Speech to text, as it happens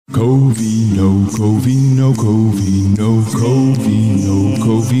Covino, Covino, Covino, Covino,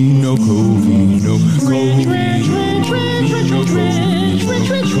 Covino, Covino,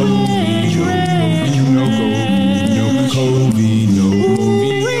 Covino.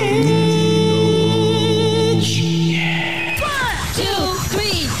 1, 2,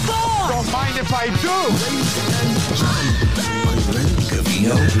 3, 4. Don't mind if I do.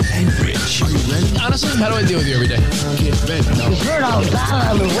 Covino and Rich. Honestly, how do I deal with you every day? You're on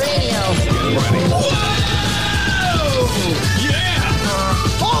the radio. Whoa! Yeah!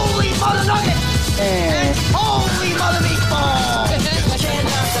 Holy mother nugget! And holy mother meatball!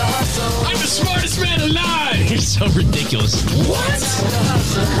 I'm the smartest man alive! You're so ridiculous. What?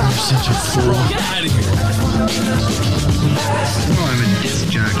 You're such a fool. Get out of here. Oh, I'm a disc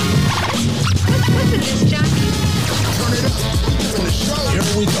jockey. What's a disc jockey? Here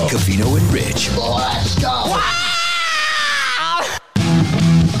we go. Covino and Rich. Let's go!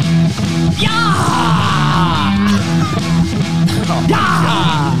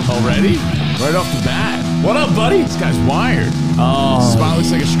 Already? Right off the bat. What up, buddy? This guy's wired. Oh. Spot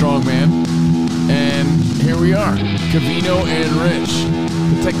looks like a strong man. And here we are. Covino and Rich.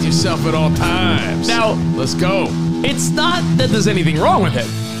 Protect yourself at all times. Now, let's go. it's not that there's anything wrong with it,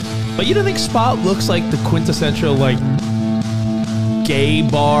 but you don't think Spot looks like the quintessential, like, gay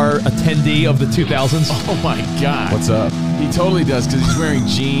bar attendee of the 2000s? Oh my God. What's up? He totally does, because he's wearing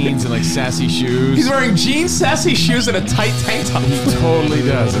jeans and like sassy shoes. He's wearing jeans, sassy shoes, and a tight tank top. He totally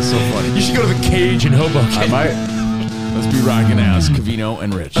does. That's so funny. You should go to the Cage in Hoboken. I might. Let's be rocking out. It's Covino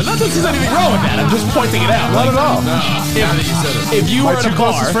and Rich. Not that there's anything wrong with that. I'm just pointing it out. Not at all. No, now that you said it. If you My were at two a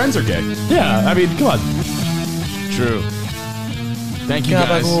bar, closest friends are gay. yeah, I mean, come on. True. Thank you,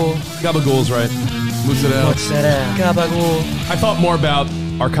 guys. Gabagool's right. Moves it out. I thought more about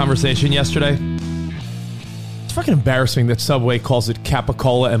our conversation yesterday. It's fucking embarrassing that Subway calls it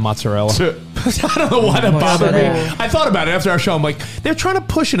capicola and mozzarella. I don't know why that bothered me. I thought about it after our show. I'm like, they're trying to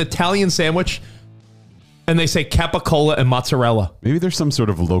push an Italian sandwich, and they say capicola and mozzarella. Maybe there's some sort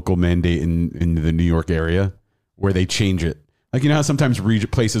of local mandate in the New York area where they change it. Like, you know how sometimes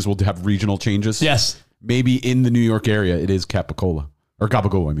places will have regional changes? Yes. Maybe in the New York area, it is capicola. Or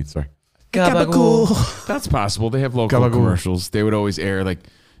gabagool, I mean, sorry. Gabagool. That's possible. They have local Gabagool. commercials. They would always air like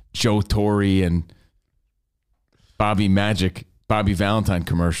Joe Torre and Bobby Valentine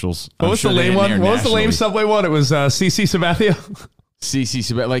commercials. What was the lame one? What was the lame Subway one? It was CC Sabathia.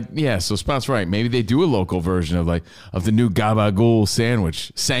 CC, like, yeah, so Spot's right. Maybe they do a local version of the new gabagool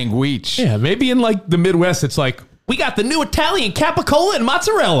sandwich, sandwich. Yeah, maybe in like the Midwest, it's like, we got the new Italian capicola and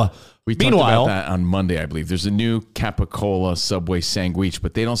mozzarella. We talked about that on Monday, I believe. There's a new capicola Subway sandwich,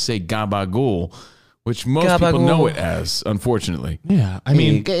 but they don't say gabagool, which most people know it as, unfortunately. Yeah, I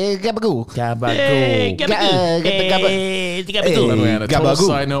mean, Gabagool. Hey, gabagool. By the way, on a total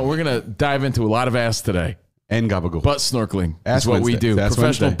side note, we're going to dive into a lot of ass today. And gabagool. Butt snorkeling Ass is what we Wednesday. do. Ass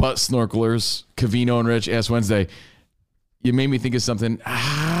Professional Wednesday. butt snorkelers, Covino and Rich, Ass Wednesday. You made me think of something.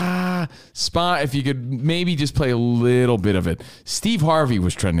 Spot, if you could maybe just play a little bit of it. Steve Harvey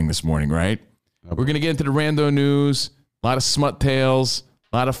was trending this morning, right? We're going to get into the rando news, a lot of smut tales,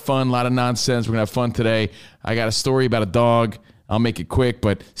 a lot of fun, a lot of nonsense. We're going to have fun today. I got a story about a dog. I'll make it quick,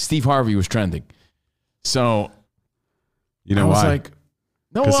 but Steve Harvey was trending. So, You know I was why? like,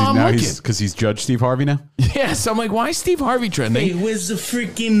 no, well, I'm looking. Because he's Judge Steve Harvey now? Yeah, so I'm like, why is Steve Harvey trending? Hey, where's the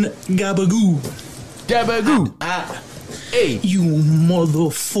freaking gabagoo? Gabagoo. Hey. You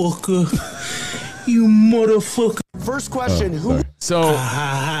motherfucker. You motherfucker. First question, who? So,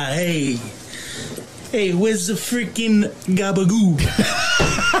 Hey. Hey, where's the freaking gabagoo?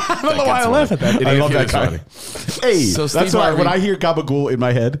 I don't know why I laugh at that. I love that That's guy. Hey, So Steve that's why Harvey- when I hear gabagool in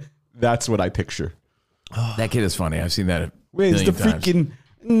my head, that's what I picture. that kid is funny. I've seen that a Where's the million times. freaking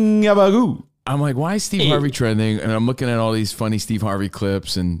gabagoo? I'm like, why is Steve Harvey trending? And I'm looking at all these funny Steve Harvey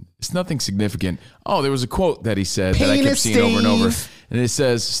clips, and it's nothing significant. Oh, there was a quote that he said that I kept seeing over and over. And it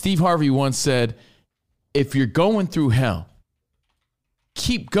says, Steve Harvey once said, if you're going through hell,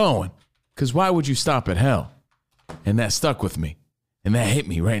 keep going. Because why would you stop at hell? And that stuck with me. And that hit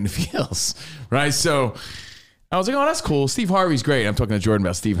me right in the feels. Right? So I was like, oh, that's cool. Steve Harvey's great. I'm talking to Jordan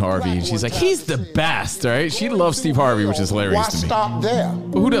about Steve Harvey. And she's like, he's the best, right? She loves Steve Harvey, which is hilarious Why to me. stop there?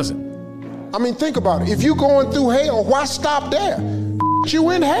 But who doesn't? I mean, think about it. If you're going through hell, why stop there?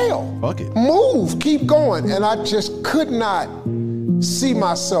 You in hell. Fuck it. Move, keep going. And I just could not see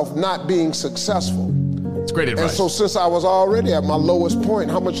myself not being successful. It's great And advice. so since I was already at my lowest point,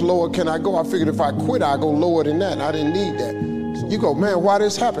 how much lower can I go? I figured if I quit, I'd go lower than that. I didn't need that. So you go, man, why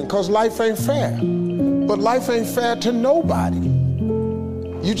this happened? Because life ain't fair. But life ain't fair to nobody.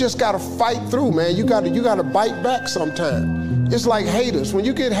 You just gotta fight through, man. You gotta bite back sometime. It's like haters. When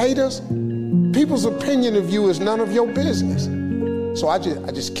you get haters, people's opinion of you is none of your business. So I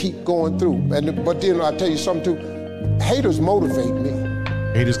just keep going through. But then I tell you something too, haters motivate me.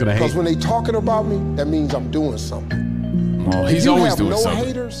 Haters gonna hate. Because when they talking about me, that means I'm doing something. Oh, he's you always have doing no something.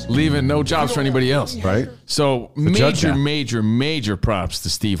 haters, leaving no jobs for anybody else. Right. So judge now. major props to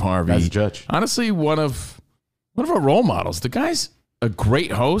Steve Harvey. As a judge. Honestly, one of our role models. The guy's a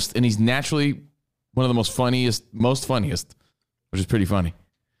great host, and he's naturally one of the most funniest, which is pretty funny.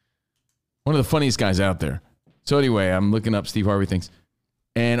 One of the funniest guys out there. So anyway, I'm looking up Steve Harvey things.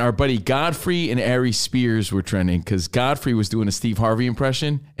 And our buddy Godfrey and Ari Spears were trending because Godfrey was doing a Steve Harvey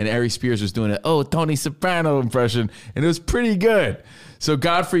impression and Ari Spears was doing Tony Soprano impression. And it was pretty good. So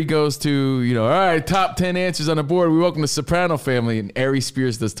Godfrey goes to, all right, top 10 answers on the board. We welcome the Soprano family. And Ari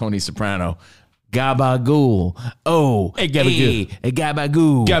Spears does Tony Soprano. Gabagool. Oh, hey, Gabagoo. Hey,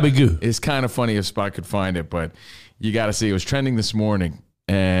 Gabagoo. Gabagoo. It's kind of funny if Spot could find it, but you got to see. It was trending this morning.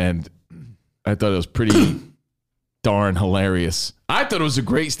 And I thought it was pretty darn hilarious. I thought it was a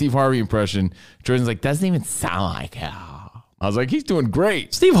great Steve Harvey impression. Jordan's like, doesn't even sound like him. I was like, he's doing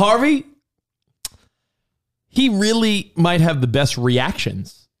great. Steve Harvey, he really might have the best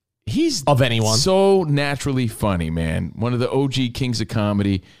reactions of anyone. So naturally funny, man. One of the OG kings of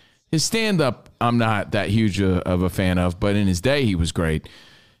comedy. His stand-up, I'm not that huge of a fan of, but in his day, he was great.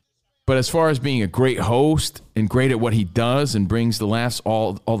 But as far as being a great host and great at what he does and brings the laughs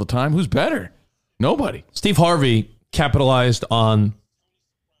all the time, who's better? Nobody. Steve Harvey capitalized on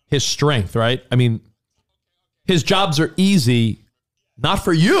his strength, right? I mean, his jobs are easy, not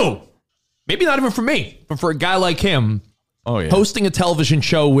for you, maybe not even for me, but for a guy like him, hosting a television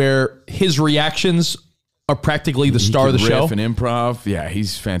show where his reactions are practically the star of the show. And improv. Yeah,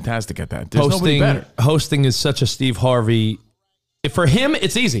 he's fantastic at that. There's nobody better. Hosting is such a Steve Harvey. For him,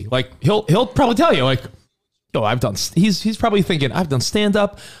 it's easy. Like he'll probably tell you, like, "Oh, I've done." He's probably thinking, "I've done stand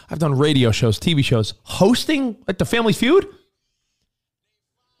up, I've done radio shows, TV shows, hosting like the Family Feud."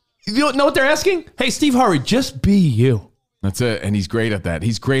 You know what they're asking? Hey, Steve Harvey, just be you. That's it, and he's great at that.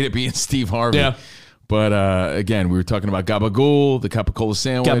 He's great at being Steve Harvey. Yeah. But again, we were talking about Gabagool, the Capicola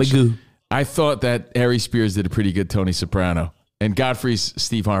sandwich. Gabagoo. I thought that Ari Spears did a pretty good Tony Soprano, and Godfrey's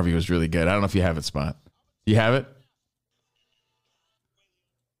Steve Harvey was really good. I don't know if you have it, Spot. You have it?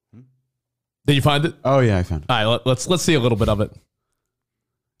 Did you find it? Oh yeah, I found it. All right, let's see a little bit of it.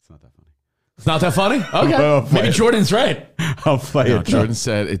 It's not that funny. It's not that funny? Okay. I'll play Maybe it. Jordan's right. I'll play it. Jordan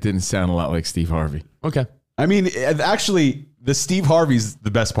said it didn't sound a lot like Steve Harvey. Okay. I mean, actually, the Steve Harvey's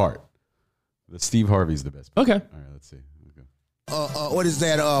the best part. The Steve Harvey's the best part. Okay. All right, let's see. What is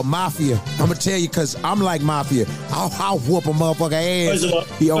that? Mafia. I'm gonna tell you because I'm like Mafia. I'll whoop a motherfucker ass.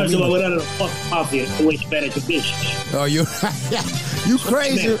 First of all, without a fuck Mafia, the way you better to bitch. Oh, you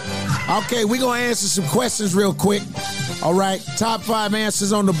crazy? Okay, we gonna answer some questions real quick. All right, top 5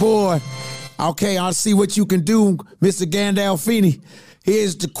 answers on the board. Okay, I'll see what you can do, Mr. Gandolfini.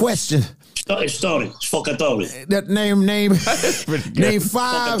 Here's the question. It's fucking story. That name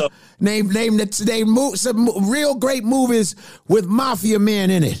 5. Name some real great movies with mafia men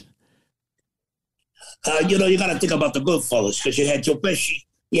in it. You got to think about the Goodfellas because you had Joe Pesci,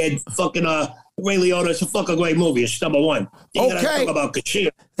 you had fucking Ray Liotta. It's a fucking great movie. It's number 1. You got to talk about Casino.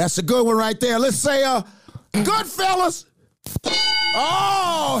 That's a good one right there. Let's say Goodfellas.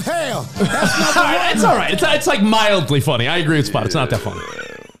 Oh hell, that's number 1. It's all right. It's like mildly funny. I agree with Spot. It's not that funny.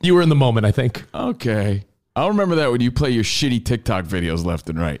 You were in the moment, I think. Okay. I'll remember that when you play your shitty TikTok videos left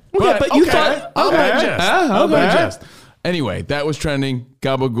and right. But you thought... I'll digest. Anyway, that was trending.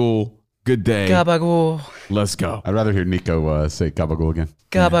 Gabagool. Good day. Gabagool. Let's go. I'd rather hear Nico say Gabagool again.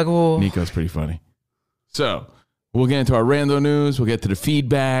 Gabagool. Nico's pretty funny. So, we'll get into our rando news. We'll get to the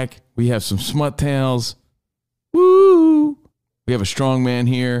feedback. We have some smut tales. Woo! We have a strong man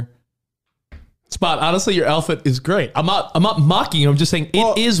here. Spot, honestly, your outfit is great. I'm not mocking you. I'm just saying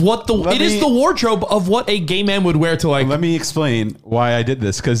it is the wardrobe of what a gay man would wear to like. Let me explain why I did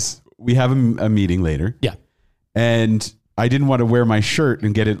this because we have a meeting later. Yeah, and I didn't want to wear my shirt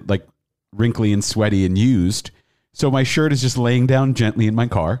and get it like wrinkly and sweaty and used. So my shirt is just laying down gently in my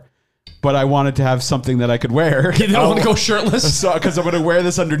car. But I wanted to have something that I could wear. You didn't want to go shirtless, because I'm going to wear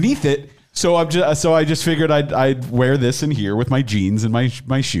this underneath it. So I just figured I'd wear this in here with my jeans and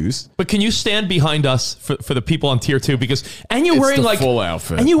my shoes. But can you stand behind us for the people on tier 2 because you're wearing like full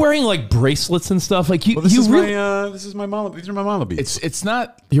outfit and you're wearing like bracelets and stuff like you. Well, this is my mala. These are my mala beads. It's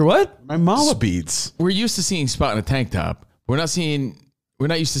not your what? My mala beads. We're used to seeing Spot in a tank top. We're not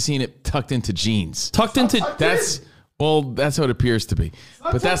used to seeing it tucked into jeans. That's how it appears to be.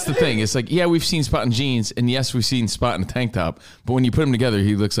 But that's the thing. It's like, yeah, we've seen Spot in jeans, and yes, we've seen Spot in a tank top. But when you put them together,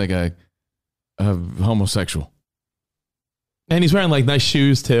 he looks like a homosexual. And he's wearing like nice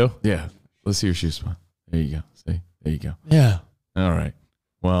shoes too. Yeah. Let's see your shoe spot. There you go. See? There you go. Yeah. All right.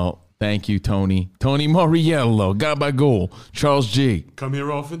 Well, thank you, Tony. Tony Moriello, Gabagool, Charles G. Come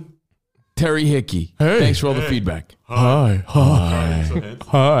here often. Terry Hickey. Hey. Thanks for all the feedback. Hi.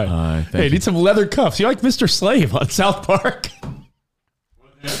 Hi. Hey, need some leather cuffs. You like Mr. Slave on South Park?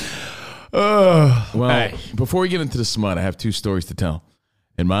 Well, before we get into the smut, I have 2 stories to tell.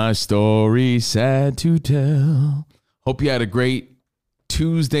 And my story, sad to tell. Hope you had a great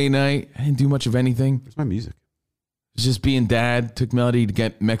Tuesday night. I didn't do much of anything. Where's my music? It was just being dad. Took Melody to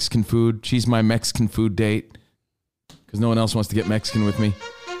get Mexican food. She's my Mexican food date because no one else wants to get Mexican with me.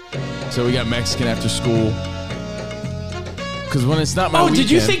 So we got Mexican after school. Because when it's not my weekend.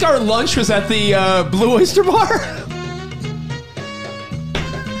 Did you think our lunch was at the Blue Oyster Bar?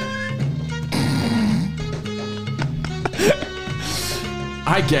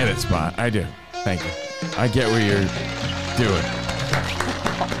 I get it, Spot. I do. Thank you. I get where you're doing.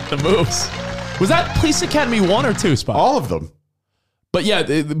 The moves. Was that Police Academy 1 or 2, Spot? All of them. But yeah,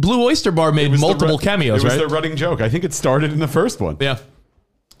 the Blue Oyster Bar made multiple cameos, right? It was right? their running joke. I think it started in the first one. Yeah.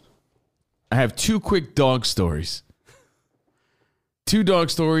 I have 2 quick dog stories. 2 dog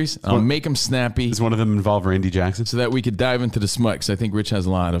stories. I'll make them snappy. Does one of them involve Randy Jackson? So that we could dive into the smut, because I think Rich has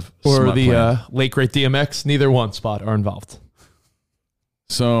a lot of Or smut the planned. late great DMX. Neither one, Spot, are involved.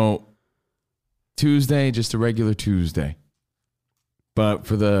 So Tuesday, just a regular Tuesday. But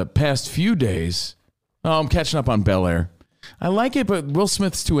for the past few days, I'm catching up on Bel Air. I like it, but Will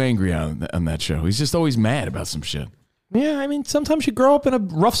Smith's too angry on that show. He's just always mad about some shit. Yeah, I mean, sometimes you grow up in a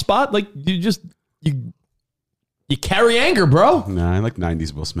rough spot. Like, you carry anger, bro. Nah, I like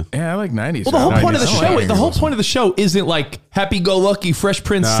 90s Will Smith. Yeah, I like 90s. Well, the whole point of the show, isn't like happy-go-lucky Fresh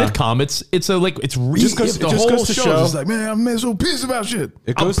Prince sitcom. It's real. Just goes to show. It's like, man, I'm so pissed about shit.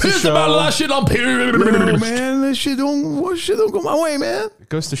 It goes I'm pissed about a lot of shit. I'm pissed. No, man, this shit don't go my way, man. It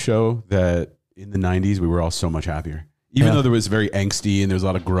goes to show that in the 90s, we were all so much happier. Even though there was very angsty and there's a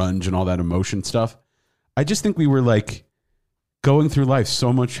lot of grunge and all that emotion stuff. I just think we were like going through life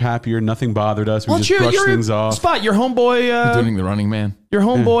so much happier. Nothing bothered us. We just brushed things off. Spot, your homeboy. Doing the Running Man. Your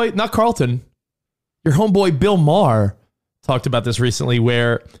homeboy, not Carlton. Your homeboy Bill Maher talked about this recently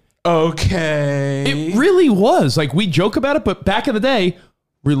where. Okay. It really was. Like, we joke about it, but back in the day,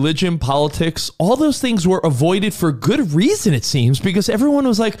 religion, politics, all those things were avoided for good reason, it seems, because everyone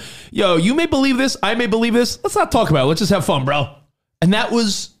was like, yo, you may believe this, I may believe this. Let's not talk about it. Let's just have fun, bro. And that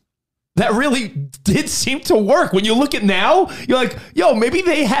really did seem to work. When you look at now, you're like, yo, maybe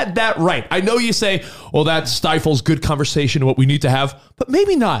they had that right. I know you say, well, that stifles good conversation, what we need to have, but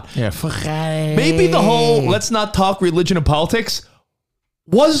maybe not. Yeah, maybe the whole let's not talk religion and politics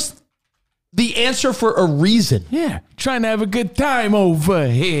was the answer for a reason. Yeah, trying to have a good time over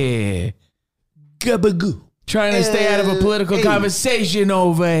here. Gabagoo. Trying to stay out of a political conversation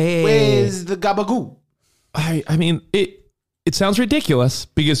over here. Where's the gabagoo? I mean, it sounds ridiculous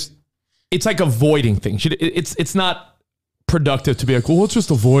because it's like avoiding things. It's not productive to be like, well, let's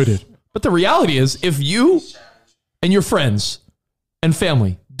just avoid it. But the reality is, if you and your friends and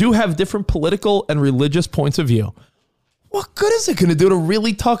family do have different political and religious points of view, what good is it going to do to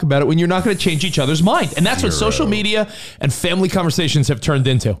really talk about it when you're not going to change each other's mind? And that's what social media and family conversations have turned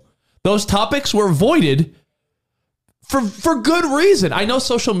into. Those topics were avoided for good reason. I know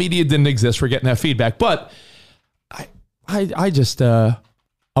social media didn't exist. We're getting that feedback, but I just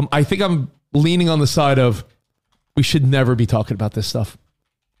I think I'm leaning on the side of we should never be talking about this stuff.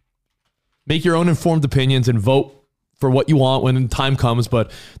 Make your own informed opinions and vote for what you want when time comes,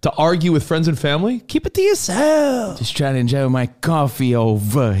 but to argue with friends and family, keep it to yourself. Just trying to enjoy my coffee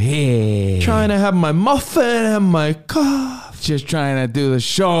over here. Trying to have my muffin and my coffee. Just trying to do the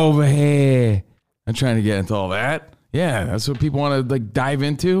show over here. I'm trying to get into all that. Yeah, that's what people want to like dive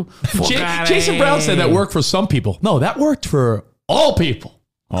into. Jason Brown said that worked for some people. No, that worked for all people.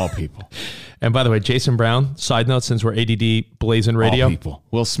 All people. And by the way, Jason Brown, side note, since we're ADD Blazing Radio. All people.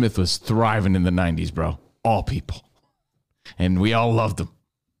 Will Smith was thriving in the 90s, bro. All people. And we all loved him.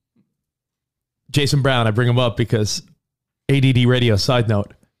 Jason Brown, I bring him up because ADD Radio, side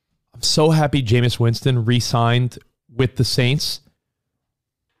note, I'm so happy Jameis Winston re-signed with the Saints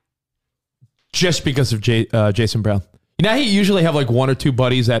just because of Jason Brown. You know, he usually have like one or two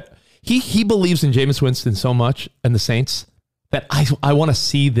buddies that he believes in Jameis Winston so much and the Saints that I want to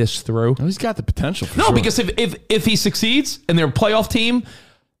see this through. Well, he's got the potential for sure. No, because if he succeeds and they're a playoff team,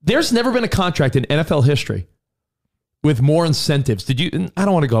 there's never been a contract in NFL history with more incentives. Did you? I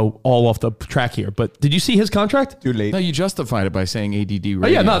don't want to go all off the track here, but did you see his contract? Too late. No, you justified it by saying ADD radio. Oh,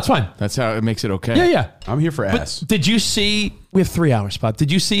 yeah, no, it's fine. That's how it makes it okay. Yeah, yeah. I'm here for ass. But did you see? We have 3 hours, Spot. Did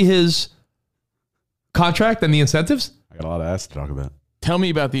you see his contract and the incentives? I got a lot of ass to talk about. Tell me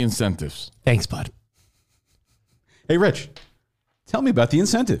about the incentives. Thanks, bud. Hey, Rich, tell me about the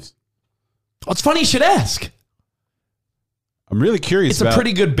incentives. Well, it's funny you should ask. I'm really curious. It's a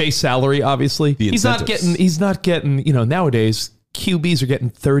pretty good base salary, obviously. He's not getting, nowadays QBs are getting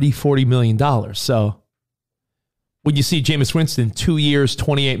 $30, $40 million. So when you see Jameis Winston 2 years,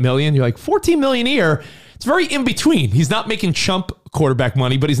 $28 million, you're like, $14 million a year. It's very in between. He's not making chump quarterback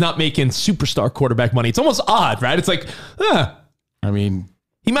money, but he's not making superstar quarterback money. It's almost odd, right? It's like, I mean,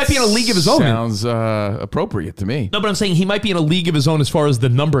 he might be in a league of his own. Sounds appropriate to me. No, but I'm saying he might be in a league of his own as far as the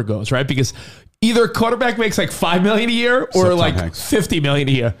number goes, right? Because either quarterback makes like $5 million a year or like $50 million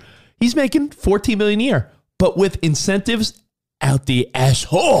a year. He's making $14 million a year, but with incentives out the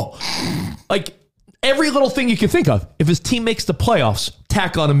asshole. Like every little thing you can think of. If his team makes the playoffs,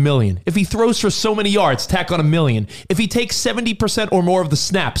 tack on $1 million. If he throws for so many yards, tack on $1 million. If he takes 70% or more of the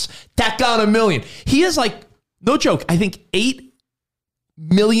snaps, tack on $1 million. He has like, no joke, I think $8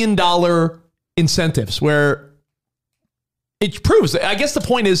 million incentives where it proves. I guess the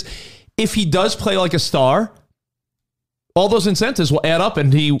point is, if he does play like a star, all those incentives will add up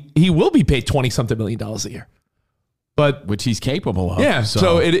and he will be paid 20-something million dollars a year. But which he's capable of. Yeah.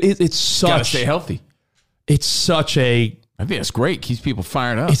 So it's such. Gotta stay healthy. It's such a. I think that's great. Keeps people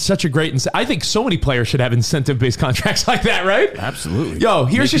fired up. It's such a great. I think so many players should have incentive-based contracts like that, right? Absolutely. Yo,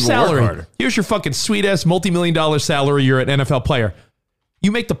 here's your salary. Here's your fucking sweet-ass multi-million-dollar salary. You're an NFL player.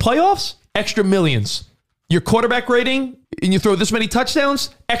 You make the playoffs, extra millions. Your quarterback rating, and you throw this many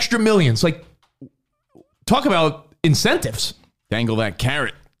touchdowns, extra millions. Like, talk about incentives. Dangle that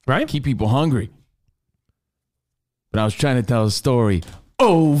carrot. Right? Keep people hungry. But I was trying to tell a story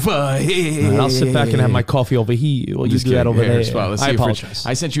over here. Right, I'll sit back and have my coffee over here. Well, you do that over there. I apologize.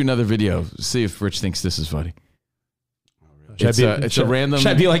 I sent you another video. See if Rich thinks this is funny. It's a random.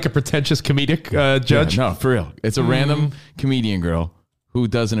 Should I be like a pretentious comedic judge? Yeah, no, for real. It's a random comedian girl who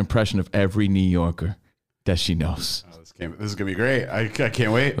does an impression of every New Yorker that she knows. Oh, this is going to be great. I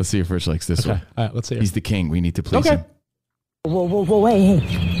can't wait. Let's see if Rich likes this one. All right, let's see. He's the king. We need to please him. Whoa, wait,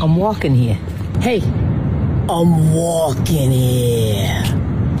 hey. I'm walking here. Hey, I'm walking here.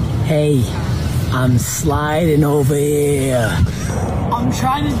 Hey, I'm sliding over here. I'm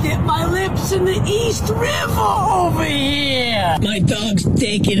trying to dip my lips in the East River over here. My dog's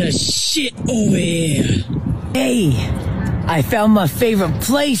taking a shit over here. Hey, I found my favorite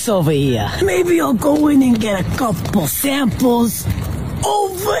place over here. Maybe I'll go in and get a couple samples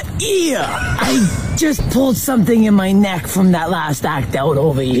over here. I just pulled something in my neck from that last act out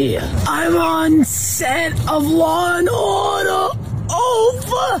over here. I'm on set of Law and Order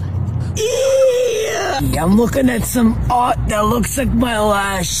over here. I'm looking at some art that looks like my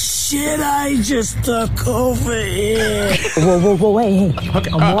last shit I just took over here. Whoa, wait, hey.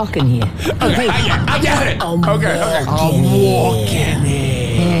 Okay, I'm walking here. Okay, I get it. I'm walking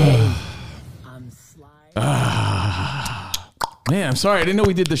here. I'm sliding. Man, I'm sorry. I didn't know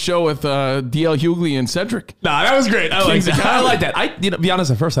we did the show with DL Hughley and Cedric. Nah, that was great. I like that. I like that. To be honest,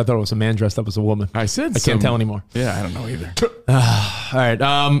 at first I thought it was a man dressed up as a woman. I said I can't tell anymore. Yeah, I don't know either. All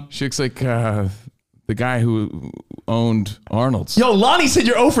right. She looks like the guy who owned Arnold's. Yo, Lonnie said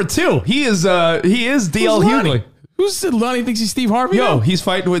you're 0 for 2. He is DL Hughley. Who said Lonnie thinks he's Steve Harvey? Yo, he's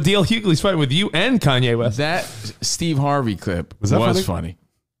fighting with DL Hughley. He's fighting with you and Kanye West. That Steve Harvey clip was funny.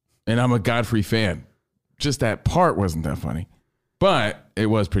 And I'm a Godfrey fan. Just that part wasn't that funny. But it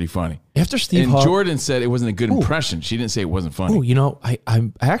was pretty funny. After Steve and Jordan said it wasn't a good impression. She didn't say it wasn't funny. Oh, you know,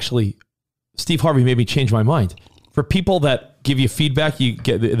 I'm actually, Steve Harvey made me change my mind. For people that give you feedback you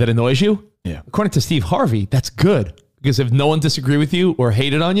get that annoys you, yeah. According to Steve Harvey, that's good. Because if no one disagreed with you or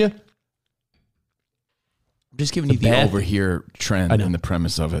hated on you, I'm just giving you the over here trend and the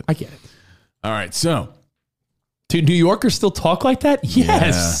premise of it. I get it. All right, so. Do New Yorkers still talk like that?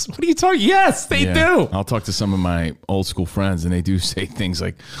 Yes. Yeah. What are you talking? Yes, they do. I'll talk to some of my old school friends, and they do say things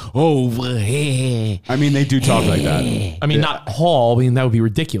like, over here. I mean, they do talk like that. I mean, not Hall. I mean, that would be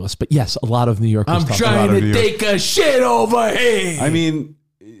ridiculous. But yes, a lot of New Yorkers I'm talk trying to take a shit over here. I mean,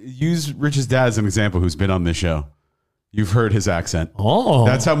 use Rich's dad as an example who's been on this show. You've heard his accent. Oh.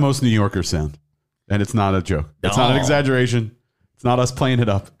 That's how most New Yorkers sound. And it's not a joke. It's not an exaggeration. It's not us playing it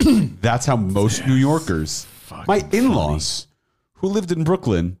up. That's how most New Yorkers... My in-laws who lived in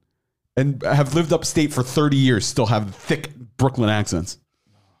Brooklyn and have lived upstate for 30 years still have thick Brooklyn accents.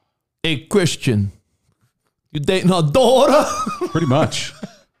 Hey, Christian, you dating our daughter? Pretty much.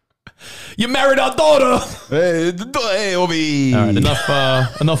 You married our daughter. Hey, Obi. All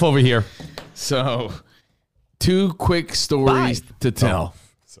right, enough over here. So, 2 quick stories to tell.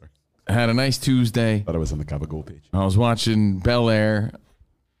 Sorry. I had a nice Tuesday. Thought I was on the Gabagool page. I was watching Bel Air.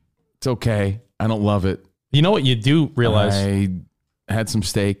 It's okay. I don't love it. You know what you do realize? I had some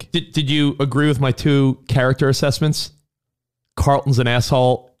steak. Did you agree with my 2 character assessments? Carlton's an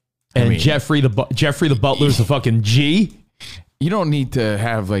asshole, and Jeffrey the butler's a fucking G. You don't need to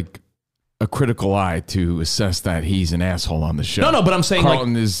have like a critical eye to assess that he's an asshole on the show. No, but I'm saying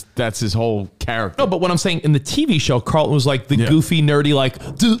Carlton that's his whole character. No, but what I'm saying in the TV show, Carlton was like the goofy, nerdy, like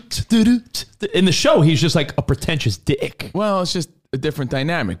in the show, he's just like a pretentious dick. Well, it's just a different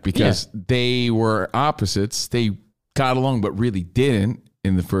dynamic because they were opposites. They got along, but really didn't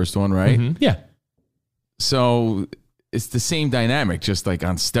in the first one, right? Mm-hmm. Yeah. So it's the same dynamic, just like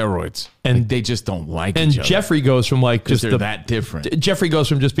on steroids. And like they just don't like each other. And Jeffrey goes from like just that different. Jeffrey goes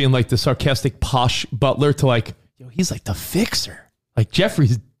from just being like the sarcastic posh butler to like, yo, he's like the fixer. Like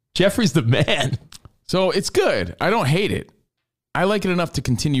Jeffrey's the man. So it's good. I don't hate it. I like it enough to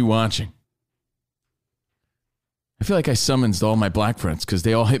continue watching. I feel like I summoned all my black friends because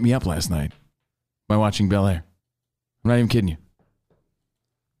they all hit me up last night by watching Bel Air. I'm not even kidding you.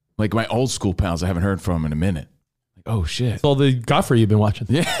 Like my old school pals I haven't heard from in a minute. Like, oh shit. It's all the Godfrey you've been watching.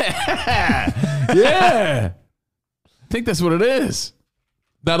 Yeah. Yeah. I think that's what it is.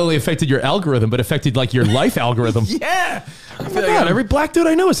 Not only affected your algorithm, but affected like your life algorithm. Yeah. I feel like every black dude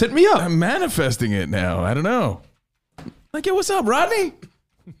I know is hitting me up. I'm manifesting it now. I don't know. Like, yo, what's up, Rodney?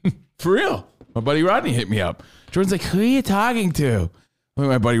 For real. My buddy Rodney hit me up. Jordan's like, who are you talking to? I'm like,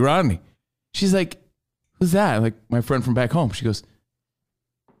 my buddy Rodney. She's like, who's that? Like, my friend from back home. She goes,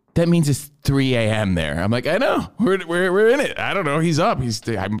 that means it's 3 a.m. there. I'm like, I know. We're in it. I don't know. He's up. He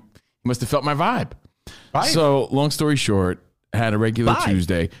must have felt my vibe. So, long story short, had a regular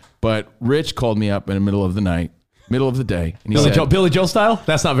Tuesday, but Rich called me up in the middle of the night, middle of the day. And he said, Billy Joel style?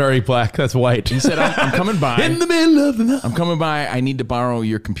 That's not very black. That's white. He said, I'm coming by. In the middle of the night. I'm coming by. I need to borrow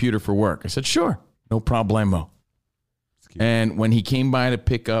your computer for work. I said, sure. No problemo. And when he came by to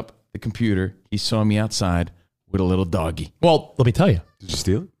pick up the computer, he saw me outside with a little doggy. Well, let me tell you. Did you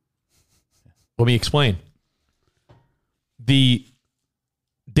steal it? Let me explain. The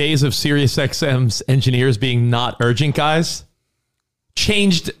days of SiriusXM's engineers being not urgent guys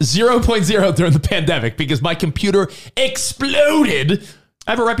changed 0.0 during the pandemic because my computer exploded.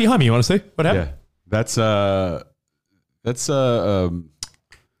 I have it right behind me. You want to see what happened? Yeah, that's the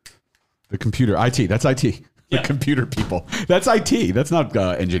computer IT. That's IT. The computer people. That's IT. That's not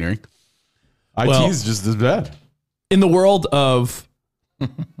engineering. IT is just as bad. In the world of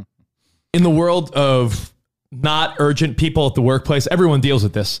not urgent people at the workplace, everyone deals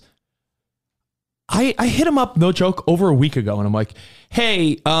with this. I hit him up, no joke, over a week ago, and I'm like,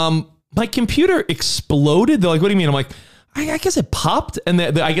 hey, my computer exploded. They're like, what do you mean? I'm like, I guess it popped, and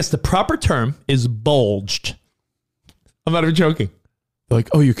I guess the proper term is bulged. I'm not even joking. They're like,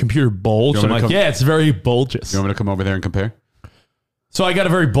 oh, your computer bulged? I'm like, yeah, it's very bulgous. You want me to come over there and compare? So I got a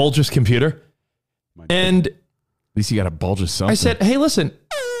very bulgous computer, and at least you got a bulgous something. I said, hey, listen,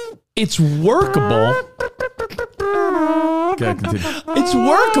 it's workable. It's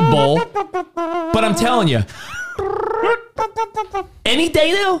workable, but I'm telling you, any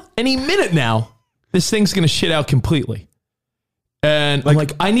day now, any minute now, this thing's going to shit out completely. And I'm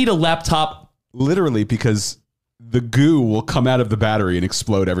like, I need a laptop. Literally, because the goo will come out of the battery and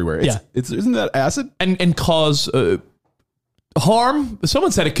explode everywhere. Isn't that acid? And cause harm.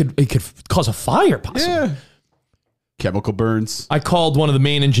 Someone said it could cause a fire, possibly. Yeah. Chemical burns. I called one of the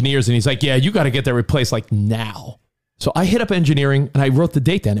main engineers and he's like, yeah, you got to get that replaced like now. So I hit up engineering and I wrote the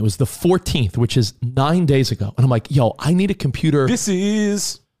date down. It was the 14th, which is 9 days ago. And I'm like, yo, I need a computer. This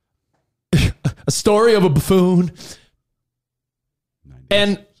is a story of a buffoon.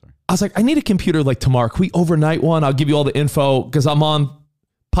 And I was like, I need a computer like tomorrow. Can we overnight one? I'll give you all the info because I'm on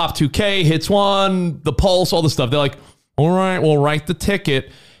Pop 2K, Hits 1, The Pulse, all the stuff. They're like, all right, we'll write the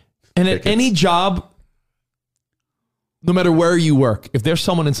ticket. And at any job, no matter where you work, if there's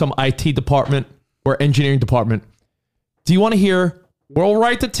someone in some IT department or engineering department, do you want to hear, we'll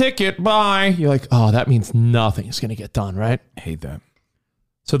write the ticket, bye? You're like, oh, that means nothing is going to get done, right? I hate that.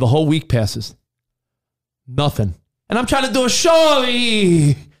 So the whole week passes. Nothing. And I'm trying to do a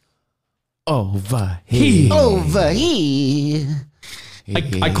show. Over here. Over here.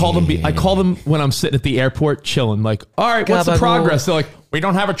 I call them when I'm sitting at the airport chilling. Like, all right, what's the progress? They're like, we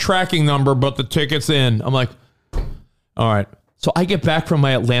don't have a tracking number, but the ticket's in. I'm like, all right. So I get back from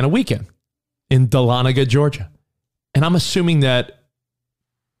my Atlanta weekend in Dahlonega, Georgia. And I'm assuming that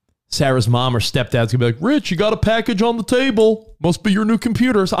Sarah's mom or stepdad's going to be like, Rich, you got a package on the table. Must be your new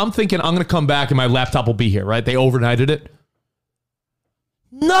computer. So I'm thinking I'm going to come back and my laptop will be here, right? They overnighted it.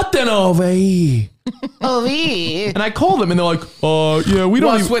 Nothing over here. Over here. And I called them and they're like, yeah, we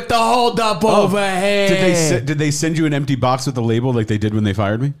don't. What's with the hold up over here? Did they send you an empty box with the label like they did when they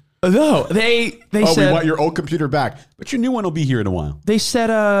fired me? No, they Oh, said we want your old computer back, but your new one will be here in a while. they said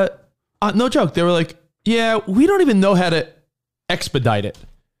no joke. They were like, yeah, we don't even know how to expedite it.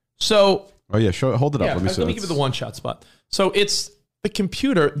 So Oh yeah, hold it up. yeah, Let me see. let me give you the one shot spot. So it's the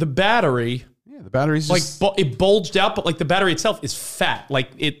computer, the battery. Yeah, the battery's like just, it bulged out, but like the battery itself is fat. Like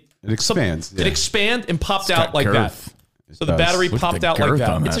it expands. It expand and popped It's out got like girth. that. So the battery Look at popped the out like girth that.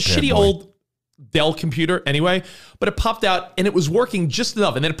 on It's a that bad shitty boy. old Dell computer anyway, but it popped out and it was working just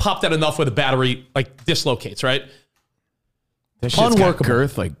enough, and then it popped out enough where the battery like dislocates, right? That shit's got Unworkable.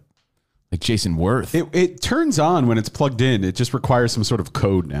 girth like Jason Worth. It turns on when it's plugged in. It just requires some sort of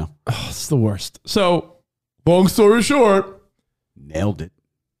code now. Oh, it's the worst. So, long story short, Nailed it.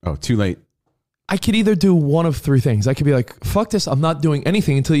 Oh, too late. I could either do one of three things. I could be like, fuck this, I'm not doing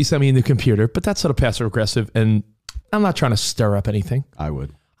anything until you send me a new computer, but that's sort of passive aggressive, and I'm not trying to stir up anything. I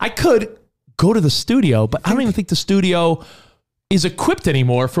would. I could go to the studio, but I don't even think the studio is equipped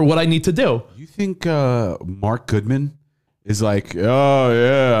anymore for what I need to do. You think Mark Goodman is like,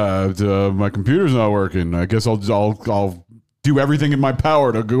 oh yeah, my computer's not working. I guess I'll do everything in my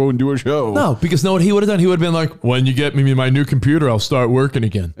power to go and do a show. No, because know what he would have done? He would have been like, when you get me my new computer, I'll start working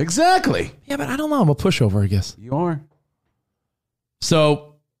again. Exactly. Yeah, but I don't know. I'm a pushover, I guess. You are.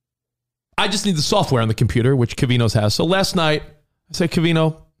 So I just need the software on the computer, which Cavino's has. So last night, I said,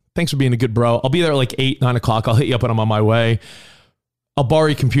 Cavino, thanks for being a good bro. I'll be there at like 8, 9 o'clock. I'll hit you up when I'm on my way. I'll borrow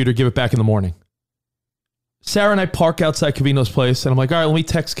your computer, give it back in the morning. Sarah and I park outside Cavino's place, and I'm like, all right, let me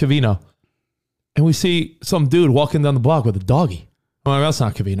text Cavino. And we see some dude walking down the block with a doggy. I'm like, that's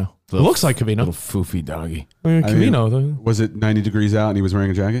not Cavino. It looks like Cavino. Little foofy doggy. Cavino. Was it 90 degrees out and he was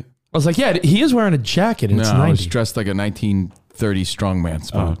wearing a jacket? I was like, yeah, he is wearing a jacket, and it's No, I 90. was dressed like a 1930s strongman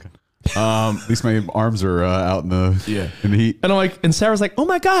spot. Oh, okay. At least my arms are out in the heat. And I'm like, and Sarah's like, oh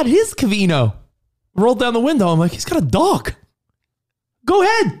my God, it is Cavino. Rolled down the window. I'm like, he's got a dog. Go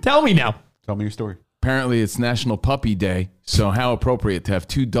ahead. Tell me now. Tell me your story. Apparently, it's National Puppy Day, so how appropriate to have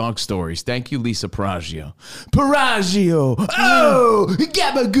 2 dog stories. Thank you, Lisa Paraggio. Paraggio! Oh!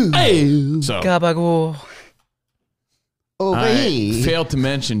 Gabagoo! Hey! So, Gabagoo. I failed to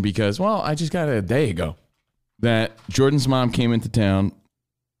mention because, well, I just got it a day ago, that Jordan's mom came into town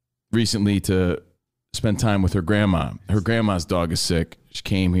recently to spend time with her grandma. Her grandma's dog is sick. She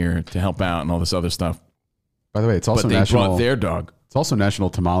came here to help out and all this other stuff. By the way, it's also But they National. brought their dog. It's also National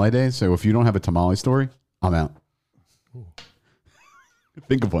Tamale Day. So if you don't have a tamale story, I'm out.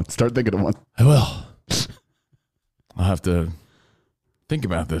 Think of one. Start thinking of one. I will. I'll have to think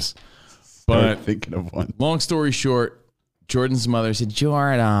about this. Start But thinking of one. long story short, Jordan's mother said,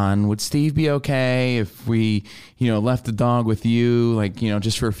 Jordan, would Steve be okay if we, left the dog with you, like,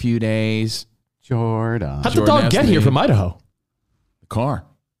 just for a few days? Jordan. How'd the dog get here from Idaho? The car.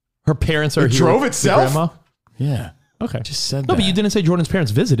 Her parents are It here. drove with itself? the grandma? Yeah. Okay. Just said No, that. but you didn't say Jordan's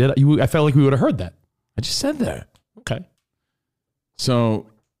parents visited. I felt like we would have heard that. I just said that. Okay. So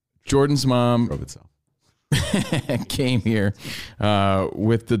Jordan's mom Drove itself. came here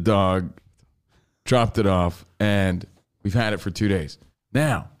with the dog, dropped it off, and we've had it for 2 days.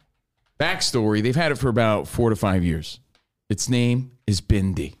 Now, backstory, they've had it for about 4 to 5 years. Its name is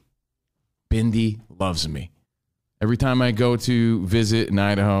Bindi. Bindi loves me. Every time I go to visit in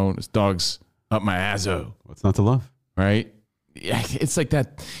Idaho, this dog's up my asshole. What's not to love? Right? Yeah, it's like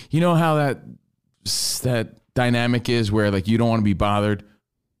that. You know how that dynamic is where like you don't want to be bothered,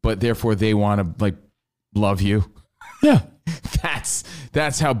 but therefore they want to like love you. Yeah.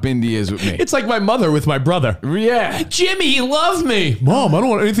 That's how Bindi is with me. It's like my mother with my brother. Yeah. Jimmy, you love me. Mom, I don't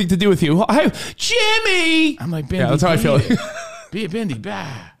want anything to do with you. Jimmy. I'm like, Bindi. Yeah, that's how I feel. Be a Bindi.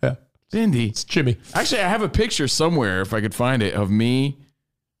 Bah. Yeah. Bindi. It's Jimmy. Actually, I have a picture somewhere, if I could find it, of me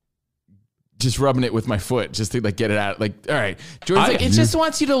just rubbing it with my foot, just to like get it out. Like, all right, Jordan's like, it just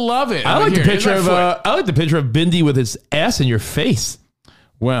wants you to love it. I I'm like the "Here, here's picture my of foot." I like the picture of Bindi with his ass in your face.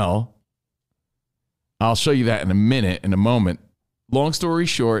 Well, I'll show you that in a moment. Long story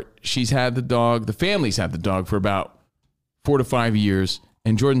short, she's had the dog. The family's had the dog for about 4 to 5 years,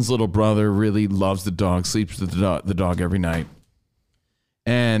 and Jordan's little brother really loves the dog, sleeps with the dog every night,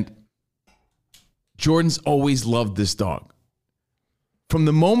 and Jordan's always loved this dog. From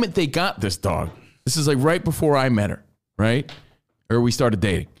the moment they got this dog, this is like right before I met her, right? Or we started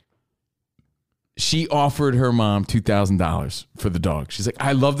dating. She offered her mom $2,000 for the dog. She's like,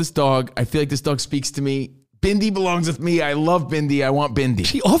 I love this dog. I feel like this dog speaks to me. Bindi belongs with me. I love Bindi. I want Bindi.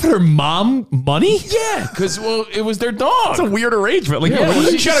 She offered her mom money? Yeah, because, well, it was their dog. It's a weird arrangement. Like, Yeah,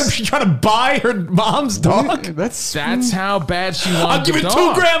 she trying to buy her mom's dog? That's how bad she wanted I'll give the it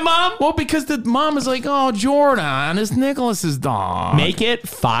dog. $2,000, Mom. Well, because the mom is like, oh, Jordan, it's Nicholas's dog. Make it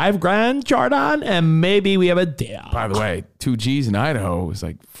 $5,000, Jordan, and maybe we have a deal. By the way, 2 G's in Idaho is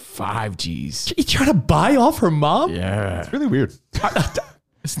like 5 G's. You trying to buy off her mom? Yeah. It's really weird.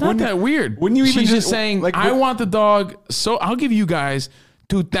 It's not that weird. Wouldn't you even She's just saying, like, I want the dog, so I'll give you guys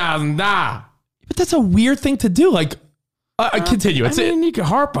 $2,000. But that's a weird thing to do. Like, continue. I mean, you can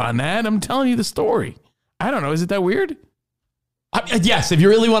harp on that. I'm telling you the story. I don't know. Is it that weird? Yes, if you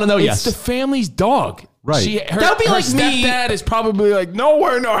really want to know, yes. It's the family's dog. Right. Her, That would be her like me. stepdad is probably like,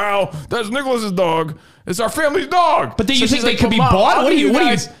 nowhere, no how. That's Nicholas's dog. It's our family's dog. But do you So think she's they like, could be "Mom, bought? I'll What are give you,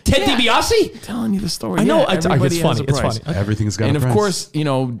 guys-" Ted Yeah. DiBiase? I'm telling you the story. I know. Yeah, It's everybody has funny. a It's price. funny. Everything's got And a of price. course, you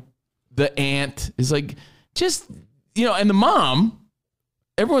know, the aunt is like, just, you know, and the mom,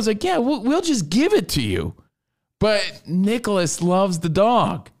 everyone's like, yeah, we'll just give it to you. But Nicholas loves the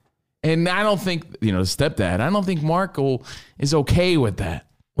dog. And I don't think, you know, the stepdad, I don't think Marco is okay with that.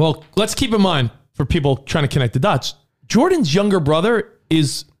 Well, let's keep in mind, for people trying to connect the dots, Jordan's younger brother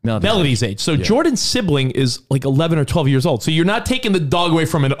is Melody's age. So Jordan's sibling is like 11 or 12 years old. So you're not taking the dog away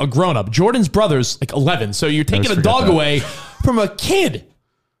from a grown-up. Jordan's brother's like 11. So you're taking a dog away from a kid.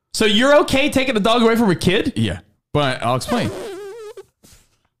 So you're okay taking a dog away from a kid? Yeah. But I'll explain.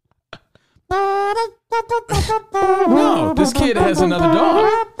 No, this kid has another dog.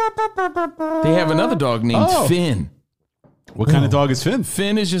 They have another dog named Finn. What kind of dog is Finn?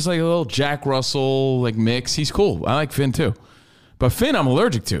 Finn is just like a little Jack Russell like mix. He's cool. I like Finn too. But Finn I'm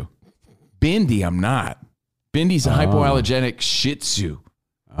allergic to. Bindi I'm not. Bindi's a hypoallergenic Shih Tzu.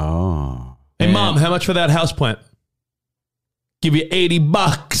 Oh. Hey, Mom, how much for that houseplant? Give you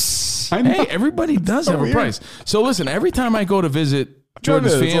 $80. Hey, everybody does have a price. So listen, every time I go to visit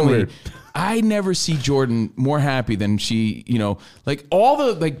Jordan's family, I never see Jordan more happy than she, you know, like all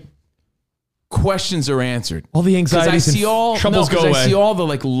the like questions are answered. All the anxieties and troubles go away. I see all the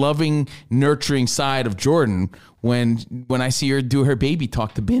like loving, nurturing side of Jordan when I see her do her baby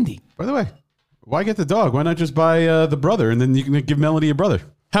talk to Bindi. By the way, why get the dog? Why not just buy the brother and then you can give Melody a brother?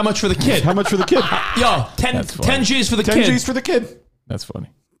 How much for the kid? How much for the kid? Yo, 10 G's for the 10 kid. 10 G's for the kid. That's funny.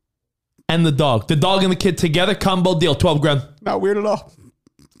 And the dog. The dog and the kid together, combo deal, $12,000. Not weird at all.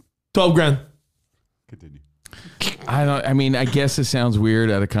 $12,000. Continue. I mean, I guess it sounds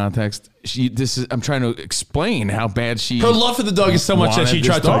weird out of context. I'm trying to explain how bad she. Her love for the dog is so much that she wanted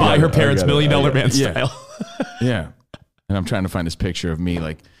tried this to dog. buy her I parents got it. $1 Million Man Yeah. style. Yeah. And I'm trying to find this picture of me.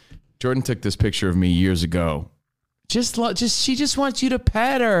 Like, Jordan took this picture of me years ago. She just wants you to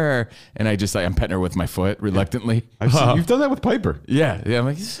pet her. And I'm petting her with my foot reluctantly. I've seen, you've done that with Piper. Yeah. I'm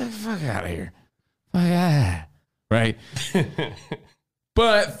like, fuck out of here. Right.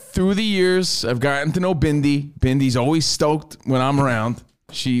 But through the years, I've gotten to know Bindi. Bindi's always stoked when I'm around.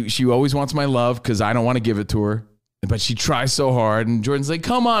 She always wants my love because I don't want to give it to her. But she tries so hard. And Jordan's like,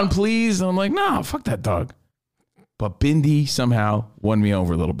 come on, please. And I'm like, no, fuck that dog. But Bindi somehow won me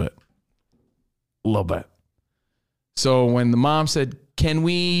over a little bit. A little bit. So when the mom said, can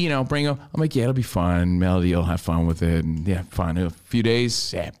we, bring him? I'm like, yeah, it'll be fun. Melody will have fun with it. And yeah, fine. A few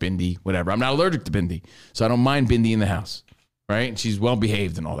days, yeah, Bindi, whatever. I'm not allergic to Bindi. So I don't mind Bindi in the house. Right? And she's well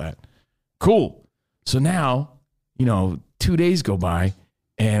behaved and all that. Cool. So now, 2 days go by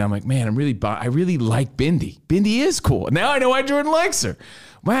and I'm like, man, I really like Bindi. Bindi is cool. Now I know why Jordan likes her.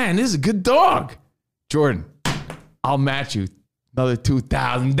 Man, this is a good dog. Jordan, I'll match you another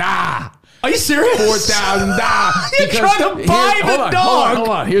 $2,000. Are you serious? $4,000. You're trying to buy the dog. Hold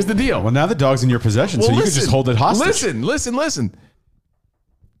on. Here's the deal. Well, now the dog's in your possession, so you can just hold it hostage. Listen.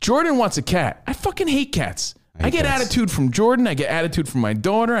 Jordan wants a cat. I fucking hate cats. I get cats. attitude from Jordan. I get attitude from my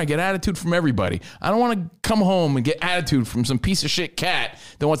daughter. I get attitude from everybody. I don't want to come home and get attitude from some piece of shit cat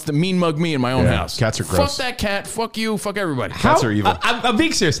that wants to mean mug me in my own house. Cats are gross. Fuck that cat. Fuck you. Fuck everybody. Cats are evil. I'm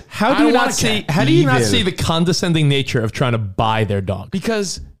being serious. How I do you want not a see? cat. How do you not Evil. see the condescending nature of trying to buy their dog?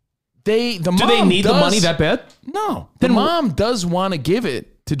 Because Do they need the money that bad? No. The mom does want to give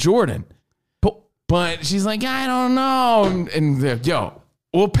it to Jordan. But she's like, I don't know. And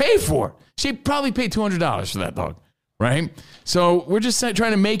we'll pay for it. She probably paid $200 for that dog. Right? So we're just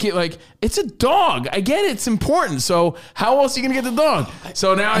trying to make it like, it's a dog. I get it. It's important. So how else are you going to get the dog?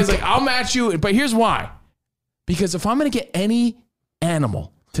 So now he's like, I'll match you. But here's why. Because if I'm going to get any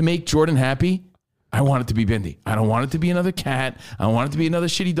animal to make Jordan happy, I want it to be Bindi. I don't want it to be another cat. I don't want it to be another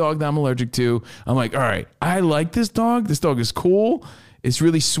shitty dog that I'm allergic to. I'm like, all right, I like this dog. This dog is cool. It's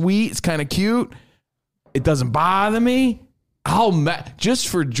really sweet. It's kind of cute. It doesn't bother me. just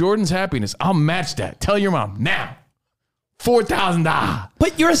for Jordan's happiness, I'll match that. Tell your mom now. $4,000.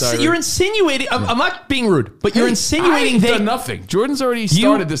 But you're insinuating. I'm not being rude, but you're insinuating they've done nothing. Jordan's already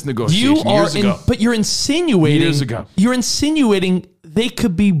started this negotiation years ago. But you're insinuating years ago. You're insinuating they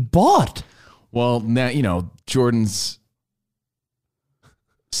could be bought. Well, now Jordan's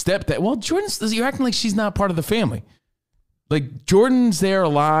stepdad. Well, you're acting like she's not part of the family. Like Jordan's there a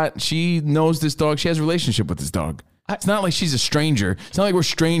lot. She knows this dog. She has a relationship with this dog. It's not like she's a stranger. It's not like we're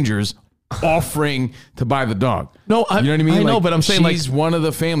strangers offering to buy the dog. No, you know what I mean? I know, but I'm saying she's one of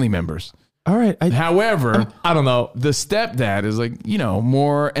the family members. All right. However, I don't know. The stepdad is like,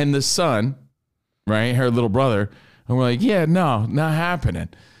 more, and the son, right? Her little brother. And we're like, yeah, no, not happening.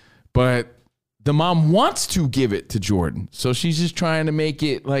 But the mom wants to give it to Jordan. So she's just trying to make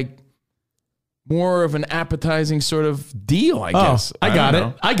it like more of an appetizing sort of deal, I guess. I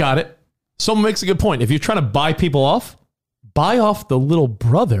got it. Someone makes a good point. If you're trying to buy people off, buy off the little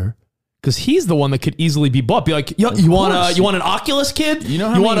brother. Because he's the one that could easily be bought. Be like, yo, you want an Oculus, kid? You know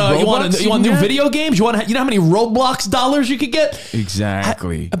how many Roblox you want new video games? You know how many Roblox dollars you could get?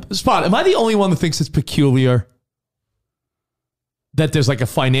 Exactly. Spot. Am I the only one that thinks it's peculiar that there's like a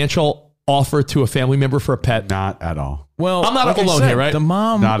financial offer to a family member for a pet? Not at all. Well, I'm not alone here, right? The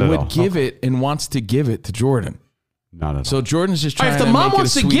mom would give it and wants to give it to Jordan. Not at all. So Jordan's just trying if the to mom make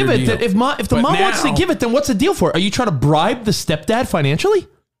wants it a to give sweeter it, deal. if the mom wants to give it, then what's the deal for it? Are you trying to bribe the stepdad financially?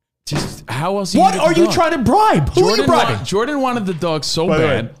 Just how else? What are you trying to bribe? Who are you bribing? Jordan wanted the dog so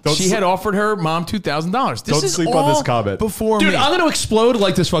bad. She had offered her mom $2,000. Don't sleep on this comment. Before Dude, me. I'm going to explode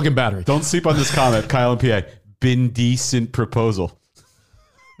like this fucking battery. Don't sleep on this comment, Kyle and PA. Been decent proposal.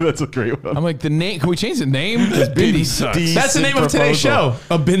 That's a great one. I'm like, the name. Can we change the name? Because Bindi sucks. That's the name of today's show.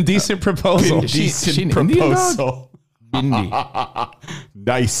 A Been Decent Proposal. Decent proposal. Bindi.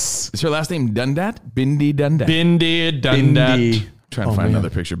 Nice. Is her last name Dundat? Bindi Dundat. Bindi Dundat. Trying to find another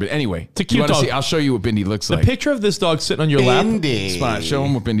picture. But anyway, it's a cute dog. I'll show you what Bindi looks like. The picture of this dog sitting on your lap. Spot. Show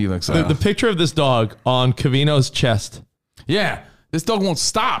him what Bindi looks like. The picture of this dog on Covino's chest. Yeah. This dog won't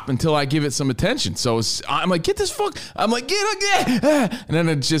stop until I give it some attention. So I'm like, get this fuck. I'm like, get. And then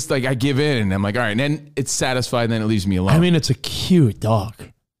it's just like, I give in. And I'm like, all right. And then it's satisfied. And then it leaves me alone. I mean, it's a cute dog.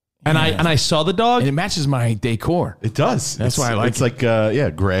 And I saw the dog. And it matches my decor. It does. That's why I like it. It's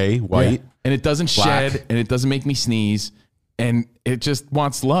like, gray, white. Yeah. And it doesn't black. shed. And it doesn't make me sneeze. And it just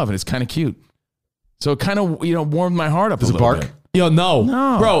wants love. And it's kind of cute. So it kind of, warmed my heart up a little bark? bit. Yo, no.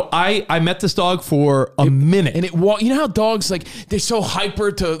 Bro, I met this dog for a minute. And you know how dogs, like, they're so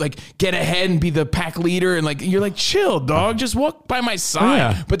hyper to, like, get ahead and be the pack leader. And, like, you're like, chill, dog. Just walk by my side.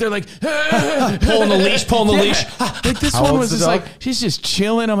 Yeah. But they're like, pulling the leash. Like, this one was just like, she's just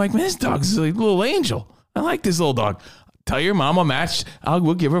chilling. I'm like, man, this dog's a little angel. I like this little dog. Tell your mom I'll match.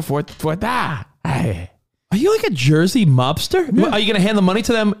 We'll give her for that. Are you like a Jersey mobster? Yeah. Are you going to hand the money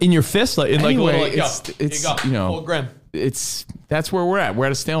to them in your fist? Anyway, it's that's where we're at. We're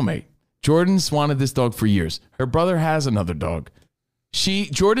at a stalemate. Jordan's wanted this dog for years. Her brother has another dog.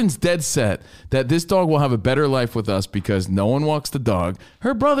 Jordan's dead set that this dog will have a better life with us because no one walks the dog.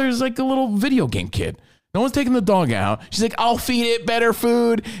 Her brother's like a little video game kid. No one's taking the dog out. She's like, I'll feed it better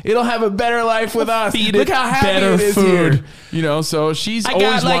food. It'll have a better life with us. Look how happy it is here. So she's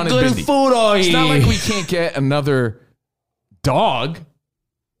always wanted good Bindi. food on It's not like we can't get another dog,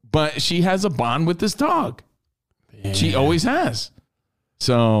 but she has a bond with this dog. Yeah. She always has.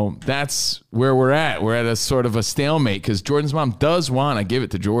 So that's where we're at. We're at a sort of a stalemate because Jordan's mom does want to give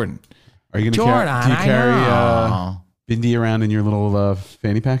it to Jordan. Are you going to carry Bindi around in your little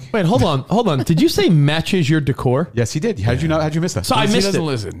fanny pack? Wait, hold on. Did you say matches your decor? Yes, he did. How'd you miss that? So I missed he doesn't it.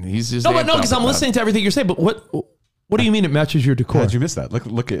 Listen. He's just no, because I'm listening to everything you're saying. But what do you mean it matches your decor? How'd you miss that?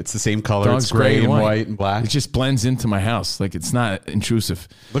 Look, it's the same color. Dog's it's gray and white and black. It just blends into my house. Like it's not intrusive.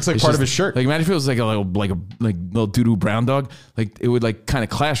 Looks like part of his shirt. Like imagine if it was like a little doo-doo brown dog. Like it would like kind of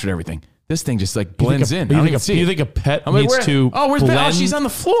clash with everything. This thing just like blends in. You think a pet needs to where's blend? Oh, she's on the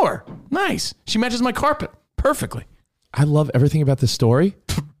floor. Nice. She matches my carpet perfectly. I love everything about this story.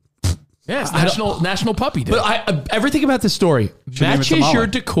 Yeah, it's National Puppy Day. But everything about this story matches your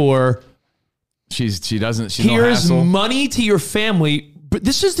decor. She doesn't. Here's money to your family. But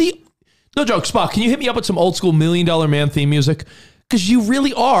this is no joke. Spock, can you hit me up with some old school $1 Million Man theme music? Because you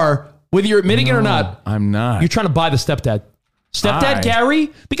really are, whether you're admitting it or not. I'm not. You're trying to buy the stepdad.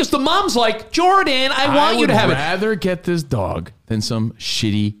 Gary? Because the mom's like, Jordan, I want you to have it. I would rather get this dog than some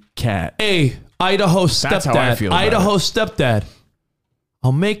shitty cat. Hey, Idaho stepdad. That's how I feel about it. Stepdad.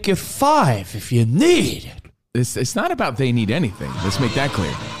 I'll make it $5 if you need it. It's not about they need anything. Let's make that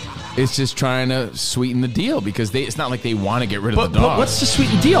clear. It's just trying to sweeten the deal because it's not like they want to get rid of the dog. But what's the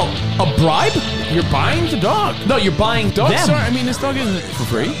sweeten deal? A bribe? You're buying the dog. No, you're buying dogs. them. I mean, this dog isn't for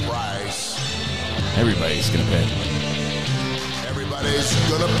free. Everybody's gonna pay. Everybody's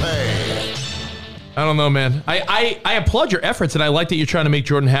gonna pay. I don't know, man. I applaud your efforts, and I like that you're trying to make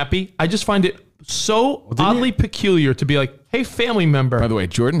Jordan happy. I just find it so oddly peculiar to be like, hey, family member. By the way,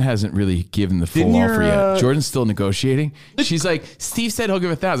 Jordan hasn't really given the full offer yet. Jordan's still negotiating. She's like, Steve said he'll give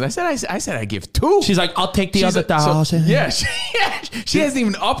 1,000. I said I give 2. She's like, I'll take the other 1,000. Yeah, she hasn't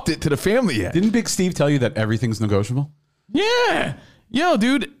even upped it to the family yet. Didn't Big Steve tell you that everything's negotiable? Yeah. Yo,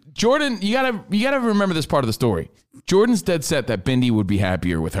 dude, Jordan, you gotta remember this part of the story. Jordan's dead set that Bindi would be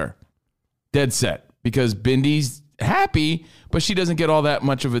happier with her. Dead set. Because Bindi's happy, but she doesn't get all that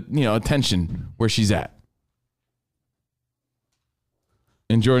much of attention where she's at.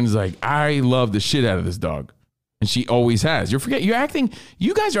 And Jordan's like, I love the shit out of this dog. And she always has. You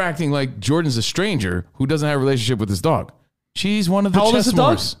guys are acting like Jordan's a stranger who doesn't have a relationship with this dog. She's one of the How old is the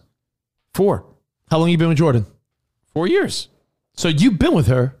dog? 4. How long you been with Jordan? 4 years. So you've been with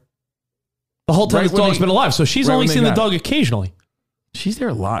her the whole time this dog's been alive. So she's only seen the dog occasionally. She's there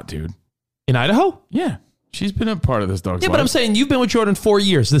a lot, dude. In Idaho? Yeah. She's been a part of this dog's life. Yeah, but I'm saying you've been with Jordan 4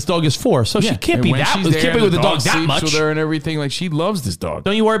 years. This dog is 4. So she can't be that. Can't be with the dog that much. With her and everything. Like, she loves this dog.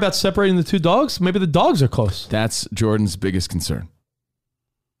 Don't you worry about separating the 2 dogs? Maybe the dogs are close. That's Jordan's biggest concern.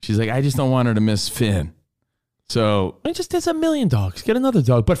 She's like, I just don't want her to miss Finn. So there's a million dogs. Get another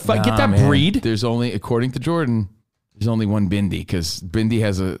dog, but get that breed. There's only, according to Jordan, there's only one Bindi because Bindi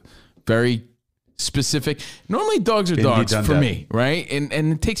has a very specific. Normally, dogs are dogs for me, right? And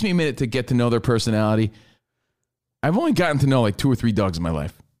it takes me a minute to get to know their personality. I've only gotten to know like 2 or 3 dogs in my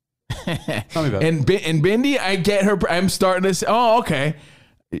life. Tell me about and Bindi, I get her. I'm starting to say, oh, okay.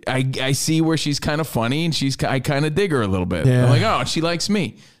 I see where she's kind of funny and I kind of dig her a little bit. Yeah. I'm like, oh, she likes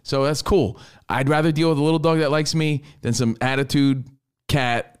me. So that's cool. I'd rather deal with a little dog that likes me than some attitude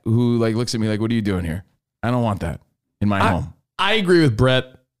cat who like looks at me like, what are you doing here? I don't want that in my home. I agree with Brett,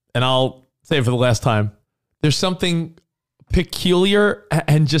 and I'll say it for the last time. There's something peculiar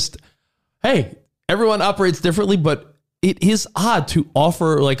and just, hey, everyone operates differently, but it is odd to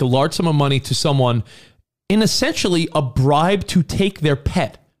offer like a large sum of money to someone in essentially a bribe to take their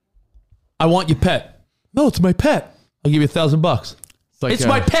pet. I want your pet. No, it's my pet. I'll give you $1,000. It's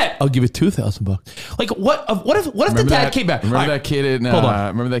my pet. I'll give you $2,000. Like what if the dad came back? Remember that kid?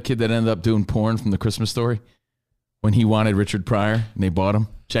 Remember that kid that ended up doing porn from The Christmas Story when he wanted Richard Pryor and they bought him.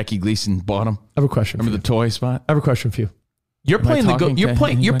 Jackie Gleason bought him. I have a question. Remember the toy spot? I have a question for you. You're playing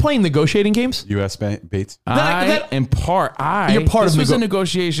negotiating games. U.S. Bates. You're part of. This was a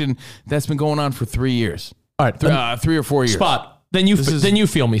negotiation that's been going on for 3 years. All right, 3 or 4 years. Spot. Then you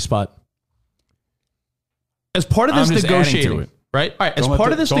feel me, Spot. As part of this negotiating, right? All right.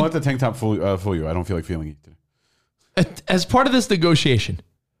 Don't let the tank top fool you. I don't feel like feeling you today. As part of this negotiation,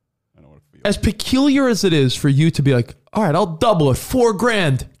 as peculiar as it is for you to be like, all right, I'll double it,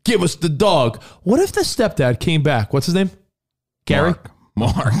 $4,000. Give us the dog. What if the stepdad came back? What's his name? Gary?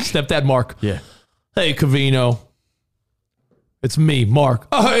 Mark. Stepdad Mark. Yeah. Hey, Covino. It's me, Mark.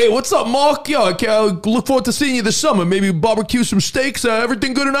 Oh, hey, what's up, Mark? Yeah, I look forward to seeing you this summer. Maybe barbecue some steaks.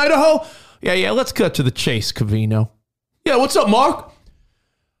 Everything good in Idaho? Yeah, let's cut to the chase, Covino. Yeah, what's up, Mark?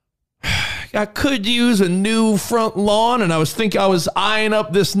 I could use a new front lawn, and I was eyeing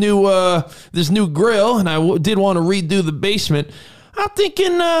up this new grill, and I did want to redo the basement. I'm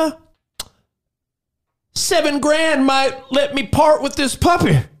thinking $7,000 might let me part with this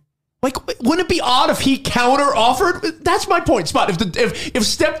puppy. Like, wouldn't it be odd if he counter offered? That's my point, Spot. If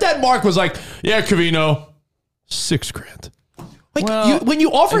stepdad Mark was like, yeah, Covino, $6,000. Like, when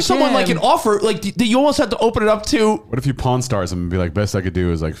you offer someone like an offer, like you almost have to open it up to. What if you Pawn Stars him and be like, best I could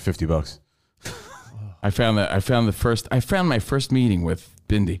do is like $50? I found my first meeting with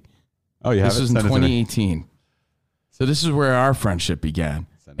Bindi. Oh, yeah. This was in 2018. So this is where our friendship began.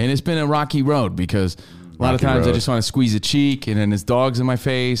 And it's been a rocky road because a lot of times I just want to squeeze a cheek and then his dog's in my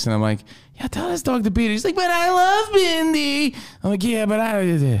face and I'm like, yeah, tell this dog to beat it. He's like, but I love Bindi. I'm like, yeah, but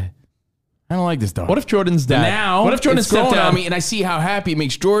I don't like this dog. What if Jordan's dad? What if Jordan's stepdad on me and I see how happy it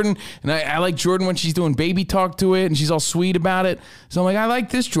makes Jordan, and I like Jordan when she's doing baby talk to it and she's all sweet about it. So I'm like, I like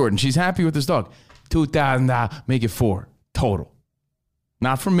this Jordan. She's happy with this dog. $2,000, make it $4,000 total.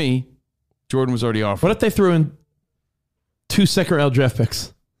 Not for me. Jordan was already offered. What if they threw in 2 second-round draft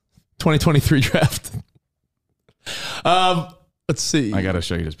picks? 2023 draft. Let's see. I got to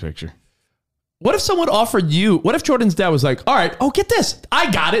show you this picture. What if someone offered you? What if Jordan's dad was like, all right, oh, get this.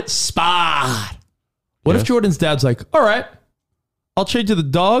 I got it. Spot. What if Jordan's dad's like, all right, I'll trade you the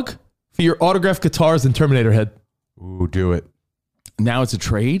dog for your autographed guitars and Terminator head? Ooh, do it. now it's a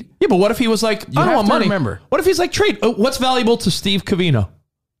trade. Yeah, but what if he was like, I don't want money. Remember, what if he's like, trade? What's valuable to Steve Covino?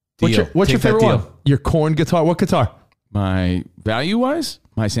 What's Deal. your Take favorite that deal. one? Your corn guitar. What guitar? My value-wise,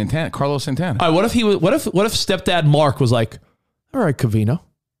 my Carlos Santana. All right, what if stepdad Mark was like, all right, Covino,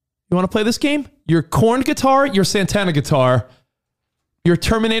 you want to play this game? Your corn guitar, your Santana guitar, your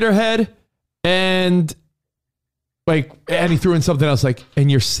Terminator head, and he threw in something else like, and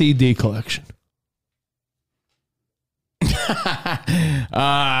your CD collection.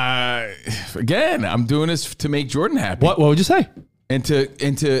 Again, I'm doing this to make Jordan happy. What would you say? And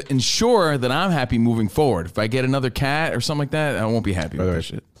to ensure that I'm happy moving forward. If I get another cat or something like that, I won't be happy with that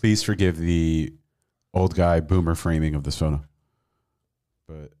shit. Please forgive the old guy boomer framing of this photo.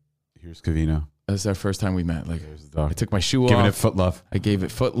 But here's Covino. That's our first time we met. Like, There's the dog. I took my shoe Giving off. it foot love. I gave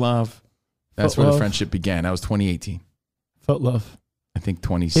it foot love. That's Foot where love. the friendship began. That was 2018. Foot love. I think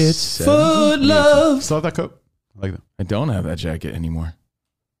 2017. It's foot love. Still have that coat? I like that. I don't have that jacket anymore.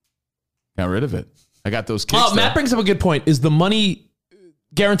 Got rid of it. I got those kicks. Oh, Matt brings up a good point. Is the money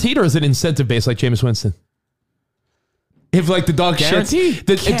guaranteed or is it incentive based like Jameis Winston? If like the dog Guaranteed.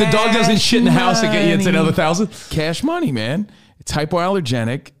 shits, if the dog doesn't shit in the house, it's another $1,000. Cash money, man. It's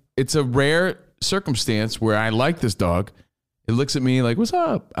hypoallergenic. It's a rare circumstance where I like this dog. It looks at me like, what's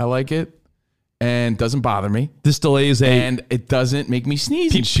up? I like it. And doesn't bother me. This delays and it doesn't make me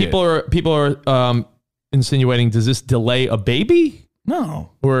sneeze and shit. People are insinuating, does this delay a baby?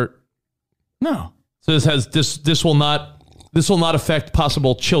 No. Or no. So this will not affect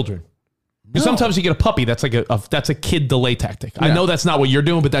possible children. Because sometimes you get a puppy that's like that's a kid delay tactic. Yeah. I know that's not what you're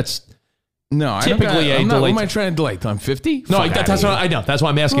doing, but that's typically a delay. What am I trying to delay? Till I'm 50? No, that's what I know. That's why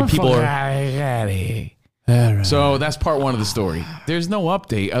I'm asking. People are. So that's part one of the story. There's no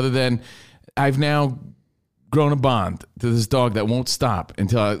update other than I've now grown a bond to this dog that won't stop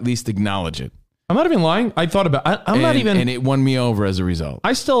until I at least acknowledge it. I'm not even lying. I thought about. And it won me over as a result.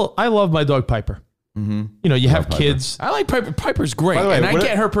 I love my dog Piper. Mm-hmm. You know, you have kids. I like Piper. Piper's great, By the way, and I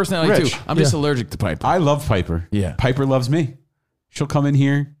get her personality too. I'm just allergic to Piper. I love Piper. Yeah. Piper loves me. She'll come in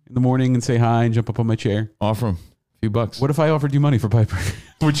here in the morning and say hi and jump up on my chair. Offer him a few bucks. What if I offered you money for Piper?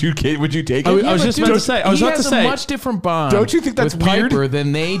 Would you take it? I was just about to say. He has a much different bond. Don't you think that's with weird? Piper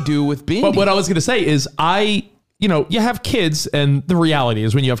than they do with Beanie? But what I was going to say is you have kids, and the reality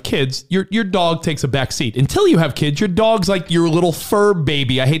is when you have kids, your dog takes a back seat. Until you have kids, your dog's like your little fur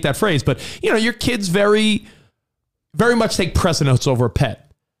baby. I hate that phrase, but your kids very, very much take precedence over a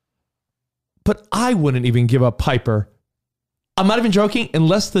pet. But I wouldn't even give up Piper. I'm not even joking,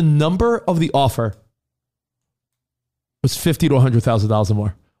 unless the number of the offer was $50,000 to $100,000 or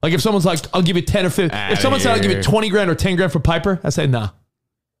more. Like if someone's like, I'll give you 10 or 50. If someone said I'll give you 20 grand or 10 grand for Piper, I say nah.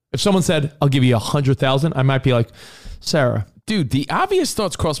 If someone said, I'll give you 100,000, I might be like, Sarah. Dude, the obvious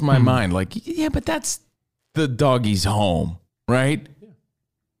thoughts cross my mind. Like, yeah, but that's the doggy's home, right? Yeah.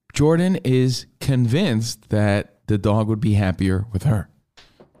 Jordan is convinced that the dog would be happier with her.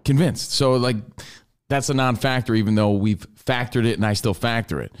 Convinced. So, like, that's a non-factor, even though we've factored it and I still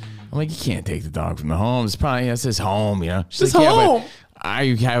factor it. I'm like, you can't take the dog from the home. That's his home, She's like, home. Yeah, but I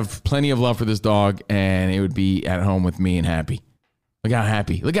have plenty of love for this dog, and it would be at home with me and happy. Look how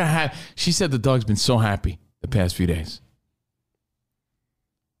happy. Look how happy. She said the dog's been so happy the past few days.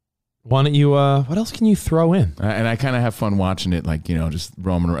 Why don't you, what else can you throw in? And I kind of have fun watching it, like, just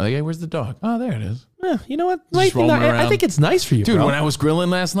roaming around. Like, hey, where's the dog? Oh, there it is. Yeah, you know what? Just roaming I around. think it's nice for you, Dude, bro. when I was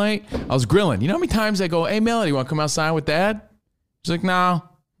grilling last night, I was grilling. You know how many times I go, hey, Melody, you want to come outside with Dad? She's like, no.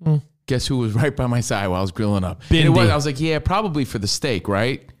 Guess who was right by my side while I was grilling up? And I was like, yeah, probably for the steak,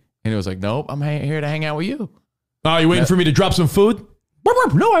 right? And it was like, nope, I'm here to hang out with you. Oh, you waiting for me to drop some food?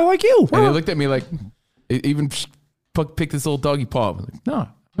 No, I like you. And they looked at me like, even picked this little doggy paw. I was like, no,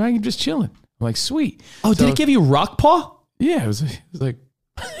 I'm just chilling. I'm like, sweet. Oh, did it give you rock paw? Yeah, it was like,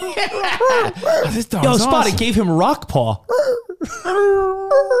 this dog's Yo, Spot, awesome. it gave him rock paw.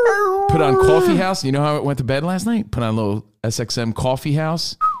 Put on Coffee House. You know how it went to bed last night? Put on a little SXM Coffee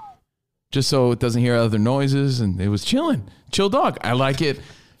House, just so it doesn't hear other noises, and it was chilling. Chill dog. I like it.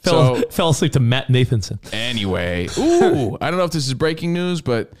 Fell asleep to Matt Nathanson. Anyway, ooh, I don't know if this is breaking news,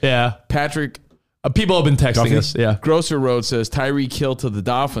 but yeah, Patrick. People have been texting us. Yeah, Grosser Road says Tyreek Hill to the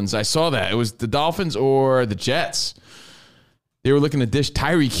Dolphins. I saw that. It was the Dolphins or the Jets. They were looking to dish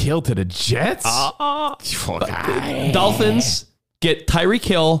Tyreek Hill to the Jets. Dolphins get Tyreek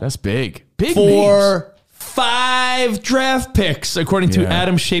Hill. That's big. Big for names. 5 draft picks, according to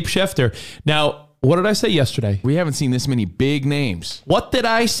Adam Shapeshifter. Now, what did I say yesterday? We haven't seen this many big names. What did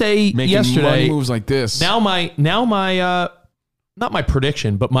I say Making yesterday? money moves like this. Now my not my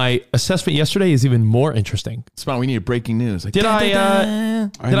prediction, but my assessment yesterday is even more interesting. Spot, we need a breaking news. Like, Did I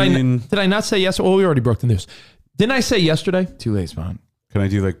not say yes? Well, we already broke the news. Didn't I say yesterday? Too late, Spawn. Can I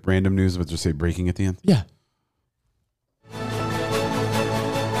do like random news but just say breaking at the end? Yeah.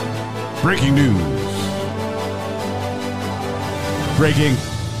 Breaking news. Breaking.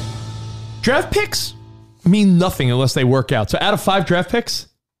 Draft picks mean nothing unless they work out. So out of 5 draft picks,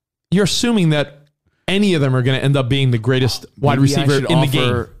 you're assuming that any of them are going to end up being the greatest wide receiver in the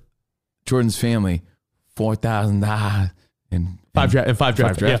game. Jordan's family $4,000 in five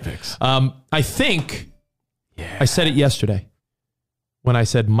draft picks. I think I said it yesterday when I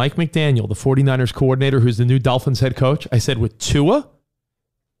said Mike McDaniel, the 49ers coordinator, who's the new Dolphins head coach. I said with Tua,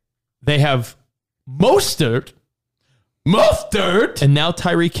 they have Mostert, and now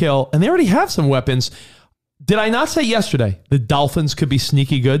Tyreek Hill, and they already have some weapons. Did I not say yesterday the Dolphins could be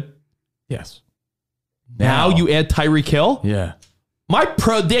sneaky good? Yes. Now you add Tyreek Hill? Yeah. My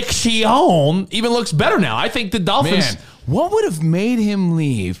prediction even looks better now. I think the Dolphins... Man, what would have made him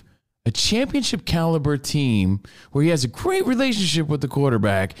leave a championship caliber team where he has a great relationship with the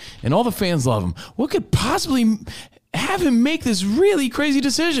quarterback and all the fans love him? What could possibly have him make this really crazy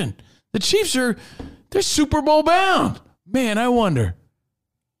decision? The Chiefs they're Super Bowl bound. Man, I wonder.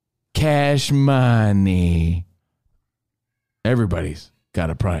 Cash money. Everybody's got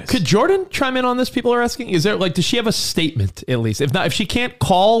a price. Could Jordan chime in on this? People are asking. Is there does she have a statement at least? If not, if she can't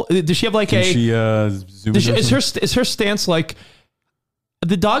call, does she have is her stance like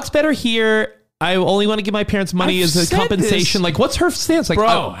the dog's better here? I only want to give my parents money as a compensation. Like, what's her stance? Like,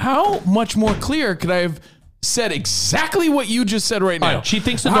 bro, how much more clear could I have said exactly what you just said right now? Right, she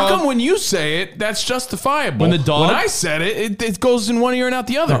thinks the How dog. come when you say it, that's justifiable? When I said it goes in one ear and out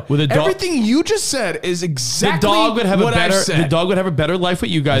the other. No, with a dog, everything you just said is exactly the dog would have what a better. I said. The dog would have a better life with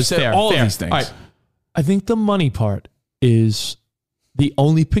you guys. I said all these things. All right. I think the money part is the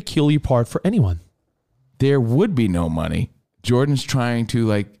only peculiar part for anyone. There would be no money. Jordan's trying to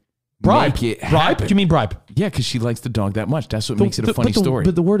bribe. Make it Bribe? happen. Do you mean bribe? Yeah, because she likes the dog that much. That's what makes it a funny story.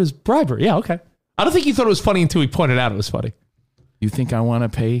 But the word is bribery. Yeah, okay. I don't think you thought it was funny until we pointed out it was funny. You think I want to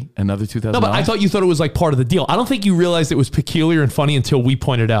pay another $2,000? No, but I thought you thought it was like part of the deal. I don't think you realized it was peculiar and funny until we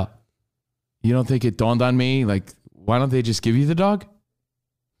pointed out. You don't think it dawned on me? Why don't they just give you the dog?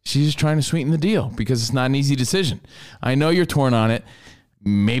 She's just trying to sweeten the deal because it's not an easy decision. I know you're torn on it.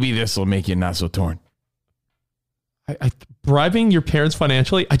 Maybe this will make you not so torn. Bribing your parents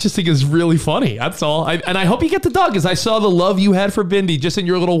financially, I just think is really funny. That's all. And I hope you get the dog, as I saw the love you had for Bindi just in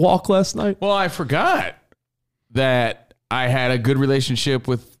your little walk last night. Well, I forgot that I had a good relationship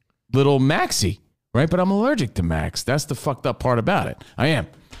with little Maxie, right? But I'm allergic to Max. That's the fucked up part about it. I'm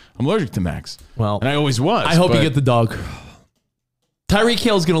allergic to Max. Well, and I always was. I hope you get the dog. Tyreek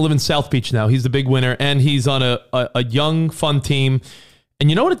Hill is going to live in South Beach now. He's the big winner, and he's on a young, fun team. And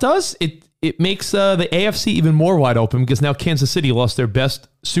you know what it does? It makes the AFC even more wide open because now Kansas City lost their best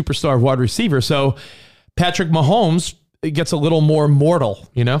superstar wide receiver. So Patrick Mahomes gets a little more mortal,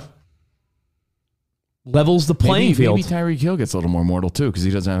 Levels the playing field. Maybe Tyreek Hill gets a little more mortal too because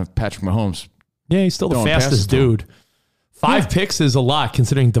he doesn't have Patrick Mahomes. Yeah, he's still the fastest dude. 5 picks is a lot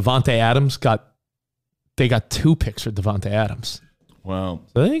considering Devontae Adams got 2 picks for Devontae Adams. Well,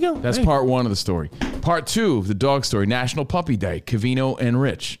 so there you go. That's part 1 of the story. Part 2 of the dog story, National Puppy Day, Covino and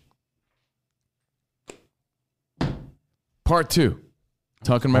Rich. Part 2,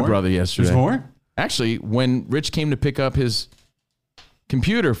 talking to my brother yesterday. There's more? Actually, when Rich came to pick up his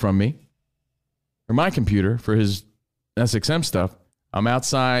computer from me, or my computer for his SXM stuff, I'm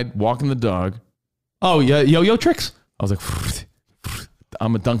outside walking the dog. Oh, yeah, yo-yo tricks? I was like,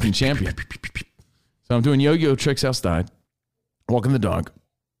 I'm a Duncan champion. So I'm doing yo-yo tricks outside, walking the dog.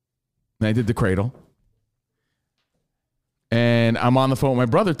 And I did the cradle. And I'm on the phone with my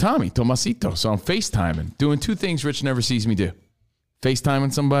brother, Tommy, Tomasito. So I'm FaceTiming, doing 2 things Rich never sees me do.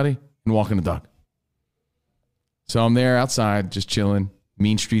 FaceTiming somebody and walking the dog. So I'm there outside, just chilling,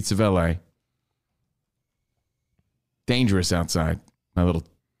 mean streets of LA. Dangerous outside, my little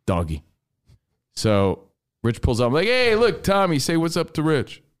doggy. So Rich pulls up, I'm like, hey, look, Tommy, say what's up to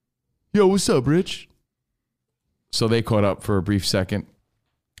Rich. Yo, what's up, Rich? So they caught up for a brief second.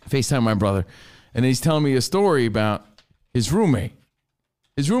 FaceTime my brother. And then he's telling me a story about his roommate.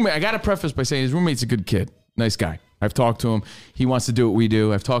 I got to preface by saying his roommate's a good kid. Nice guy. I've talked to him. He wants to do what we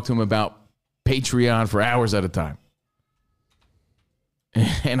do. I've talked to him about Patreon for hours at a time.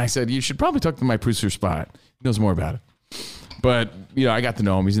 And I said, you should probably talk to my producer, Spot. He knows more about it. But, I got to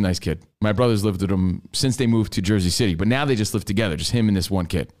know him. He's a nice kid. My brothers lived with him since they moved to Jersey City. But now they just live together, just him and this one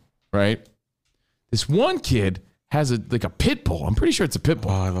kid, right? This one kid has a pit bull. I'm pretty sure it's a pit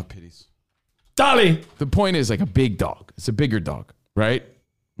bull. Oh, I love pitties. Dolly. The point is a big dog. It's a bigger dog, right?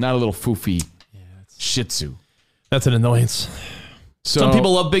 Not a little foofy Shih Tzu. That's an annoyance. So, some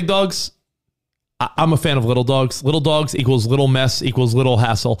people love big dogs. I'm a fan of little dogs. Little dogs equals little mess equals little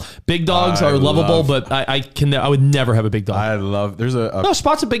hassle. Big dogs are lovable, but I would never have a big dog. There's no,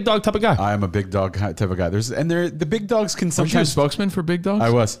 Spot's a big dog type of guy. I am a big dog type of guy. The big dogs can sometimes. Were you a spokesman for big dogs? I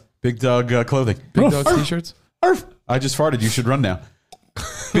was. Big dog clothing. Big dog t-shirts. I just farted. You should run now.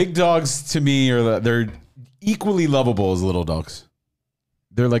 Big dogs to me they're equally lovable as little dogs.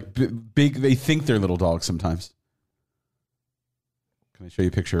 They're like big. They think they're little dogs sometimes. Can I show you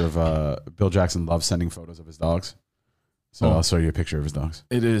a picture of Bill Jackson loves sending photos of his dogs? So I'll show you a picture of his dogs.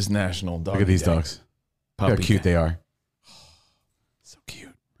 It is National Dog. Look at these dogs. Look how cute they are. So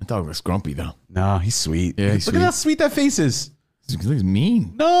cute. My dog looks grumpy though. No, he's sweet. Yeah, he's Look sweet. at how sweet that face is. He looks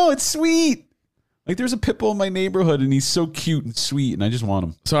mean. No, it's sweet. Like there's a pit bull in my neighborhood and he's so cute and sweet and I just want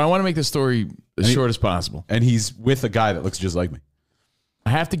him. So I want to make this story as short as possible. And he's with a guy that looks just like me. I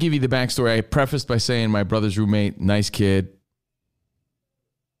have to give you the backstory. I prefaced by saying my brother's roommate, nice kid.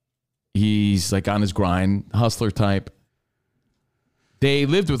 He's like on his grind, hustler type. They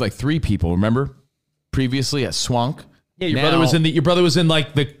lived with like 3 people, remember? Previously at Swank. Yeah, your brother was in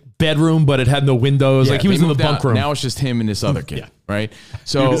like the bedroom, but it had no windows. Yeah, like he was in the bunk room. Now it's just him and this other kid, right?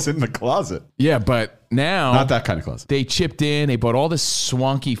 So he was in the closet. Yeah, but now not that kind of closet. They chipped in. They bought all this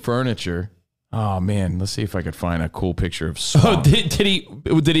swanky furniture. Oh man, let's see if I could find a cool picture of Swank. Oh, did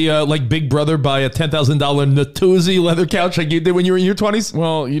he like Big Brother buy a $10,000 Natuzzi leather couch like you did when you were in your 20s?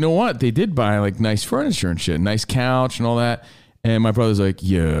 Well, you know what? They did buy like nice furniture and shit, nice couch and all that. And my brother's like,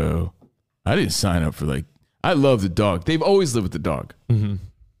 yo, I didn't sign up for like. I love the dog. They've always lived with the dog. Mm-hmm.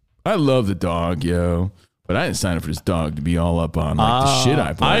 I love the dog, yo. But I didn't sign up for this dog to be all up on like the shit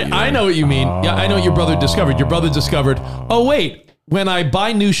I bought. I know what you mean. Yeah, I know what your brother discovered. Your brother discovered, oh, wait, when I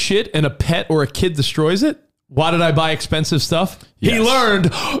buy new shit and a pet or a kid destroys it, why did I buy expensive stuff? Yes. He learned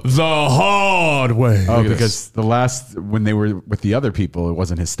the hard way. Oh, because when they were with the other people, it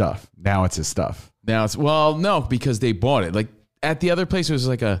wasn't his stuff. Now it's his stuff. Now it's, well, no, because they bought it. Like at the other place, it was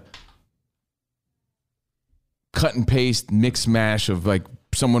like a cut and paste mix mash of like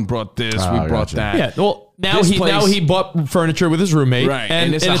someone brought this, we brought that. Yeah, well, now he bought furniture with his roommate, right?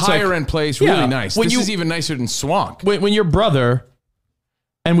 And it's a higher end place, really nice. This is even nicer than Swank. When your brother,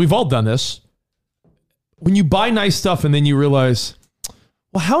 and we've all done this, when you buy nice stuff and then you realize,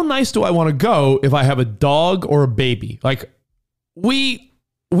 well, how nice do I want to go if I have a dog or a baby? Like we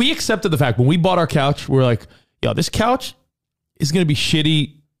accepted the fact when we bought our couch, we're like, yo, this couch is going to be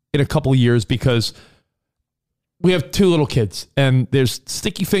shitty in a couple of years because we have 2 little kids and there's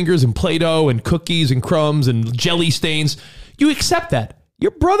sticky fingers and Play-Doh and cookies and crumbs and jelly stains. You accept that.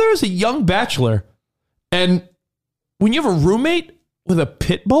 Your brother is a young bachelor. And when you have a roommate with a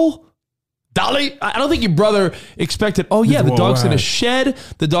pit bull, Dolly, I don't think your brother expected, oh yeah, the dog's going to shed.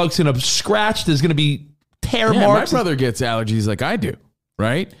 The dog's going to scratch. There's going to be tear marks. My brother gets allergies like I do,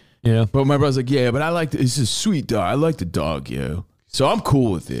 right? Yeah. But my brother's like, yeah, but I like this is a sweet dog. I like the dog, yo. So I'm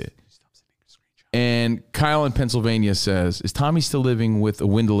cool with it. And Kyle in Pennsylvania says, is Tommy still living with a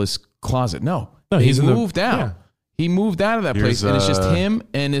windowless closet? No, he moved out. Yeah. He moved out of that place, and it's just him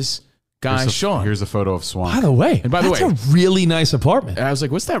and his guy, Sean. Here's a photo of Swan. By the way, that's a really nice apartment. And I was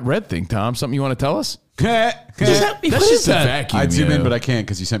like, what's that red thing, Tom? Something you want to tell us? That's just a vacuum. I'd zoom in, but I can't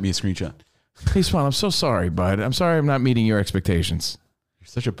because you sent me a screenshot. Hey, Swan, I'm so sorry, bud. I'm sorry I'm not meeting your expectations. You're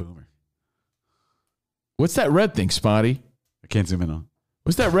such a boomer. What's that red thing, Spotty? I can't zoom in on.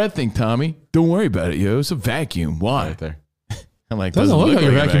 What's that red thing, Tommy? Don't worry about it, yo. It's a vacuum. Why? Right there. I'm like, doesn't look like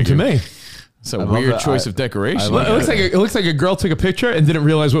a vacuum to me. It's a weird choice of decoration. It looks like a girl took a picture and didn't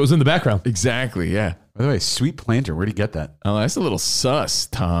realize what was in the background. Exactly, yeah. By the way, sweet planter. Where'd he get that? Oh, that's a little sus,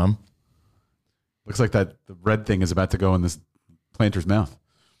 Tom. Looks like the red thing is about to go in this planter's mouth.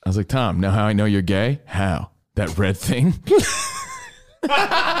 I was like, Tom, know how I know you're gay? How? That red thing?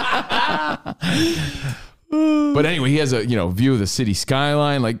 But anyway, he has a view of the city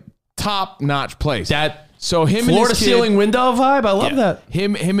skyline, like top-notch place. So him Florida and his kid, ceiling window vibe. I love that.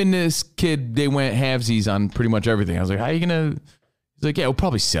 Him and this kid, they went halvesies on pretty much everything. I was like, how are you gonna? He's like, yeah, we'll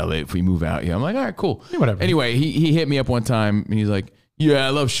probably sell it if we move out. Yeah, I'm like, all right, cool. Yeah, whatever. Anyway, he hit me up one time and he's like, yeah, I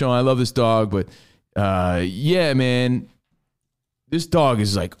love Sean, I love this dog, but yeah, man, this dog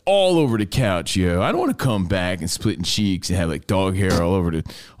is like all over the couch, yo. I don't want to come back and splitting cheeks and have like dog hair all over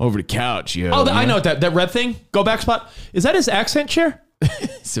the couch, yo. Oh, I know that red thing. Go back spot. Is that his accent chair?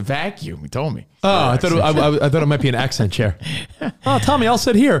 It's a vacuum. He told me. Oh, I thought it might be an accent chair. Oh, Tommy, I'll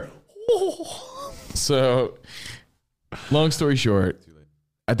sit here. So, long story short,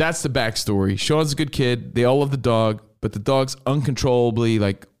 that's the backstory. Sean's a good kid. They all love the dog, but the dog's uncontrollably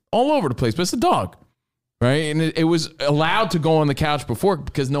like all over the place. But it's a dog, right? And it was allowed to go on the couch before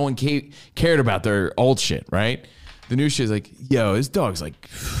because no one cared about their old shit, right? The new shit is like, yo, this dog's like,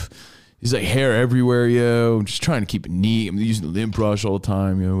 He's like hair everywhere, yo. I'm just trying to keep it neat. I'm using the lint brush all the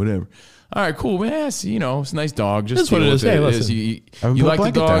time, whatever. All right, cool, man. It's a nice dog. Just that's what it is. Hey, listen. You like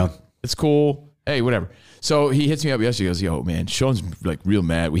the dog? Down. It's cool. Hey, whatever. So he hits me up yesterday. He goes, yo, man, Sean's like real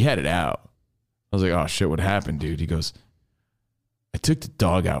mad. We had it out. I was like, oh, shit, what happened, dude? He goes, I took the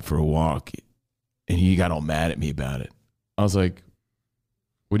dog out for a walk, and he got all mad at me about it. I was like,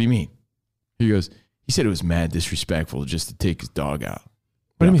 what do you mean? He goes, he said it was mad disrespectful just to take his dog out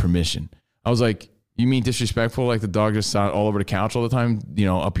without permission. I was like, you mean disrespectful like the dog just sat all over the couch all the time,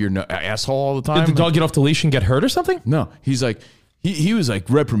 up your asshole all the time? Did the dog get off the leash and get hurt or something? No. He's like, he was like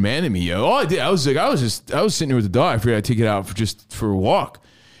reprimanding me, yo. All I did, I was sitting there with the dog. I figured I'd take it out for a walk.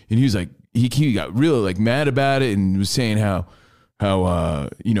 And he was like, he got really like mad about it and was saying how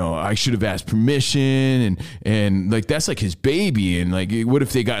I should have asked permission and like that's like his baby and like what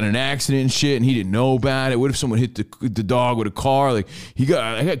if they got in an accident and shit and he didn't know about it? What if someone hit the dog with a car? Like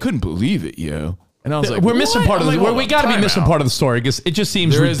I couldn't believe it, yo. And I was like, we're missing part of the story. We got to be missing part of the story because it just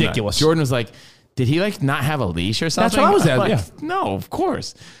seems ridiculous. Jordan was like, did he like not have a leash or something? That's what I was at. Like, yeah. No, of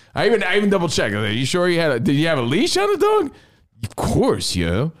course. I even double checked. Are you sure did you have a leash on the dog? Of course,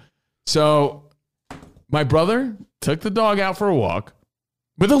 yo. So my brother took the dog out for a walk.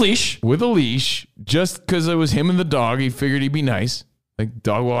 With a leash. Just because it was him and the dog. He figured he'd be nice. Like,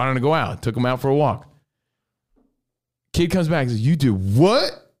 dog wanted to go out. Took him out for a walk. Kid comes back and says, you did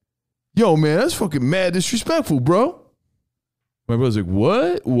what? Yo, man, that's fucking mad disrespectful, bro. My brother's like,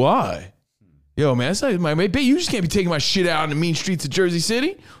 what? Why? Yo, man, that's not my mate. You just can't be taking my shit out in the mean streets of Jersey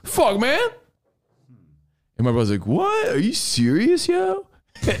City. Fuck, man. And my brother's like, what? Are you serious, yo?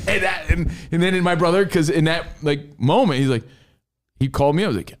 and then my brother, because in that like moment, he's like, he called me. I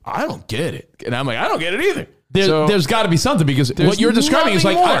was like, I don't get it. And I'm like, I don't get it either. There's got to be something because what you're describing is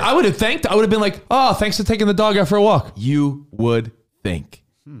like, I would have been like, oh, thanks for taking the dog out for a walk. You would think.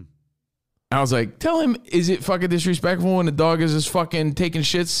 I was like, tell him, is it fucking disrespectful when the dog is just fucking taking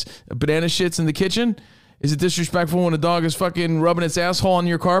banana shits in the kitchen? Is it disrespectful when a dog is fucking rubbing its asshole on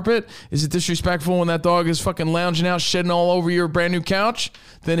your carpet? Is it disrespectful when that dog is fucking lounging out, shedding all over your brand new couch?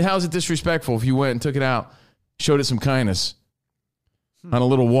 Then how's it disrespectful if you went and took it out, showed it some kindness on a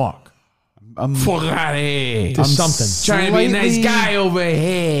little walk? Fuck out of here. Something. Trying to be a nice guy over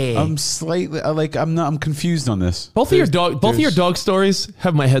here. I'm slightly I'm confused on this. Both of your dog stories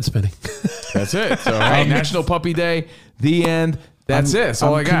have my head spinning. That's it. So hey, National Puppy Day, the end. That's it. That's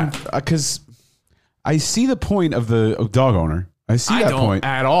all I got. Because I see the point of the dog owner. I see that point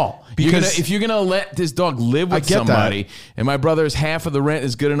at all. Because if you're gonna let this dog live with somebody, and my brother's half of the rent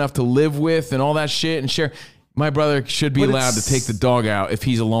is good enough to live with, and all that shit, and share. My brother should be allowed to take the dog out if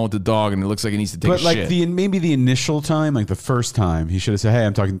he's alone with the dog and it looks like he needs to take a shit. But like maybe the initial time, like the first time, he should have said, "Hey,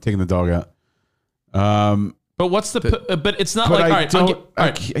 I'm taking the dog out." But what's but it's not like all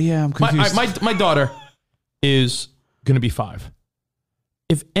right. Yeah, I'm confused. My daughter is gonna be 5.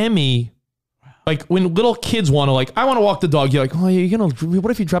 If Emmy, like when little kids want to I want to walk the dog, you're like, oh, you're gonna.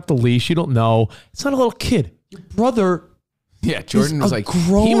 What if you drop the leash? You don't know. It's not a little kid. Your brother. Yeah, Jordan was like,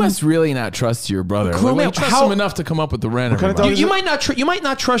 he must really not trust your brother. Like, trust him enough to come up with the rent. You might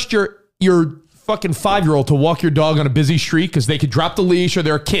not trust your fucking 5-year-old to walk your dog on a busy street because they could drop the leash or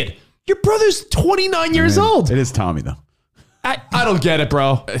they're a kid. Your brother's 29 years old. It is Tommy though. I don't get it,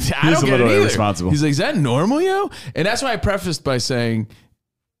 bro. I don't get it either. Irresponsible. He's like, is that normal, yo? And that's why I prefaced by saying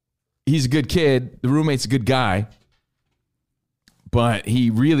he's a good kid. The roommate's a good guy, but he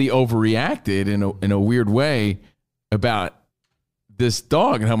really overreacted in a weird way about this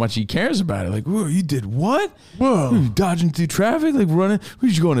dog and how much he cares about it. Like, whoa, you did what? Whoa, you dodging through traffic, like running.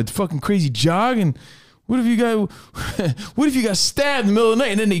 What, you going a fucking crazy jog? And what if you got stabbed in the middle of the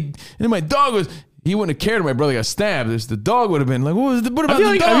night? And then my dog he wouldn't have cared if my brother got stabbed. The dog would have been like, what about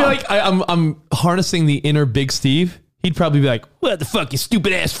the dog? I feel like I'm harnessing the inner Big Steve. He'd probably be like, what the fuck, you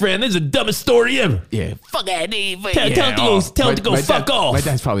stupid ass friend? This is the dumbest story ever. Yeah. Fuck that nigga. Tell him to go fuck off. My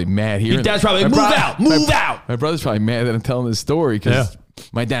dad's probably mad here. Your dad's probably like, move out. My brother's probably mad that I'm telling this story because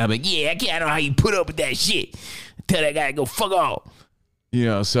my dad like, yeah, I don't know how you put up with that shit. Tell that guy to go fuck off.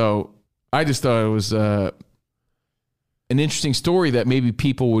 So I just thought it was an interesting story that maybe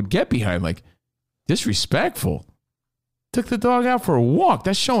people would get behind, like disrespectful. Took the dog out for a walk.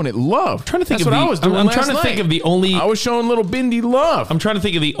 That's showing it love. I was doing. I'm trying to think of the only. I was showing little Bindi love. I'm trying to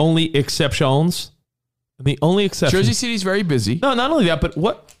think of the only exceptions. The only exception. Jersey City's very busy. No, not only that, but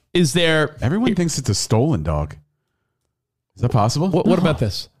what is there? Everyone thinks it's a stolen dog. Is that possible? What about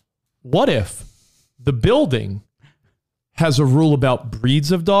this? What if the building has a rule about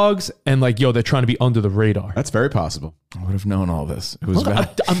breeds of dogs and like, yo, they're trying to be under the radar. That's very possible. I would have known all this. It was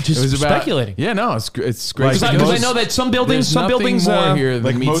about, I'm just it was about- speculating. Yeah, no, it's great. Because I know that some buildings, more here than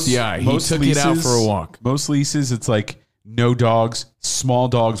like meets the eye. He took it out for a walk. Most leases, it's like no dogs, small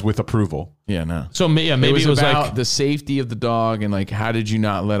dogs with approval. Yeah, no. So maybe it was about like the safety of the dog and like how did you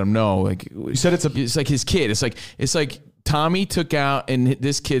not let him know? Like you said, it's like his kid. It's like Tommy took out and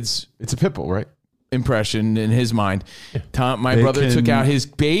this kid's it's a pit bull, right? Impression in his mind. My brother took out his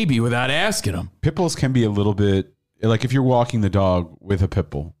baby without asking him. Pit bulls can be a little bit like if you're walking the dog with a pit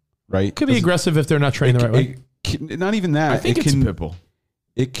bull, right? Could be aggressive if they're not trained the right way. Not even that. I think it's a pit bull.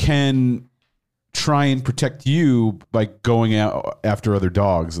 It can try and protect you by going out after other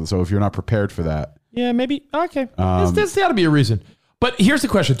dogs. And so if you're not prepared for that. Yeah, maybe. Okay. There's got to be a reason. But here's the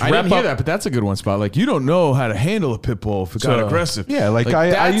question. I didn't hear that, but that's a good one, Spot. Like, you don't know how to handle a pit bull if it got aggressive. Yeah, like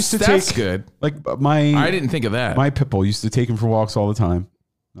I used to take. That's good. Like I didn't think of that. My pit bull used to take him for walks all the time.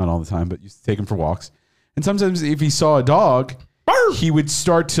 Not all the time, but used to take him for walks. And sometimes if he saw a dog, he would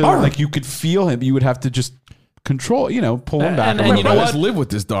start to, like, you could feel him. You would have to just control, pull him back. And you know what? Live with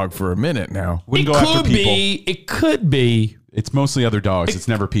this dog for a minute now. Wouldn't go after people. It could be. It's mostly other dogs. It's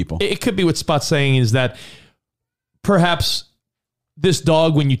never people. It could be what Spot's saying is that perhaps this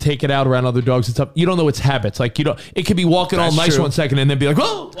dog, when you take it out around other dogs and stuff, you don't know its habits. Like, it could be walking all nice one second and then be like,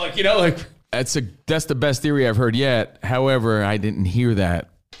 oh, like, That's the best theory I've heard yet. However, I didn't hear that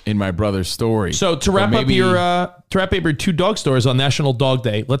in my brother's story. So to wrap up your 2 dog stories on National Dog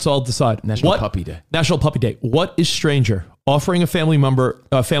Day, let's all decide. National Puppy Day. National Puppy Day. What is stranger? Offering a family member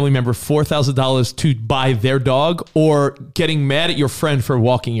 $4,000 to buy their dog, or getting mad at your friend for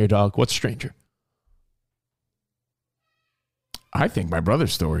walking your dog? What's stranger? I think my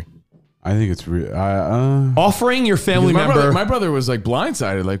brother's story. I think it's offering your family member. My brother was like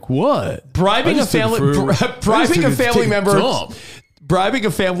blindsided. Like, what? Bribing a family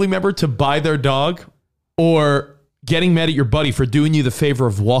member to buy their dog, or getting mad at your buddy for doing you the favor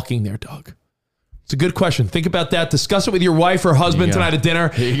of walking their dog. It's a good question. Think about that. Discuss it with your wife or husband tonight at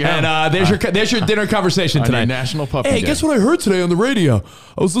dinner. And there's your dinner conversation tonight. National Puppy Day. Hey, guess what I heard today on the radio?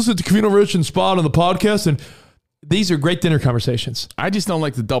 I was listening to Covino, Rich, and Spot on the podcast, and these are great dinner conversations. I just don't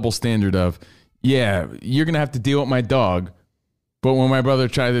like the double standard of, yeah, you're going to have to deal with my dog, but when my brother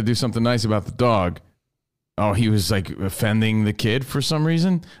tried to do something nice about the dog, oh, he was like offending the kid for some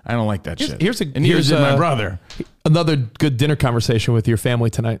reason. I don't like that shit. Here's my brother. Another good dinner conversation with your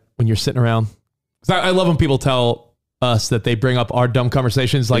family tonight when you're sitting around. I love when people tell us that they bring up our dumb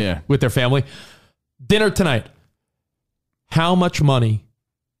conversations with their family. Dinner tonight. How much money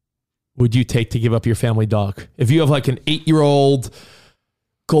would you take to give up your family dog? If you have like an 8-year-old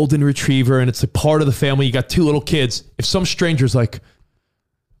golden retriever and it's a part of the family, you got 2 little kids. If some stranger's like,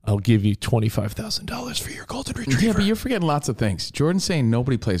 I'll give you $25,000 for your golden retriever. Yeah, but you're forgetting lots of things. Jordan's saying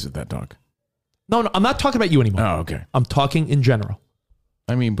nobody plays with that dog. No, I'm not talking about you anymore. Oh, okay. I'm talking in general.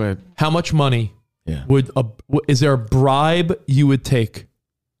 I mean, but how much money is there a bribe you would take?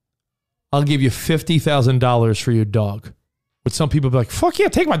 I'll give you $50,000 for your dog. Would some people be like, fuck yeah,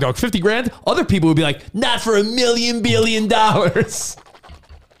 take my dog, $50,000? Other people would be like, not for $1 billion.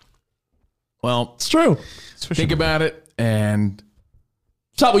 Well, it's true. Think about it. And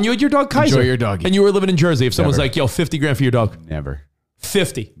so when you had your dog Kaiser, enjoy your doggy. And you were living in Jersey, if someone's like, yo, $50,000 for your dog. Never.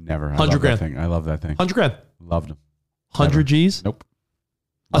 50. Never. $100,000. I love that thing. $100,000. Loved him. 100 G's? Nope.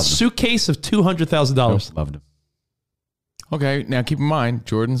 A suitcase of $200,000. Nope. Loved him. Okay, now keep in mind,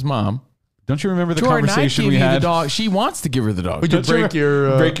 Jordan's mom. Don't you remember the conversation we had? The dog. She wants to give her the dog. Would you break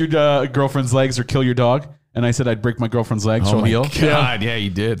your girlfriend's legs or kill your dog? And I said I'd break my girlfriend's legs. Oh she'll my heal. God, yeah, you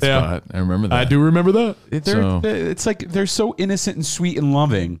did. Spot. I remember that. I do remember that. It's like they're so innocent and sweet and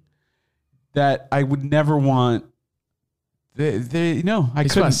loving that I would never want. I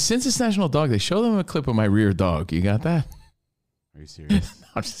couldn't. Since it's National Dog Day, show them a clip of my rear dog. You got that? Are you serious? No,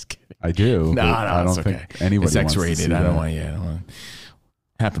 I'm just kidding. I do. No, I don't think anybody. It's wants X-rated. to see I don't that. want. Yeah, I don't want.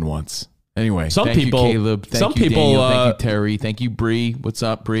 Happened once. Anyway, some thank people, you, Caleb. Thank you, Daniel. Thank you, Terry. Thank you, Bree. What's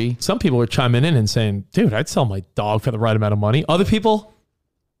up, Bree? Some people are chiming in and saying, dude, I'd sell my dog for the right amount of money. Other people,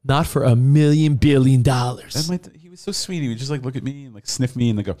 not for $1 billion. He was so sweet. He would just like look at me and like sniff me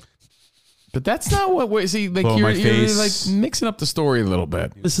and like go. But that's not what. See, like Blow you're my face. like mixing up the story a little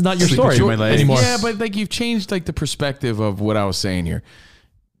bit. This is not your Sleep story between my legs. anymore. Yeah, but like you've changed like the perspective of what I was saying here.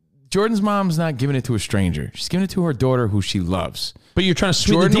 Jordan's mom's not giving it to a stranger. She's giving it to her daughter who she loves. But you're trying to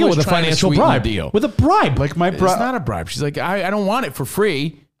sweeten Jordan the deal was with a trying to financial sweeten bribe. the deal. With a bribe. Like my It's not a bribe. She's like, I don't want it for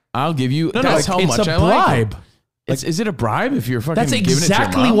free. I'll give you. That's how it's much a I like bribe. it. Is it a bribe if you're fucking That's giving it to your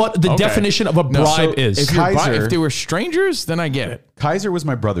exactly mom? what the Okay. definition of a bribe is. If they were strangers, then I get it. Kaiser was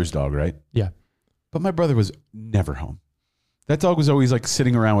my brother's dog, right? Yeah. But my brother was never home. that dog was always like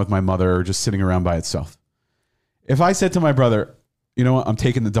sitting around with my mother or just sitting around by itself. If I said to my brother, you know what, I'm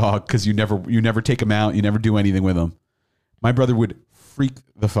taking the dog because you never take him out, you never do anything with him, my brother would freak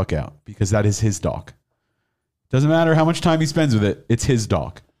the fuck out because that is his dog. Doesn't matter how much time he spends with it, it's his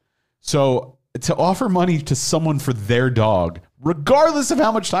dog. So to offer money to someone for their dog, regardless of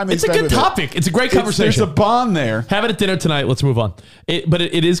how much time they spend with it. It's a good topic. It's a great conversation. There's a bond there. Have it at dinner tonight. Let's move on. But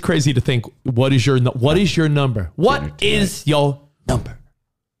it is crazy to think, what is your number? What is your number?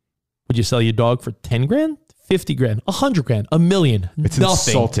 Would you sell your dog for 10 grand, 50 grand, 100 grand, $1 million? It's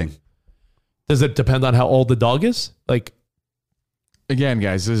nothing. Insulting. Does it depend on how old the dog is? Like, again,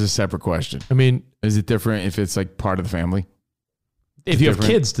 guys, this is a separate question. I mean, is it different if it's like part of the family? If you have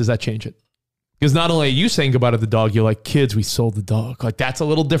kids, does that change it? Because not only are you saying goodbye to the dog, you're like, kids, we sold the dog. Like, that's a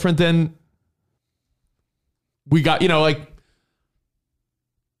little different than we got,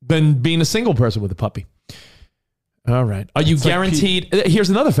 than being a single person with a puppy. All right. Are you guaranteed?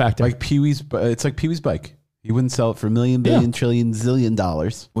 Here's another factor. Like it's like Pee-wee's bike. He wouldn't sell it for $1 million, billion, trillion, zillion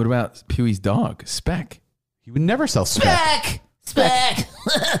dollars. What about Pee-wee's dog, Speck? He would never sell Speck. Speck.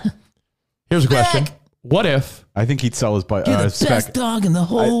 Here's a question. What if? I think he'd sell his bike. You're the Speck. best dog in the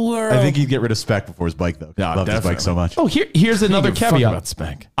whole world. I think he'd get rid of Speck before his bike, though. No, I love his bike so much. Oh, here's another caveat. About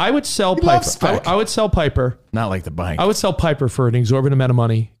Speck. I would sell He Piper. loves Speck. I would sell Piper. Not like the bike. I would sell Piper for an exorbitant amount of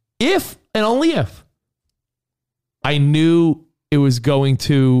money if and only if I knew it was going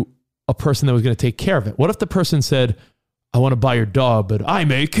to a person that was going to take care of it. What if the person said, I want to buy your dog, but I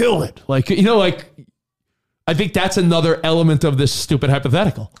may kill it? Like, I think that's another element of this stupid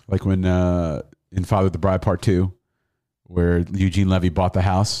hypothetical. Like when in Father of the Bride Part 2, where Eugene Levy bought the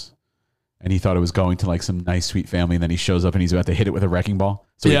house and he thought it was going to like some nice, sweet family. And then he shows up and he's about to hit it with a wrecking ball.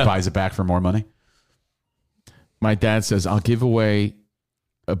 So he buys it back for more money. My dad says, I'll give away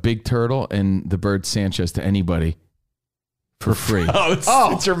a big turtle and the bird Sanchez to anybody for free.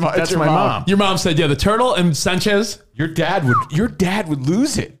 It's your mom. That's my mom. Your mom said, the turtle and Sanchez. Your dad would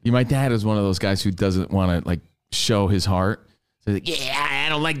lose it. My dad is one of those guys who doesn't want to like show his heart. So he's like, I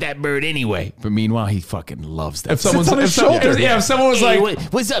don't like that bird anyway. but meanwhile, he fucking loves that. If someone was Hey, like,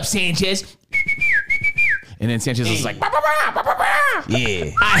 what's up, Sanchez? And then Sanchez was like, bah, bah, bah, bah, bah, bah. Yeah.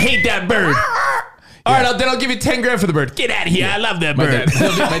 I hate that bird. all right, then I'll give you 10 grand for the bird. Get out of here. I love that My bird.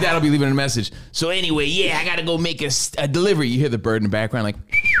 dad will be leaving a message. So anyway, I got to go make a delivery. You hear the bird in the background, like,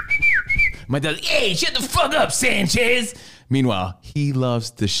 My dad's like, hey, shut the fuck up, Sanchez. meanwhile, he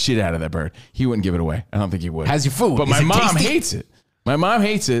loves the shit out of that bird. He wouldn't give it away. I don't think he would. How's your food? But Is my it mom tasty? hates it. My mom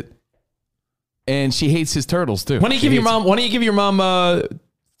hates it. And she hates his turtles too. why don't you give your mom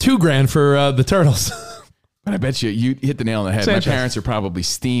 $2 grand for the turtles? But I bet you hit the nail on the head. Sanchez. My parents are probably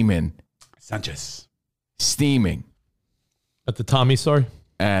steaming At the Tommy store?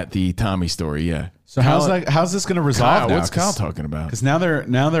 at the Tommy store. Yeah. So how's this going to resolve Kyle, now? what's Kyle talking about? Because now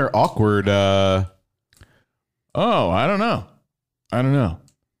they're awkward. Oh, I don't know.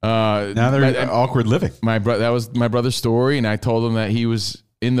 Now they're awkward living. That was my brother's story, and I told him that he was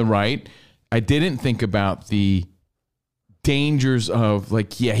in the right. I didn't think about the dangers of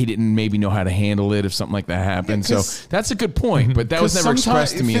he didn't maybe know how to handle it if something like that happened. So that's a good point, but that was never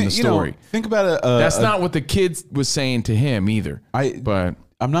expressed to me in the story. Think about it. That's not what the kid was saying to him either. But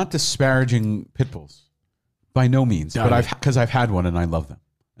I'm not disparaging pit bulls by no means, but I've had one and I love them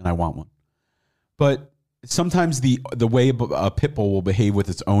and I want one. But sometimes the way a pit bull will behave with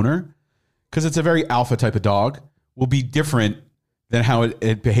its owner, because it's a very alpha type of dog, will be different than how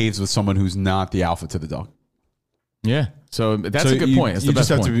it behaves with someone who's not the alpha to the dog. Yeah. So that's a good point. That's the best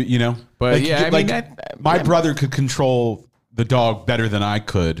just have point. to, But my brother could control the dog better than I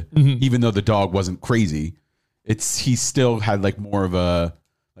could, even though the dog wasn't crazy. He still had more of a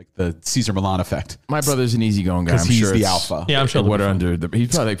the Cesar Millan effect. My brother's an easygoing guy. Because he's the alpha. Yeah, I'm sure. He's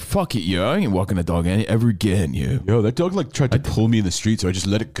probably like, fuck it, yo. I ain't walking the dog ever again, yo. Yo, that dog tried to pull me in the street, so I just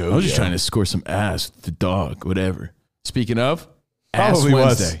let it go. I was just trying to score some ass with the dog, whatever. Speaking of, Probably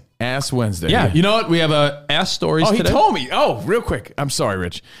was. Ass Wednesday. Yeah, you know what? We have ass stories he today. told me. Oh, real quick. I'm sorry,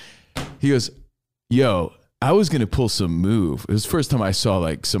 Rich. He goes, yo, I was going to pull some move. It was the first time I saw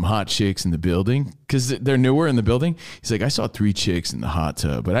some hot chicks in the building because they're newer in the building. He's like, I saw 3 chicks in the hot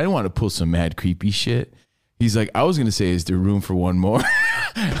tub, but I didn't want to pull some mad creepy shit. He's like, I was going to say, is there room for one more?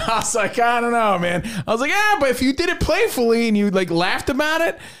 I was like, I don't know, man. I was like, but if you did it playfully and you laughed about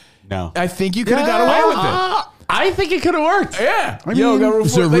it, no, I think you could have got away with it. I think it could have worked. Yeah.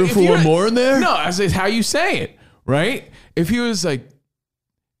 Is there room for one more in there? No, I say how you say it, right? If he was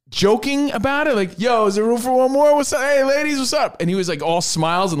joking about it, yo, is there room for one more? What's up? Hey, ladies, what's up? And he was all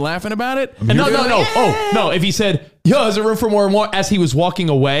smiles and laughing about it. And no. Oh, no. If he said, yo, is there room for more and more as he was walking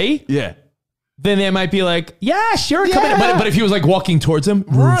away? Yeah. then they might be like, yeah, sure, come in. But if he was like walking towards him,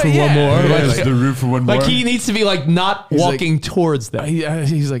 room for one more. Like, the room for one more. Like he needs to be like not walking towards them.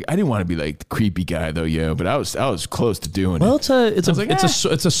 He's like, I didn't want to be like the creepy guy though, but I was close to doing it. Well,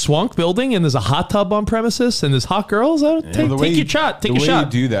 it's a swank building, and there's a hot tub on premises, and there's hot girls. Take your shot. Take a shot. The way you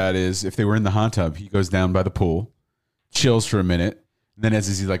do that is if they were in the hot tub, he goes down by the pool, chills for a minute. Then as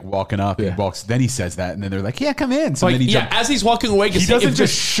he's like walking up, he walks. Then he says that, and then they're like, "Yeah, come in." So then as he's walking away, he doesn't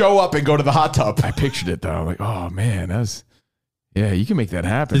just show up and go to the hot tub. I pictured it though. I'm like, oh man, you can make that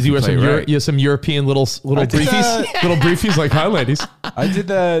happen. Does he wear some European little briefies? Little briefies, like, hi, ladies. I did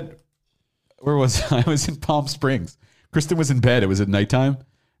that. Where was I? I was in Palm Springs. Kristen was in bed. It was at nighttime,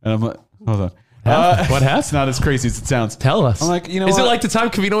 and I'm like, hold on. What happened? It's not as crazy as it sounds. Tell us. I'm like, is it like the time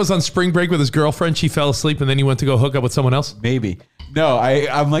Covino was on spring break with his girlfriend? She fell asleep, and then he went to go hook up with someone else. Maybe. No,